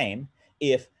the same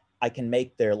if I can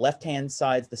make their left-hand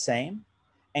sides the same,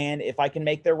 and if I can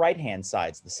make their right-hand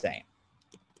sides the same.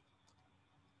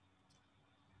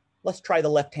 Let's try the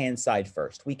left-hand side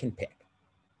first. We can pick.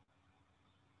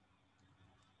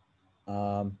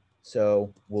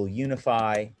 So we'll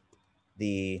unify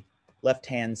the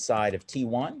left-hand side of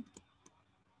T1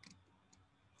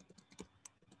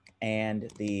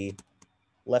 and the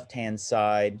left-hand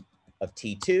side of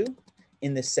T2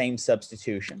 in the same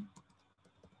substitution.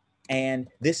 And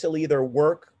this will either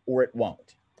work or it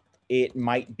won't. It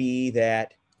might be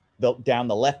that down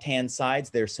the left-hand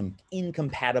sides, there's some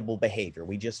incompatible behavior.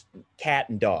 We just, cat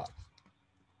and dog.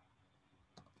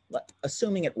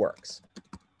 Assuming it works.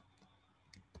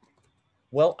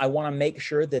 Well, I want to make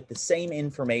sure that the same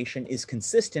information is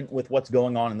consistent with what's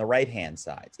going on in the right-hand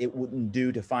sides. It wouldn't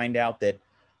do to find out that,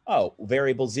 oh,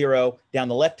 variable 0, down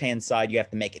the left-hand side, you have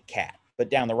to make it cat. But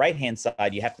down the right-hand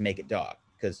side, you have to make it dog,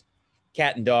 because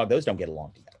cat and dog, those don't get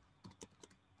along together.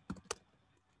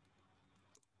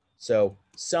 So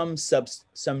some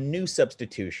new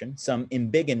substitution, some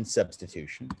embiggened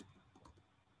substitution,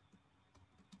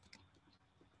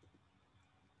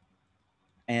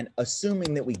 and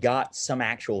assuming that we got some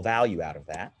actual value out of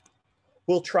that,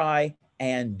 we'll try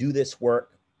and do this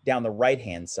work down the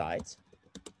right-hand sides.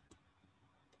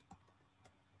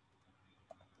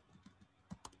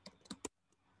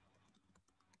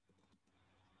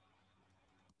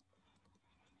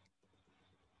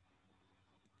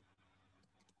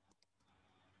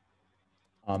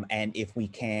 And if we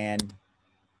can,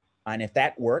 and if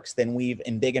that works, then we've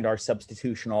embiggened our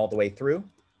substitution all the way through.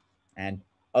 And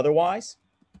otherwise,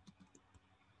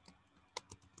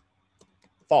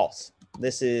 false.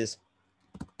 This is,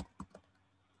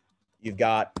 you've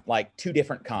got like two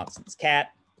different constants,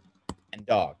 cat and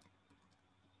dog.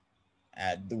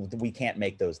 We can't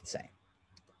make those the same.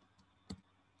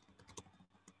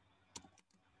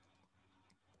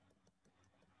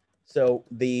 So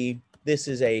this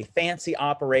is a fancy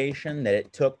operation that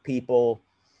it took people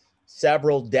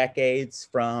several decades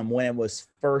from when it was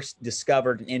first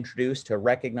discovered and introduced to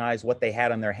recognize what they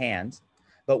had on their hands.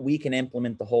 But we can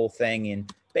implement the whole thing in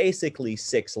basically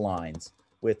 6 lines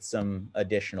with some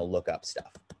additional lookup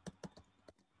stuff.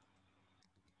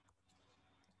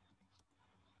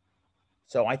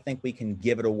 So I think we can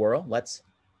give it a whirl. Let's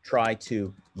try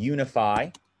to unify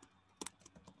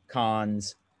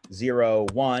cons 0,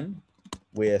 1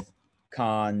 with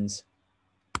cons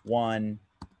 1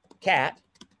 cat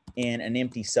in an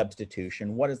empty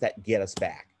substitution. What does that get us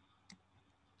back?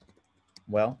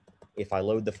 Well, if I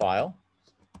load the file,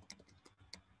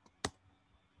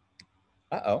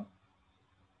 uh-oh.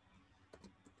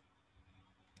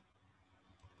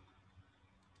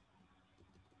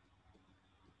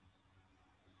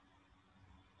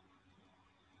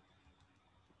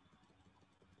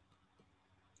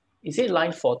 Is it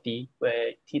line 40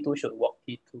 where T2 should walk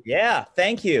T2? Yeah,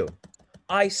 thank you.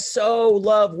 I so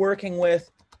love working with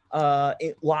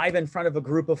live in front of a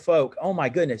group of folk. Oh my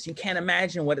goodness, you can't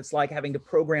imagine what it's like having to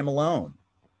program alone.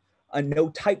 No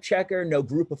type checker, no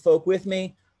group of folk with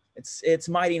me. It's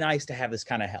mighty nice to have this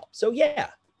kind of help. So yeah,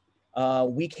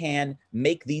 we can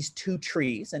make these two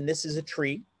trees, and this is a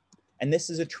tree, and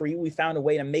this is a tree. We found a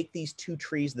way to make these two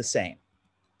trees the same.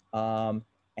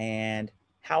 And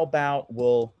how about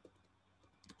we'll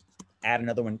add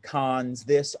another one, cons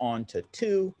this onto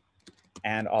 2,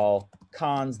 and I'll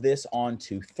cons this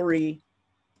onto 3.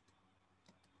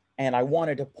 And I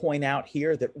wanted to point out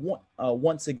here that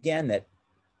once again that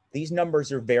these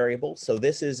numbers are variable. So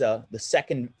this is the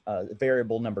second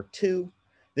variable number 2.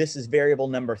 This is variable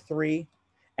number 3.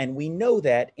 And we know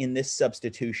that in this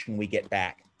substitution we get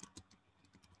back.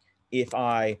 If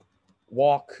I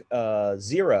walk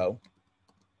 0,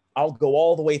 I'll go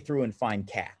all the way through and find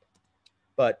cat.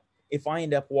 But if I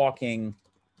end up walking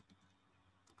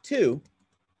 2,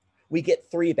 we get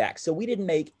 3 back. So we didn't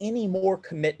make any more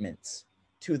commitments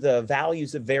to the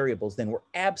values of variables than were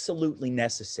absolutely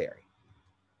necessary.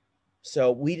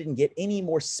 So we didn't get any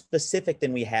more specific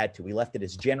than we had to. We left it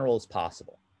as general as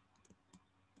possible.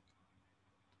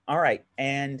 All right,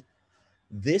 and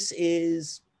this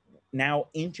is now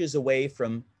inches away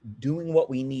from doing what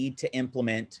we need to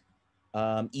implement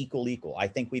equal equal. I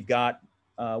think we've got,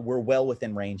 we're well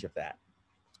within range of that.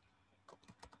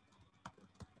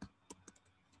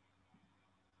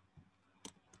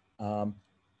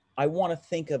 I want to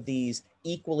think of these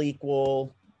equal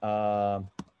equal,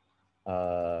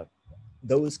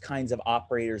 those kinds of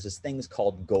operators as things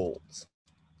called goals.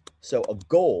 So a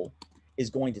goal is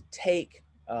going to take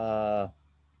the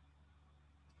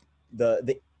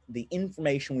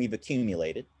information we've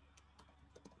accumulated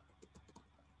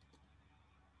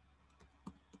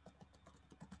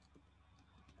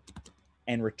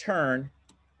and return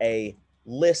a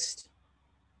list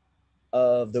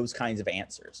of those kinds of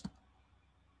answers.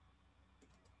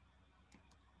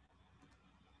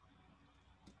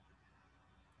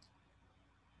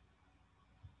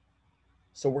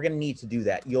 So we're going to need to do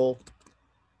that. You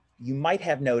might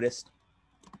have noticed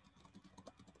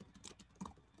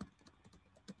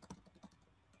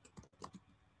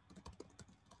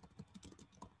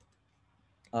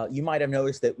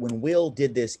that when Will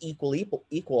did this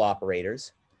equal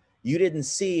operators, you didn't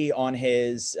see on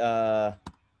his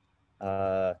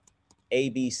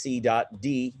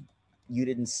ABC.D, you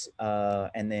didn't,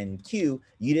 and then Q,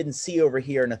 you didn't see over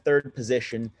here in a third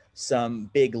position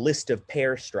some big list of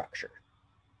pair structure.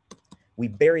 We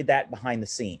buried that behind the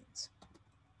scenes.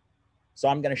 So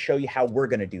I'm going to show you how we're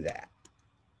going to do that.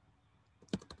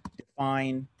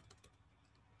 Define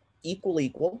equal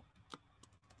equal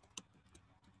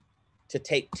to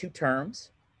take two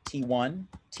terms, T1,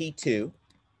 T2.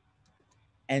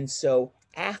 And so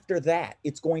after that,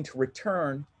 it's going to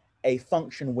return a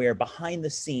function where behind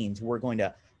the scenes, we're going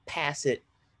to pass it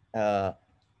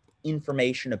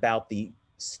information about the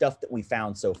stuff that we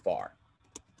found so far.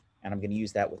 And I'm going to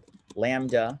use that with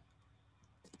lambda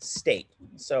state.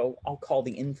 So I'll call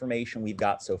the information we've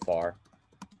got so far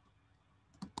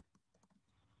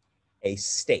a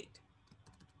state.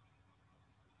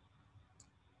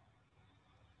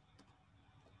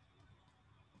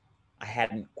 I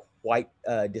hadn't quite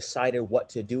decided what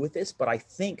to do with this, but I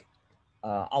think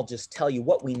I'll just tell you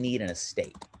what we need in a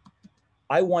state.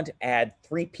 I want to add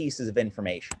 3 pieces of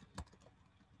information.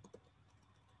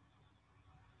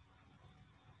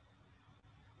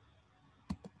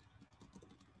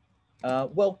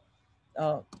 We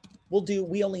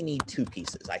only need 2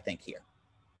 pieces, I think, here.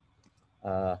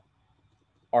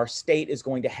 Our state is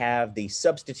going to have the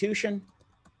substitution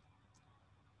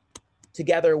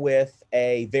together with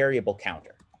a variable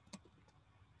counter,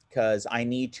 because I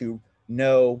need to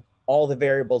know all the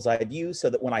variables I've used so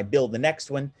that when I build the next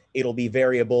one, it'll be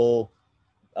variable,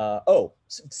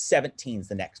 17 is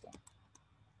the next one.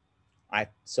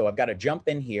 So I've got to jump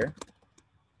in here,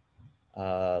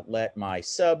 let my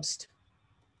subst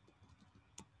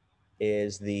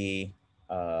is the,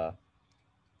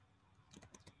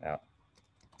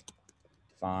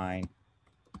 define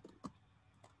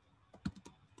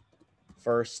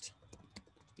first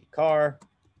car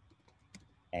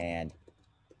and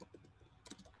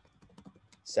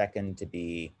second to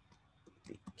be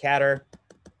the catter.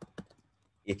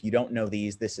 If you don't know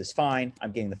these, this is fine.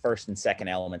 I'm getting the first and second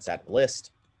elements out of the list.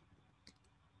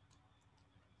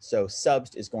 So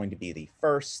subst is going to be the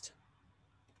first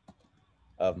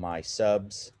of my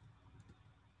subs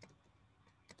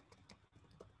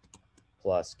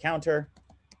plus counter.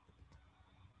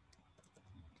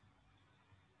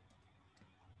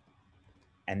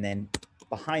 And then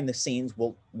behind the scenes,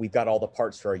 we've got all the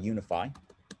parts for our unify.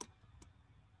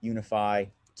 Unify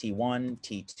T1,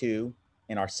 T2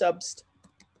 in our subst.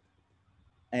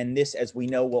 And this, as we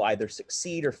know, will either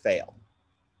succeed or fail.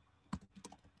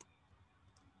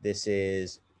 This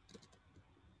is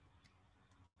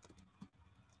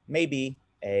maybe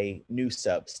a new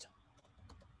subst.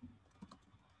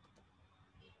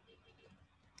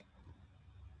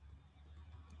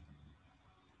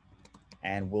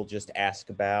 And we'll just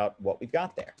ask about what we've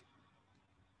got there.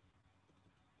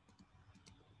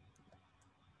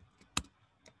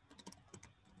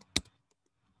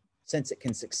 Since it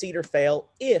can succeed or fail,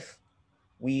 if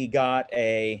we got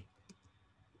a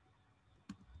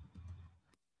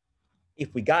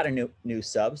new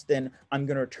subs, then I'm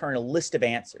going to return a list of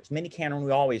answers. miniKanren,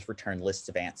 we always return lists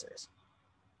of answers.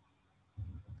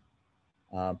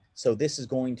 So this is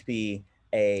going to be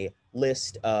a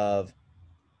list of,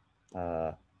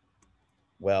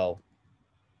 well,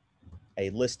 a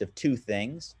list of two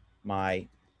things, my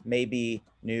maybe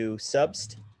new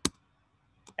subst,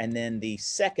 and then the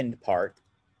second part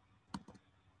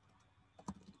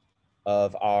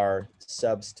of our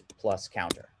subst plus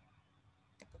counter.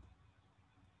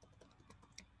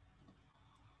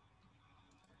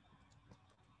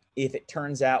 If it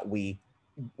turns out we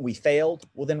failed,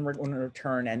 well, then we're going to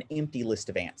return an empty list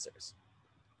of answers.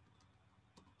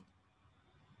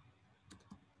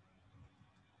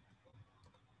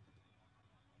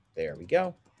 There we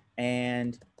go.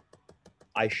 And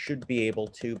I should be able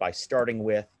to, by starting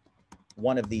with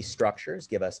one of these structures,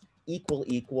 give us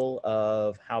equal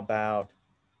of, how about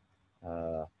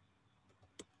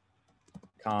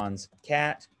cons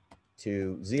cat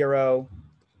to 0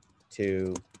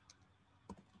 to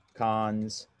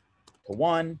cons to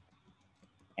 1,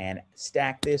 and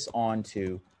stack this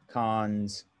onto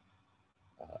cons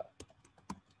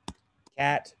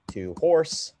cat to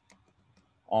horse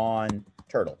on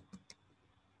turtle.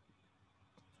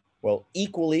 Well,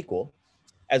 equal,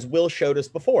 as Will showed us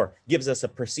before, gives us a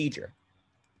procedure.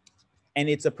 And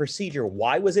it's a procedure.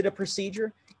 Why was it a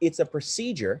procedure? It's a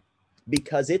procedure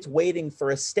because it's waiting for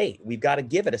a state. We've got to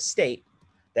give it a state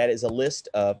that is a list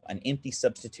of an empty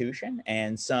substitution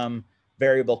and some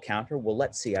variable counter. Well,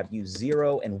 let's see, I've used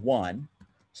 0 and 1.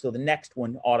 So the next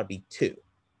one ought to be 2.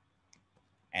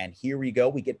 And here we go.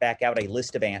 We get back out a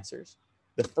list of answers.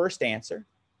 The first answer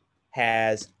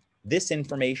has this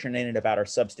information in it about our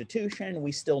substitution.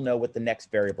 We still know what the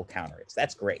next variable counter is.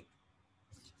 That's great.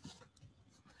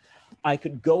 I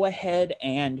could go ahead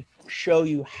and show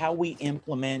you how we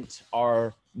implement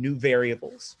our new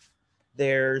variables.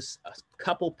 There's a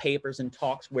couple papers and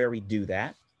talks where we do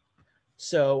that.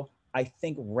 So I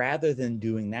think rather than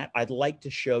doing that, I'd like to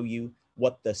show you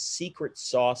what the secret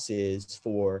sauce is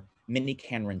for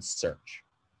miniKanren search.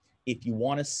 If you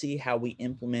want to see how we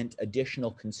implement additional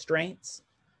constraints,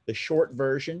 the short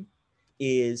version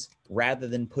is rather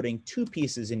than putting 2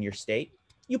 pieces in your state,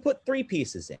 you put 3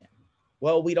 pieces in.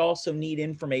 Well, we'd also need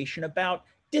information about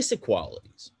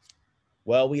disequalities.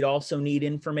 Well, we'd also need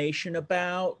information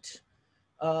about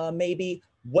maybe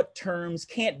what terms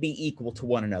can't be equal to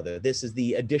one another. This is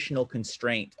the additional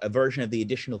constraint, a version of the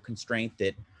additional constraint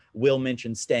that Will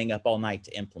mentioned staying up all night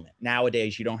to implement.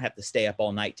 Nowadays, you don't have to stay up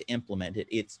all night to implement it.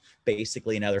 It's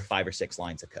basically another 5 or 6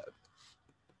 lines of code.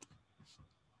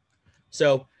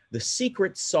 So the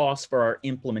secret sauce for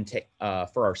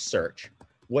our search,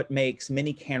 what makes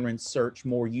miniKanren search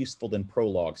more useful than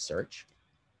Prolog search,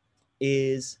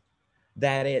 is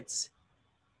that it's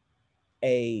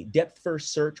a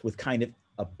depth-first search with kind of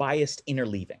a biased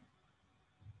interleaving.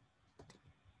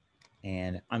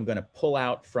 And I'm going to pull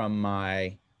out from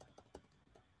my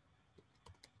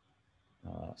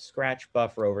scratch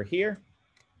buffer over here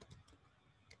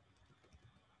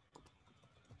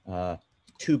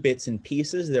 2 bits and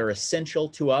pieces. They're essential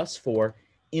to us for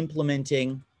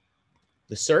implementing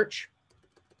the search.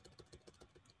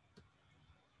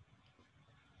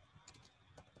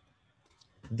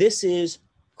 This is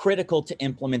critical to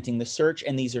implementing the search,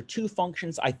 and these are 2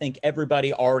 functions I think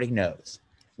everybody already knows.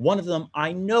 One of them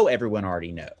I know everyone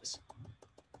already knows.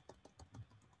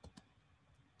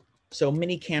 So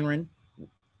miniKanren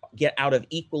get out of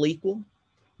equal,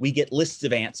 we get lists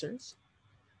of answers.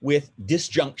 With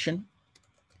disjunction,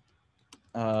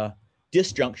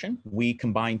 we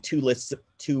combine 2 lists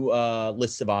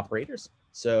of operators.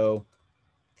 So,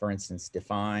 for instance,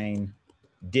 define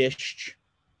disj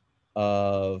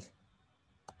of,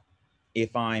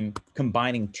 if I'm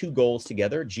combining 2 goals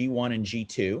together, G1 and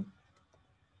G2,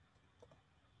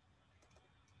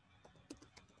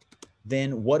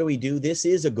 then what do? This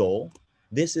is a goal.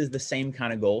 This is the same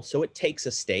kind of goal. So it takes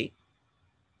a state.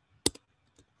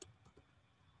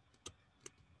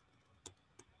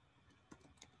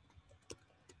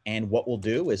 And what we'll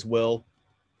do is we'll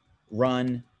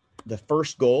run the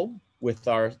first goal with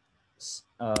our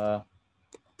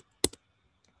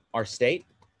state,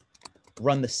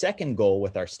 run the second goal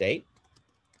with our state,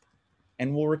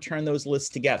 and we'll return those lists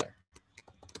together.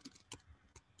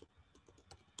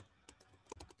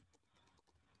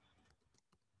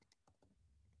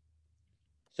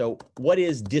 So what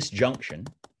is disjunction?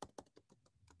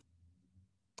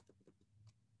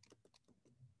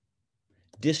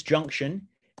 Disjunction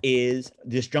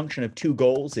of two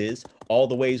goals is all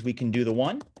the ways we can do the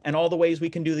one and all the ways we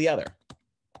can do the other.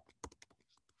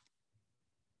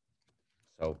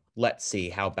 So let's see,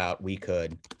 how about we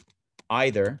could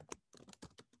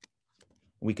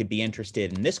be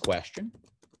interested in this question,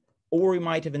 or we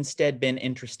might have instead been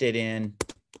interested in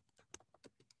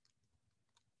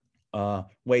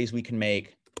ways we can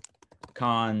make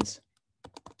cons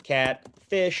cat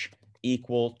fish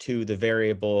equal to the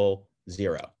variable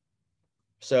 0.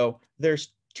 So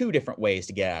there's two different ways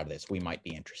to get out of this we might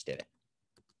be interested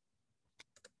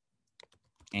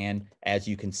in. And as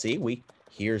you can see,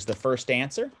 here's the first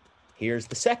answer, here's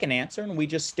the second answer, and we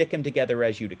just stick them together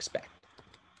as you'd expect.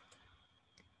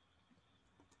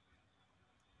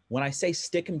 When I say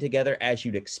stick them together as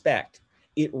you'd expect,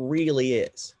 it really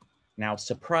is. Now,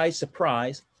 surprise,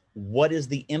 surprise, what is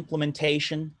the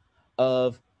implementation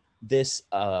of this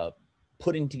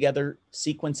putting together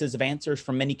sequences of answers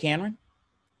from miniKanren?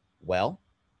 Well,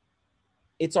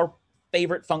 it's our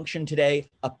favorite function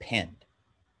today, append.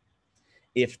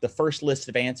 If the first list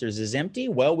of answers is empty,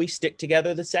 well, we stick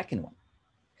together the second one.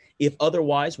 If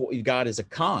otherwise what we've got is a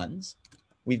cons,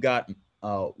 we've got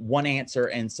one answer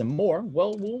and some more,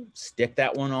 well, we'll stick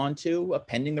that one onto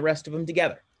appending the rest of them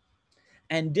together.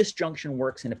 And disjunction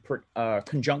works in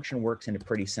conjunction works in a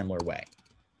pretty similar way.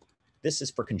 This is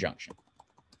for conjunction.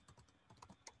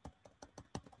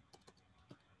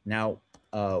 Now,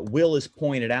 Will has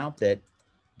pointed out that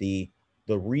the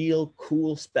real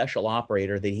cool special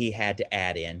operator that he had to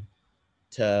add in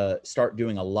to start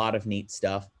doing a lot of neat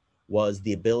stuff was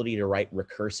the ability to write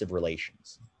recursive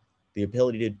relations, the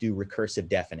ability to do recursive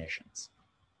definitions.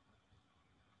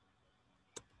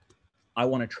 I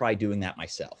want to try doing that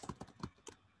myself.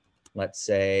 Let's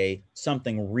say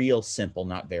something real simple,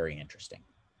 not very interesting.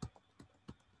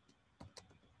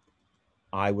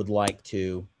 I would like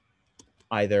to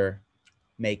either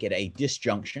make it a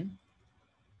disjunction,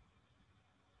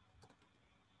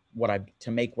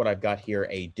 to make what I've got here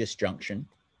a disjunction,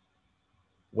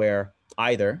 where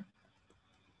either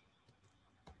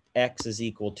x is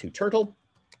equal to turtle,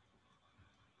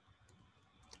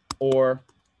 or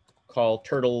call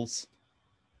turtles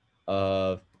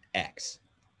of x.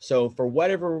 So for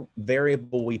whatever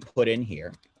variable we put in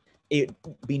here, it'd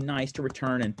be nice to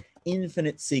return an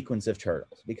infinite sequence of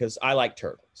turtles, because I like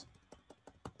turtles.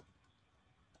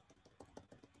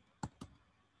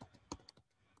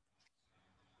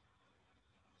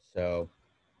 So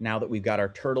now that we've got our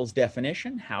turtles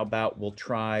definition, how about we'll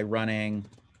try running,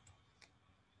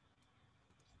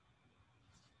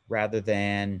 rather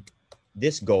than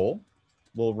this goal,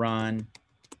 we'll run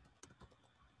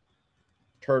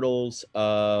turtles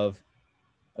of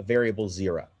a variable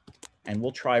 0. And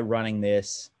we'll try running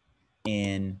this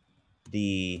in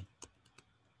the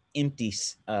empty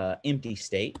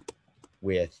state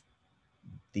with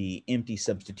the empty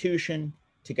substitution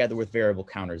together with variable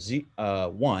counter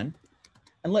 1.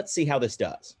 And let's see how this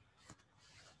does.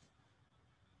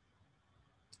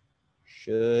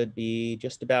 Should be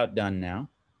just about done now.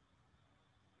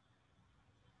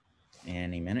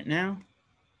 Any minute now.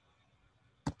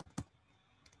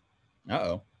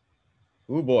 Uh-oh.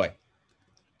 Ooh, boy.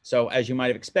 So as you might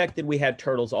have expected, we had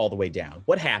turtles all the way down.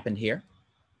 What happened here?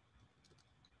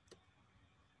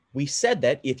 We said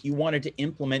that if you wanted to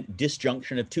implement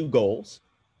disjunction of two goals,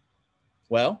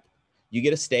 well, you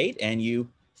get a state and you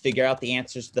figure out the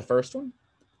answers to the first one,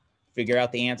 figure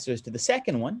out the answers to the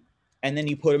second one, and then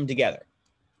you put them together.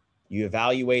 You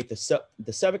evaluate the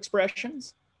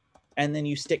sub-expressions, and then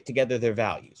you stick together their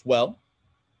values. Well,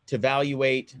 to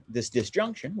evaluate this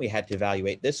disjunction, we had to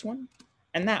evaluate this one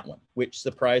and that one, which,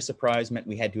 surprise, surprise, meant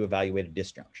we had to evaluate a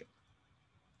disjunction,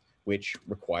 which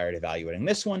required evaluating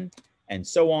this one, and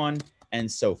so on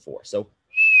and so forth. So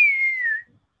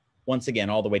once again,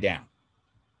 all the way down.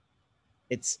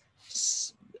 It's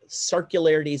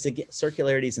circularities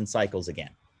and cycles again.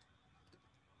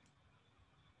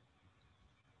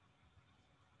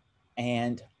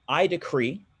 And I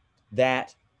decree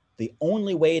that the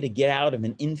only way to get out of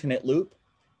an infinite loop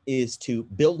is to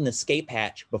build an escape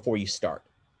hatch before you start.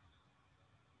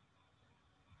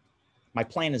 My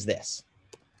plan is this.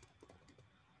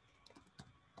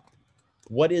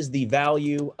 What is the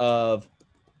value of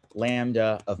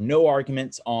lambda of no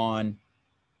arguments on,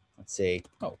 let's say,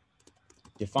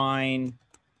 define,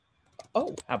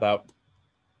 how about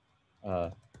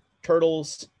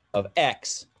turtles of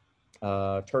X,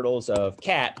 turtles of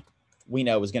cat, we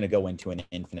know is going to go into an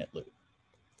infinite loop.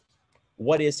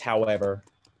 What is, however,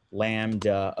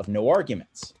 lambda of no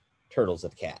arguments, turtles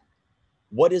of cat?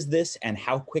 What is this and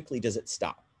how quickly does it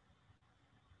stop?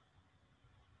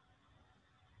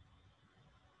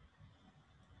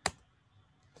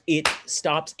 It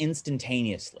stops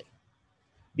instantaneously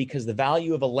because the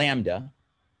value of a lambda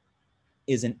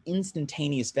is an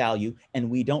instantaneous value and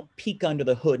we don't peek under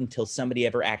the hood until somebody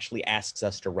ever actually asks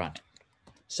us to run it.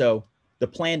 So the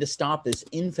plan to stop this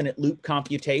infinite loop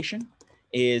computation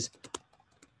is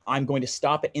I'm going to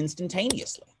stop it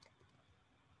instantaneously.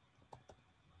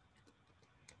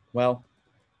 Well,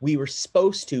 we were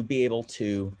supposed to be able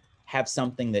to have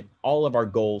something that all of our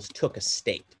goals took a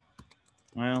state.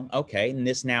 Well, okay, and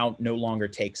this now no longer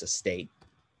takes a state.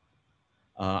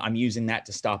 I'm using that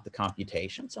to stop the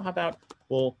computation. So how about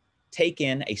we'll take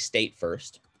in a state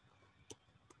first.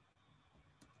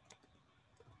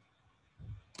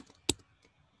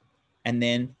 And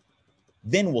then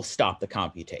we'll stop the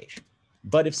computation.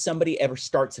 But if somebody ever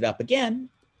starts it up again,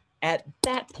 at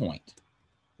that point,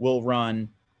 we'll run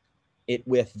it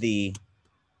with the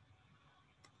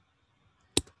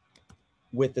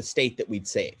state that we'd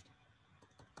saved.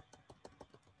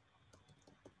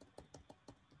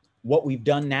 What we've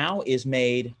done now is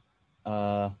made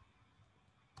our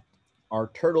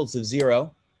turtles of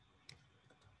 0.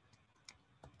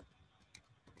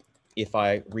 If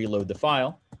I reload the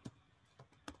file,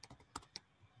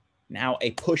 now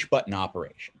a push button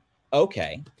operation.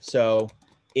 Okay, so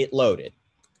it loaded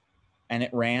and it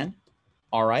ran.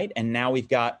 All right, and now we've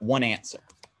got one answer.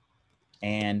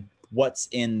 And what's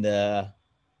in the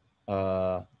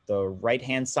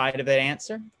right-hand side of that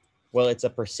answer? Well, it's a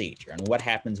procedure. And what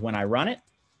happens when I run it?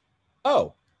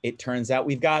 Oh, it turns out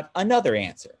we've got another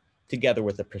answer together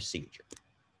with a procedure.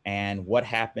 And what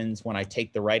happens when I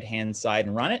take the right-hand side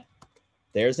and run it?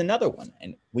 There's another one.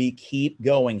 And we keep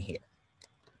going here.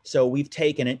 So we've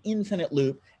taken an infinite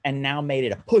loop and now made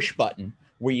it a push button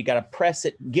where you got to press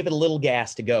it, give it a little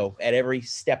gas to go at every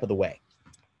step of the way.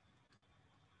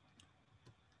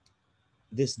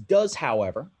 This does,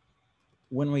 however,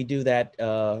 when we do that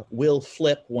will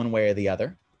flip one way or the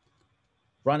other,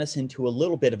 run us into a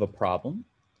little bit of a problem.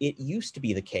 It used to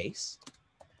be the case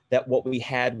that what we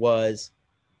had was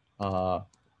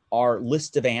our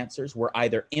list of answers were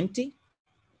either empty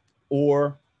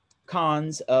or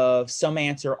cons of some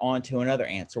answer onto another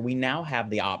answer. We now have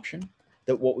the option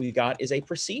that what we've got is a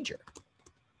procedure.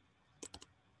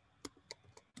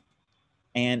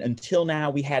 And until now,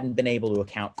 we hadn't been able to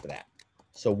account for that.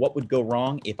 So what would go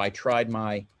wrong if I tried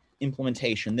my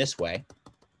implementation this way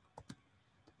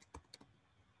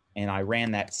and I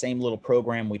ran that same little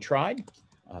program we tried?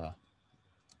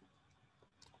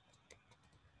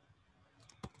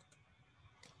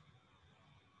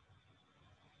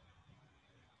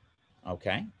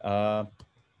 Okay, well,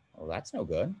 that's no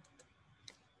good.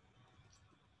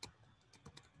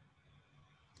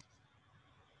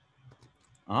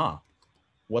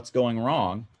 What's going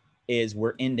wrong is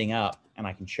we're ending up, and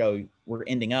I can show you, we're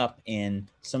ending up in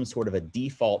some sort of a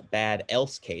default bad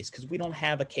else case because we don't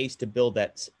have a case to build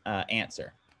that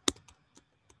answer.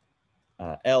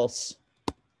 Else,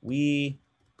 we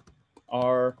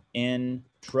are in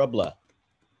trouble.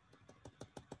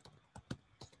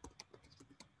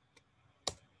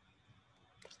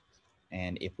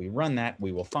 And if we run that,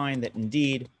 we will find that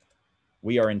indeed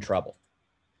we are in trouble.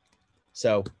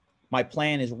 So my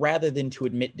plan is rather than to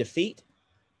admit defeat,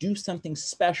 do something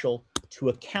special to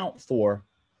account for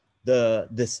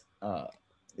these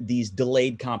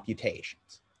delayed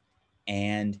computations.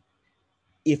 And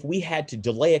if we had to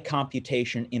delay a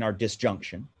computation in our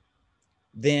disjunction,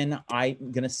 then I'm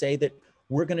going to say that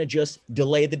we're going to just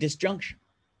delay the disjunction.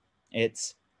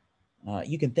 It's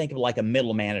you can think of it like a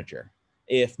middle manager.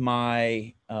 If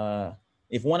one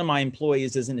of my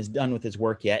employees isn't as done with his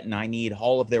work yet and I need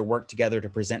all of their work together to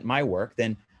present my work,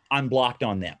 then I'm blocked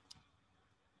on them.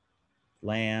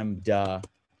 Lambda,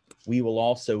 we will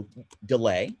also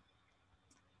delay.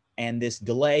 And this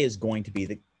delay is going to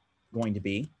be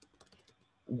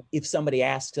if somebody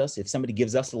asks us, if somebody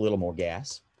gives us a little more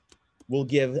gas, we'll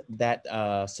give that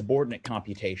subordinate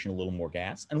computation a little more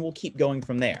gas, and we'll keep going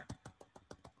from there.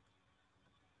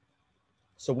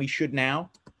 So we should now,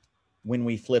 when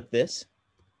we flip this,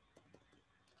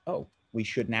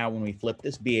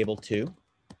 be able to,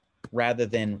 rather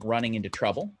than running into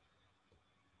trouble,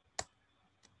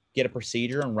 get a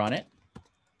procedure and run it,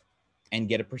 and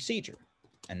get a procedure,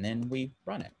 and then we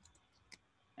run it.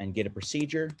 and get a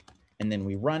procedure, and then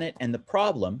we run it. And the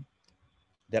problem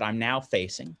that I'm now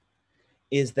facing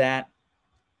is that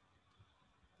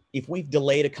if we've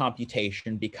delayed a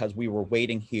computation because we were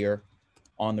waiting here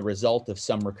on the result of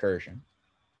some recursion,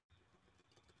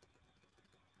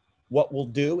 what we'll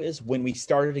do is when we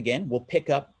start it again, we'll pick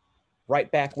up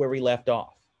right back where we left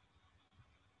off.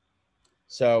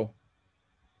 So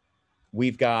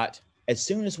we've got, as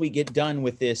soon as we get done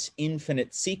with this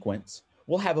infinite sequence,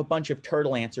 we'll have a bunch of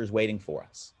turtle answers waiting for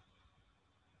us.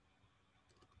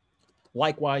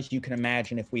 Likewise, you can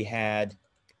imagine if we had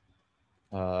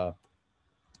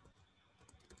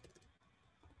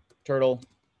turtle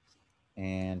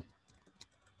and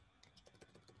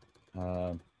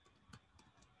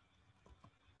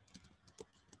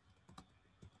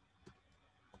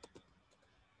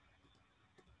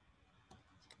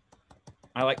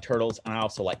I like turtles, and I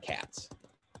also like cats.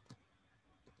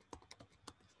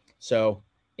 So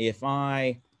if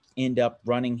I end up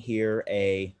running here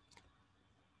a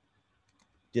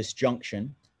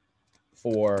disjunction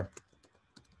for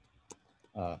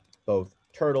both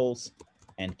turtles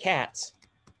and cats,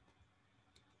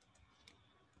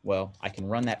 well, I can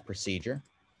run that procedure,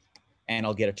 and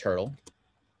I'll get a turtle.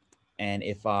 And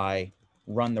if I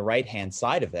run the right-hand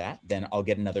side of that, then I'll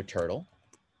get another turtle.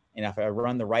 And if I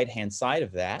run the right-hand side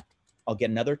of that, I'll get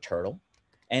another turtle.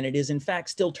 And it is, in fact,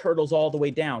 still turtles all the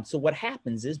way down. So what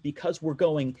happens is, because we're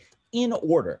going in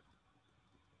order,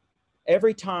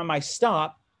 every time I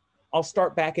stop, I'll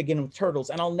start back again with turtles,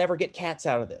 and I'll never get cats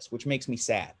out of this, which makes me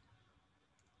sad.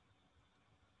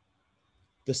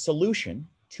 The solution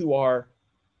to our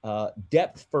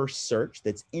depth-first search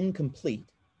that's incomplete,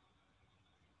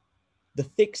 the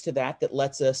fix to that that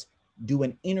lets us do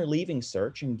an interleaving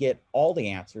search and get all the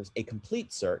answers, a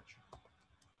complete search,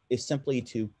 is simply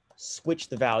to switch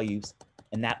the values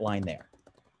in that line there.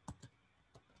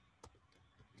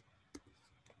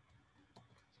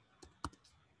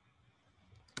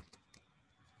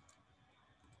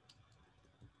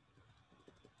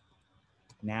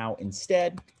 Now,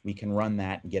 instead, we can run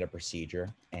that and get a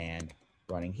procedure, and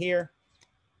running here,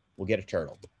 we'll get a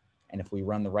turtle. And if we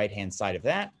run the right-hand side of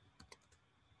that,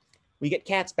 we get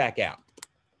cats back out.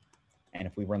 And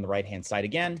if we run the right-hand side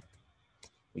again,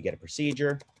 we get a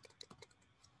procedure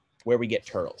where we get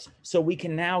turtles. So we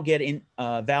can now get in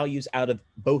values out of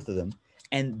both of them.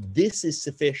 And this is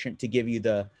sufficient to give you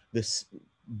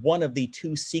one of the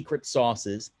two secret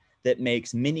sauces that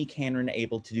makes miniKanren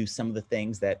able to do some of the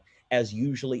things that, as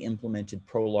usually implemented,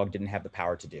 Prolog didn't have the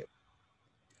power to do.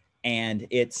 And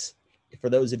it's, for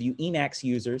those of you Emacs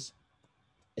users,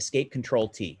 escape control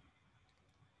T.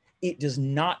 It does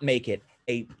not make it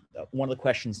one of the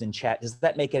questions in chat, does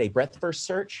that make it a breadth first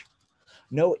search?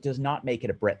 No, it does not make it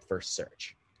a breadth first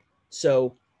search.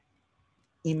 So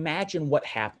imagine what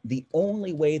happened. The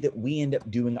only way that we end up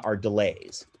doing our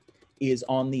delays is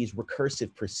on these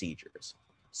recursive procedures.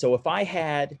 So if I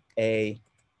had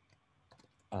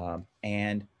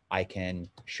and I can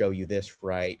show you this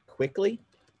right quickly.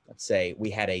 Let's say we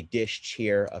had a dish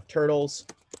here of turtles,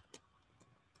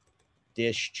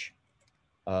 dish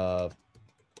of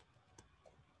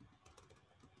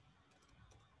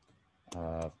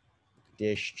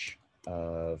dish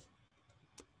of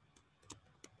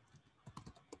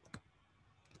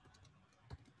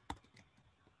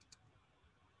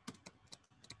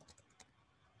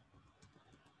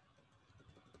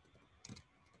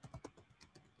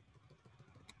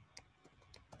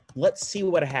let's see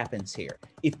what happens here.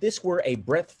 If this were a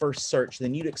breadth first search,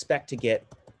 then you'd expect to get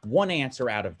one answer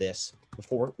out of this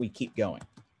before we keep going.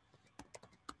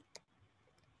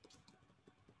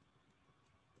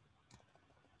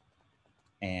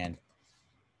 And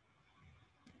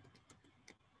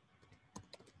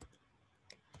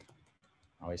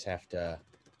I always have to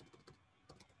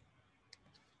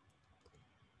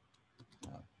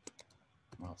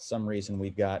well, some reason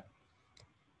we've got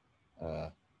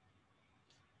so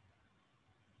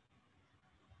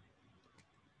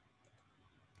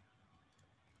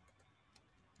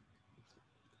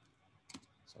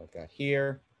I've got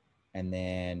here, and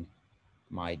then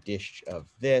my dish of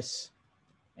this,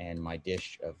 and my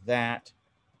dish of that.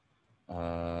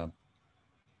 Well,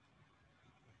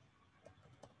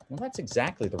 that's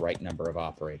exactly the right number of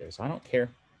operators. I don't care.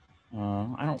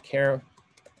 I don't care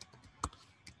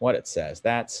what it says.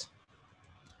 That's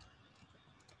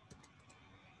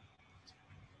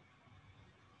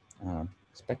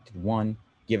expected 1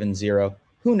 given 0.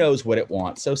 Who knows what it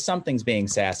wants? So something's being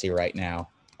sassy right now.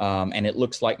 And it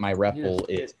looks like my REPL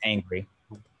is angry.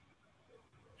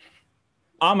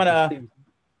 I'm gonna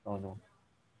Oh no.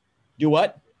 do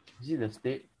what? Is it the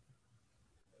state?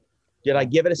 Did I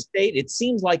give it a state? It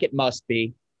seems like it must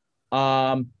be.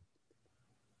 But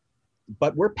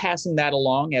we're passing that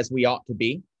along as we ought to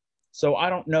be. So I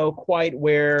don't know quite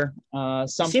where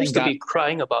something seems to be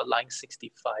crying about line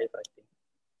 65, I think.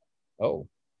 Oh,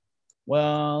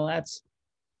 well, that's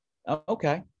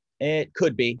okay. It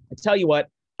could be. I tell you what,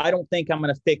 I don't think I'm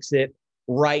going to fix it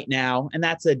right now. And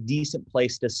that's a decent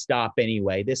place to stop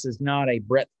anyway. This is not a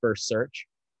breadth first search.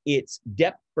 It's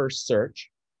depth first search.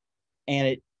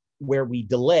 And where we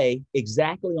delay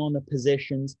exactly on the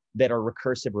positions that are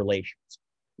recursive relations.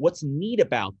 What's neat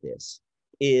about this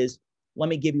is, let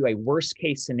me give you a worst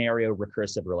case scenario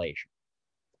recursive relation.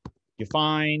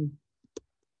 Define,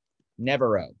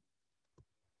 never O.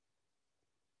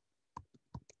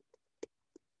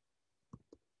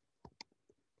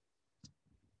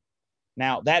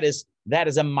 Now that is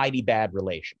a mighty bad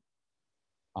relation.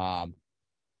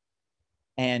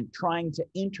 And trying to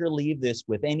interleave this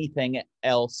with anything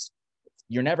else,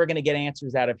 you're never going to get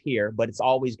answers out of here, but it's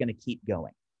always going to keep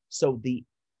going. So the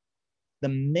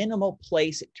minimal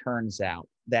place, it turns out,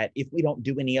 that if we don't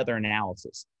do any other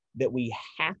analysis, that we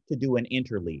have to do an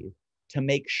interleave to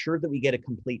make sure that we get a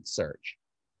complete search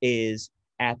is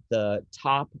at the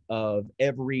top of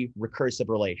every recursive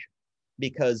relation.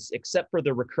 Because except for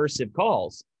the recursive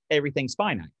calls, everything's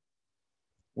finite,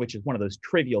 which is one of those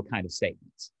trivial kind of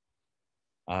statements.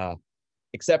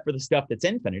 Except for the stuff that's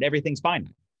infinite, everything's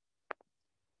finite.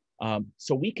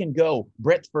 So we can go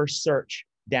breadth first search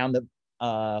down the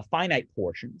finite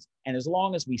portions. And as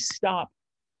long as we stop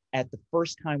at the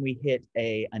first time we hit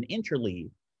an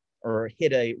interleave or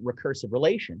hit a recursive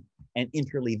relation and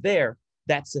interleave there,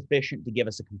 that's sufficient to give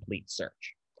us a complete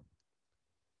search.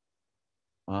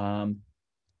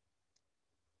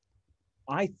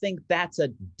 I think that's a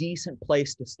decent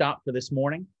place to stop for this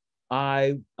morning.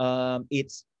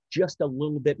 It's just a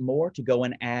little bit more to go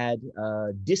and add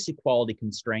disequality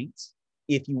constraints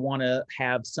if you want to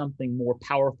have something more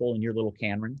powerful in your little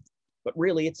Kanren. But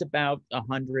really, it's about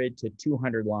 100 to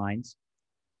 200 lines,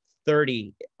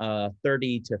 30 to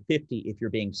 50 if you're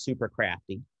being super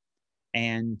crafty,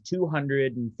 and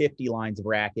 250 lines of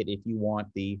racket if you want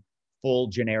the full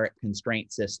generic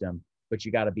constraint system, but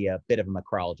you got to be a bit of a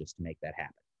macrologist to make that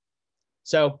happen.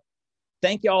 So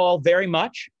thank you all very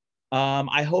much.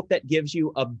 I hope that gives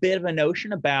you a bit of a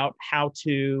notion about how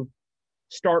to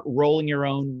start rolling your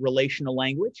own relational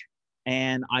language.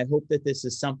 And I hope that this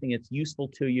is something that's useful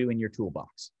to you in your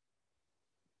toolbox.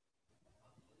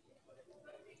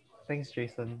 Thanks,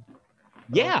 Jason.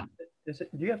 Yeah. Do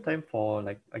you have time for,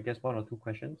 like, I guess, 1 or 2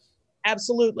 questions?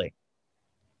 Absolutely.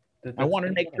 I want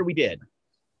to make sure we did.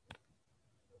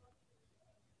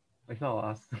 If not,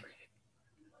 I'll ask.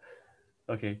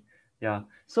 Okay, yeah.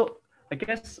 So I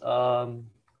guess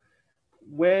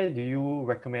where do you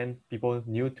recommend people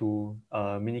new to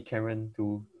miniKanren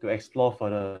to explore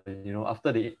further? You know,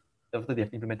 after they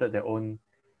have implemented their own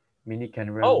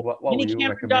miniKanren, what would you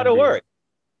recommend?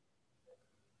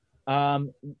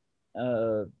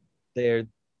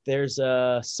 There's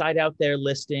a site out there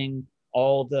listing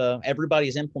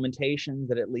everybody's implementations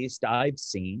that at least I've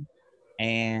seen,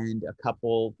 and a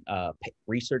couple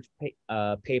research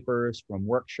papers from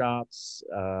workshops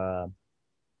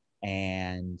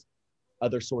and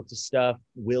other sorts of stuff.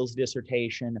 Will's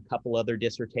dissertation, a couple other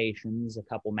dissertations, a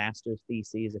couple master's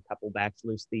theses, a couple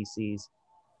bachelor's theses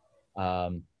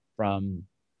from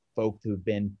folk who've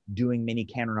been doing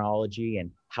miniKanrenology and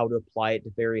how to apply it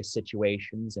to various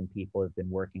situations. And people have been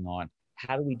working on,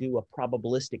 how do we do a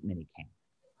probabilistic miniKanren?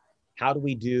 How do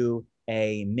we do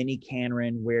a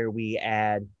miniKanren where we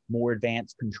add more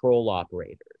advanced control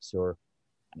operators? Or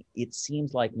it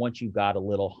seems like once you've got a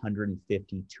little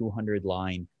 150, 200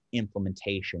 line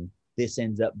implementation, this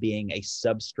ends up being a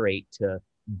substrate to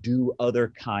do other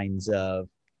kinds of,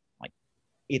 like,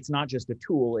 it's not just a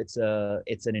tool, it's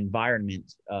an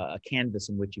environment, a canvas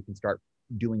in which you can start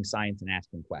doing science and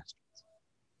asking questions.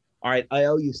 All right, I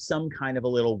owe you some kind of a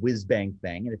little whiz-bang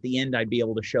thing. And at the end, I'd be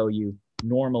able to show you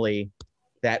normally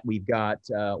that we've got,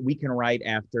 we can write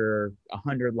after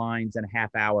 100 lines and a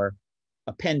half hour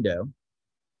appendo.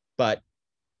 But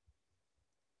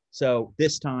so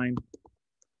this time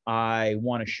I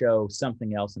want to show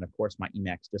something else. And of course, my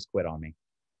Emacs just quit on me.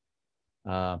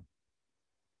 I'll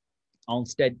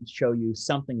instead show you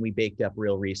something we baked up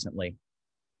real recently.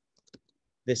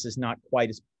 This is not quite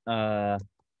as,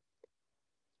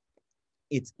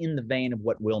 it's in the vein of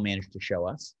what Will managed to show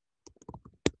us.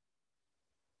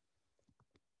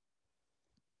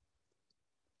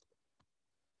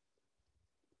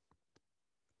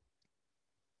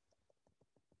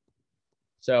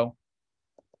 So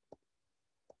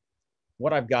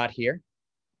what I've got here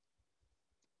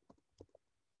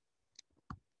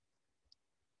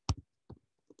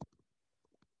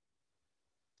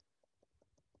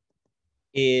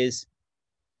is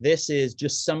this is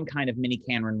just some kind of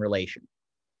miniKanren relation.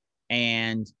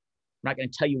 And I'm not going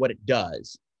to tell you what it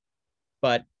does,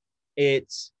 but it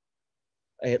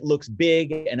looks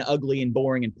big and ugly and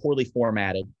boring and poorly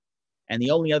formatted. And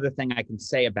the only other thing I can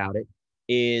say about it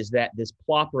is that this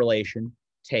plop relation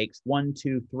takes 1,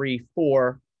 2, 3,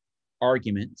 4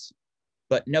 arguments.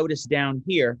 But notice down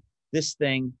here, this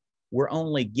thing, we're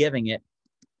only giving it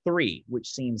 3, which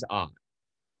seems odd.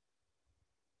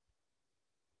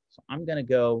 So I'm going to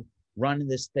go run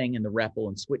this thing in the REPL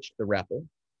and switch to the REPL.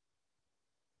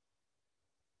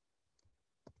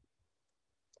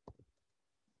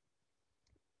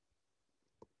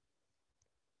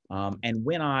 And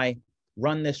when I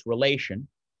run this relation,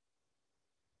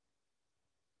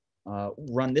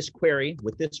 run this query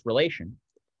with this relation,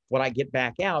 what I get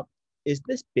back out is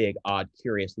this big, odd,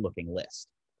 curious looking list.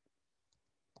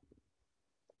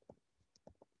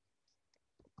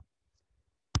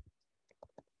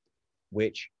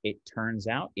 Which it turns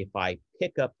out, if I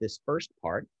pick up this first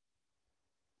part,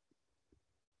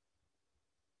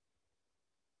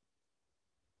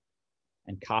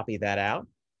 and copy that out,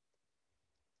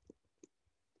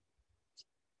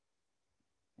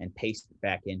 and paste it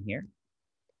back in here.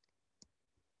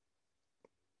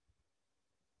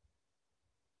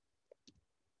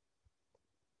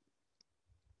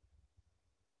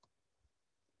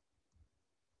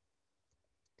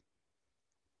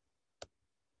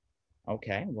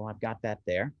 Okay, well, I've got that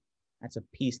there. That's a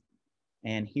piece.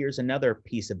 And here's another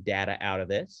piece of data out of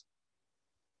this.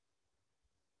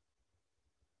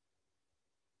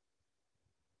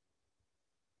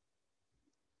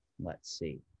 Let's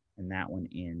see. And that one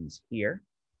ends here.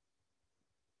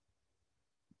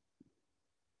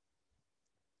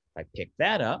 I pick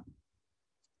that up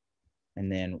and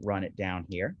then run it down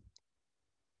here.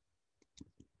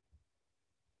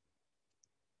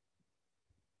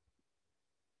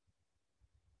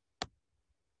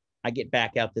 I get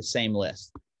back out the same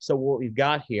list. So what we've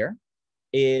got here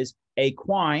is a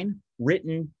quine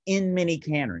written in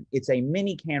miniKanren. It's a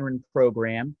miniKanren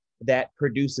program that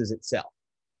produces itself.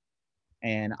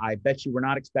 And I bet you we're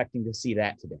not expecting to see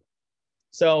that today.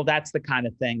 So that's the kind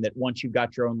of thing that once you've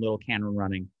got your own little Kanren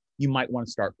running, you might want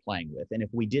to start playing with. And if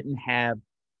we didn't have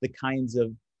the kinds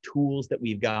of tools that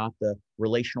we've got, the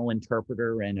relational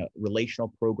interpreter and a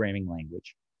relational programming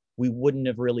language, we wouldn't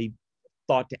have really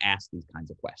thought to ask these kinds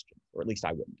of questions, or at least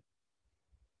I wouldn't.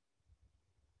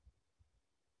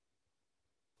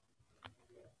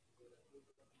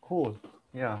 Cool.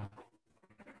 Yeah.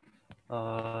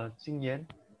 Xingyan.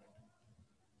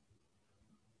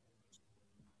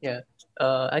 Yeah.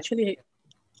 Actually,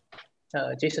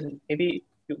 Jason, maybe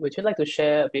would you like to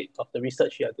share a bit of the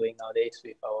research you are doing nowadays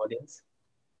with our audience?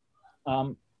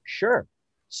 Sure.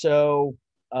 So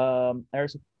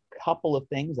there's a couple of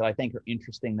things that I think are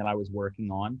interesting that I was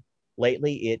working on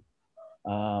lately. If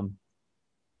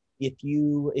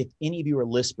any of you are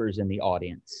Lispers in the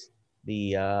audience,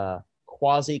 the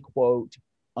quasi-quote,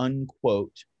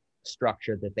 unquote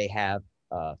structure that they have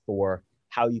for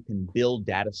how you can build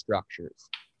data structures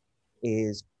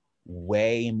is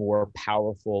way more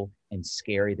powerful and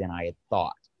scary than I had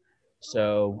thought.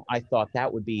 So I thought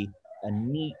that would be a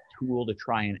neat tool to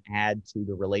try and add to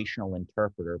the relational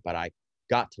interpreter, but I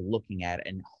got to looking at it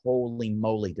and holy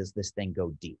moly, does this thing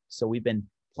go deep. So we've been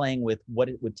playing with what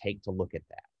it would take to look at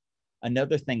that.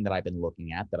 Another thing that I've been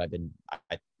looking at that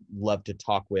I'd love to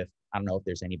talk with, I don't know if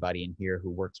there's anybody in here who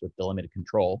works with delimited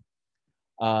control.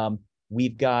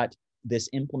 We've got this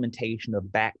implementation of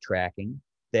backtracking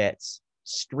that's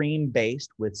stream-based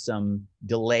with some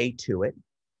delay to it.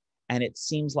 And it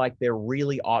seems like there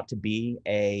really ought to be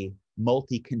a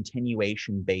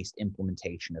multi-continuation based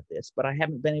implementation of this, but I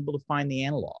haven't been able to find the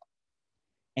analog.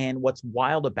 And what's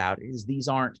wild about it is these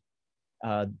aren't,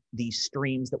 these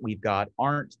streams that we've got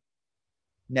aren't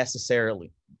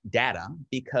necessarily data,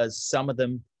 because some of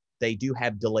them, they do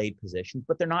have delayed positions,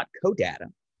 but they're not co-data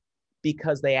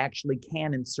because they actually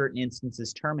can in certain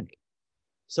instances terminate.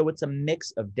 So it's a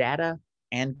mix of data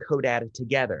and co-data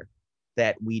together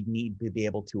that we need to be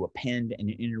able to append and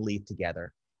interleave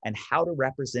together. And how to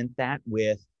represent that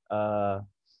with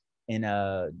in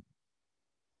a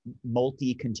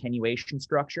multi-continuation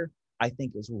structure, I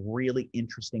think is really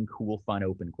interesting, cool, fun,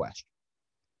 open question.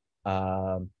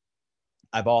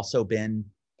 I've also been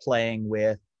playing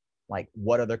with like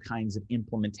what other kinds of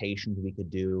implementations we could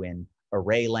do in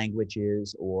array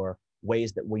languages, or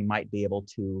ways that we might be able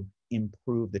to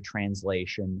improve the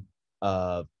translation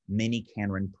of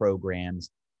miniKanren programs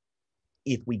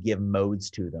if we give modes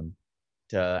to them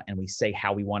and we say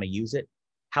how we want to use it,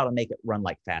 how to make it run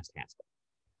like fast Haskell.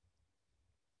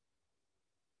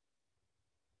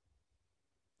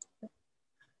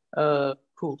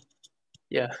 Cool.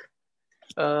 Yeah.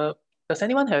 Does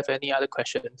anyone have any other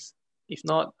questions? If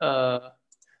not,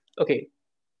 okay.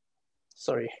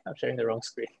 Sorry, I'm sharing the wrong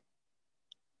screen.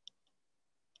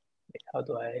 Wait, how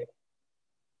do I?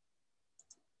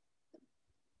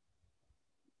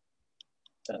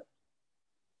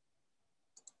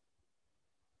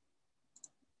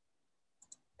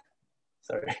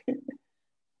 Sorry.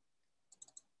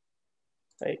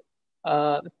 Right.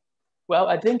 Well,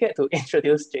 I didn't get to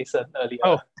introduce Jason earlier.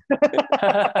 Oh.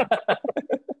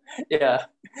 Yeah,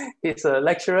 he's a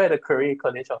lecturer at the Curry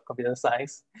College of Computer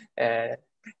Science, and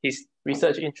his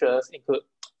research interests include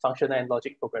functional and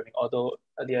logic programming. Although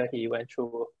earlier he went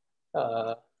through,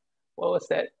 what was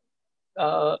that?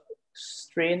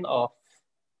 Strain of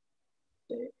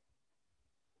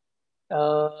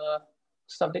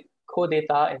something code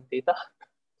data and data.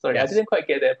 Sorry, Yes. I didn't quite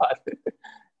get that part.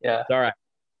 Yeah. All right.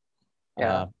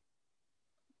 Yeah.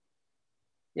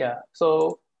 Yeah.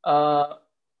 So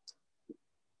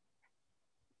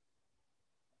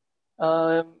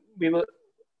we will.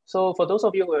 So for those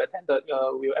of you who attended,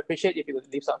 we would appreciate if you would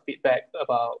leave some feedback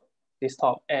about this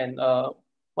talk. And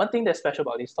one thing that's special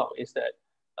about this talk is that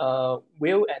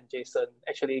Will and Jason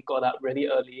actually got up really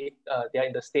early. They're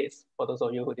in the States, for those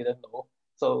of you who didn't know.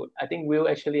 So I think Will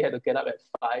actually had to get up at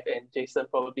 5 and Jason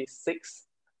probably 6.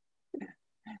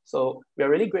 So we're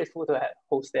really grateful to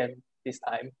host them this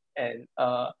time. And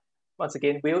once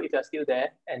again, Will, if you're still there,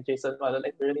 and Jason,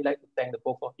 I'd really like to thank the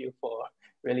both of you for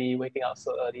really waking up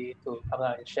so early to come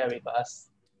out and share with us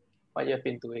what you've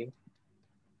been doing.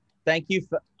 Thank you.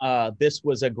 This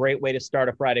was a great way to start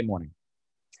a Friday morning.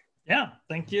 Yeah,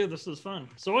 thank you. This was fun.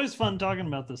 It's always fun talking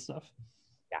about this stuff.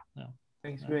 Yeah.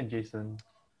 Thanks, Will and Jason.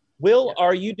 Will,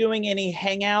 are you doing any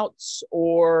Hangouts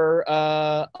or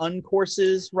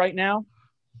uncourses right now?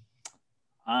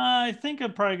 I think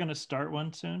I'm probably going to start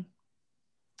one soon.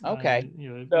 Okay.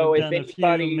 So I've done a few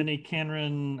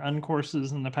miniKanren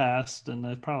uncourses in the past, and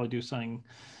I'll probably do something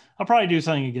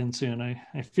again soon.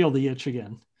 I feel the itch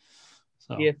again.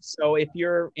 So if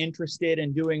you're interested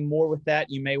in doing more with that,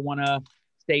 you may want to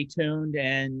stay tuned,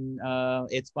 and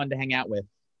it's fun to hang out with.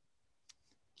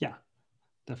 Yeah,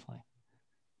 definitely.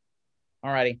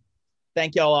 All righty.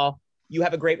 Thank y'all all. You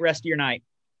have a great rest of your night.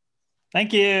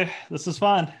 Thank you. This is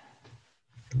fun.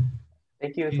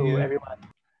 Thank you to everyone.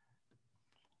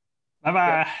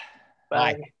 Bye-bye.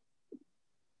 Bye. Bye.